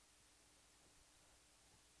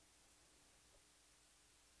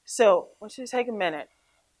 So, I want you to take a minute.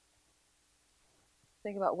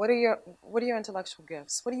 Think about what are your intellectual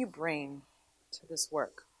gifts? What do you bring to this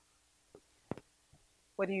work?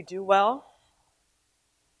 What do you do well?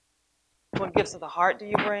 What gifts of the heart do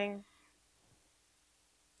you bring?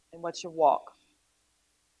 And what's your walk?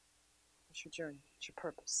 What's your journey? What's your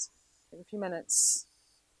purpose? Take a few minutes.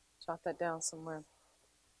 Jot that down somewhere.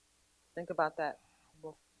 Think about that.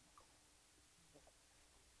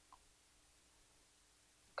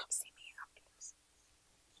 Come see me afterwards.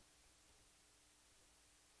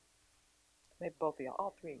 Maybe both of y'all,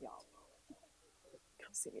 all three of y'all.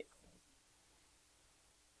 Come see me.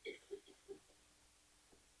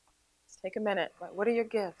 Just take a minute. What are your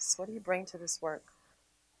gifts? What do you bring to this work?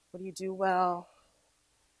 What do you do well?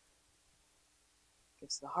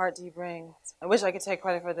 Gifts of the heart do you bring? I wish I could take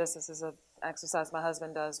credit for this. This is an exercise my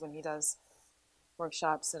husband does when he does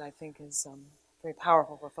workshops that I think is very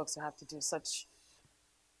powerful for folks who have to do such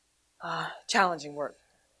challenging work.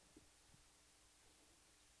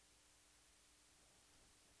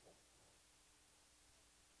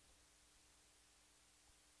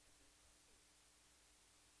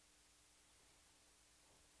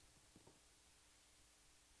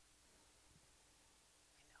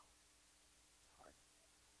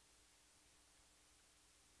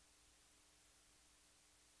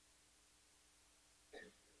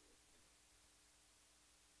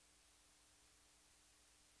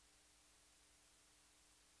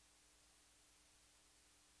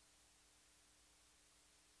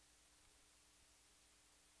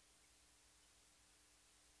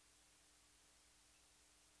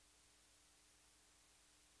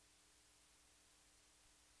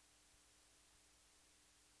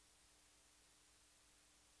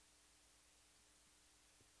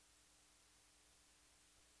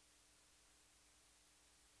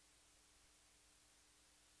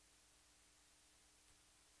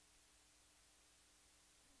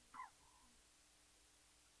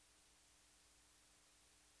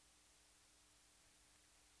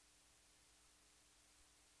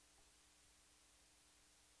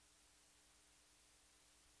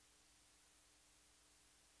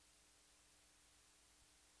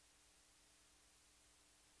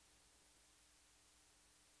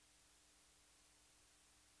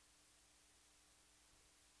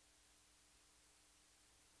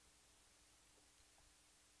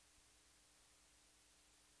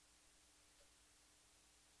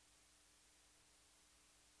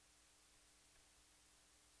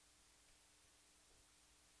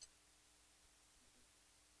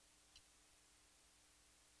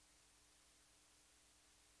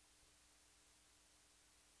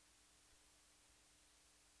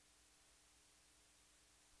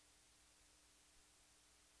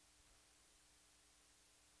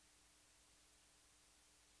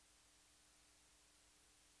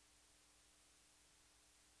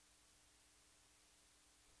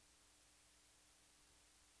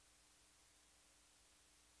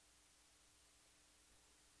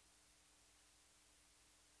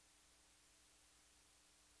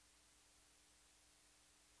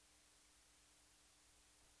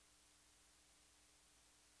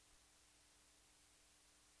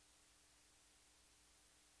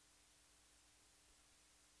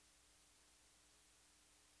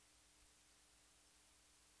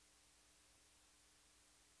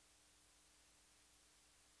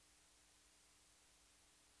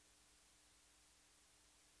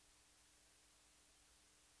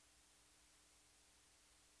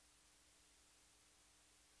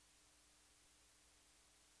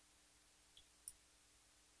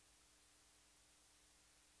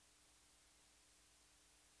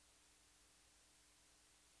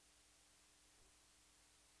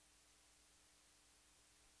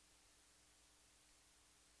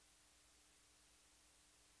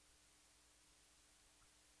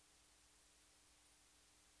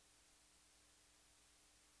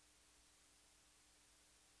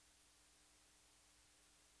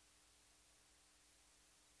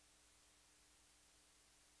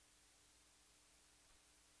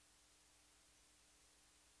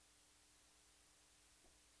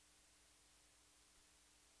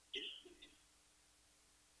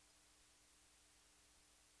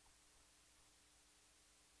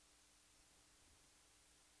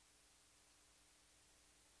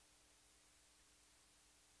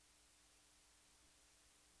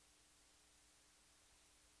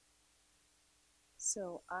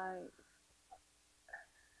 So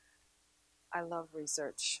I love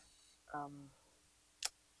research. I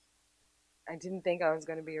didn't think I was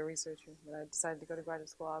going to be a researcher. When I decided to go to graduate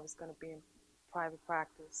school, I was going to be in private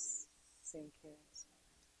practice, seeing kids.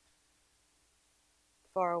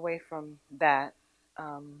 Far away from that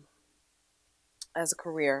as a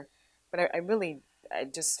career, but I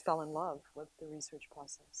just fell in love with the research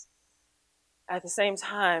process. At the same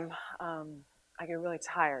time, I get really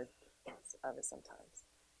tired of it sometimes.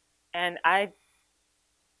 And I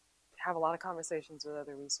have a lot of conversations with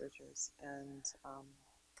other researchers, and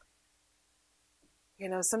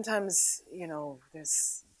sometimes,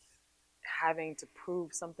 this having to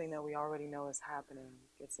prove something that we already know is happening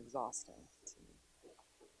gets exhausting to me.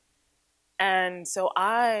 And so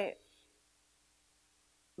I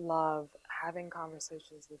love having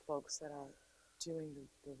conversations with folks that are doing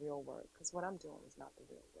the real work, because what I'm doing is not the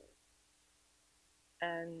real work.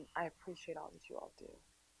 And I appreciate all that you all do.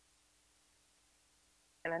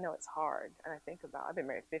 And I know it's hard, and I've been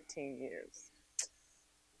married 15 years.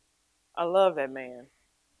 I love that man.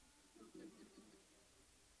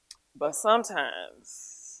 But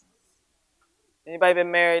sometimes, anybody been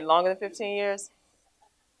married longer than 15 years?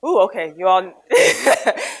 Ooh, okay, you all,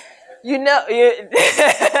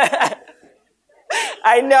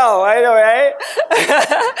 I know, right?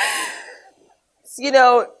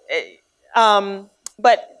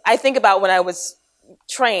 But I think about when I was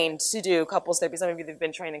trained to do couples therapy. Some of you that have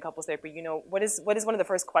been trained in couples therapy, what is one of the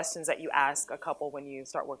first questions that you ask a couple when you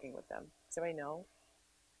start working with them? Does anybody know?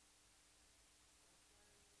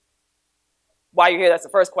 Why you're here, that's the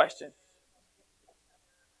first question.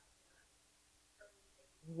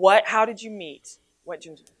 How did you meet?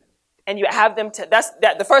 And you have them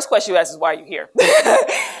the first question you ask is, why are you here?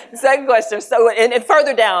 The second question, and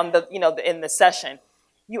further down in the session,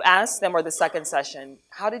 you ask them, or the second session,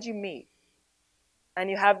 how did you meet? And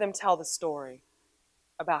you have them tell the story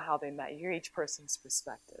about how they met. You hear each person's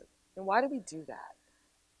perspective. And why do we do that?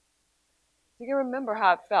 You can remember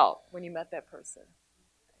how it felt when you met that person.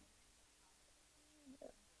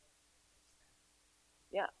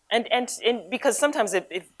 Yeah, and because sometimes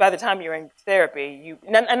if by the time you're in therapy,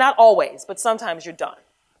 and not always, but sometimes you're done,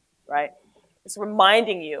 right? It's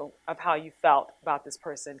reminding you of how you felt about this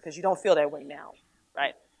person, because you don't feel that way now,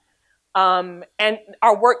 right? And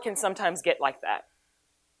our work can sometimes get like that,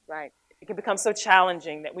 right? It can become so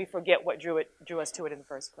challenging that we forget what drew us to it in the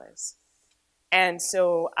first place. And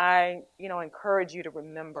so I, encourage you to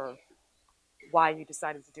remember why you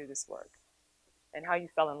decided to do this work and how you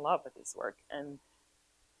fell in love with this work, and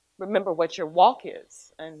remember what your walk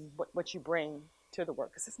is and what you bring to the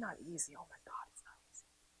work, because it's not easy. Oh my God, it's not easy,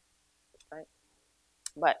 right?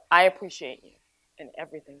 But I appreciate you in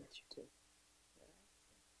everything that you do.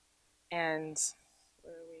 And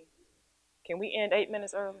where are we? Can we end 8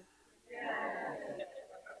 minutes early? Yeah.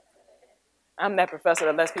 I'm that professor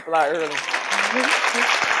that lets people out early.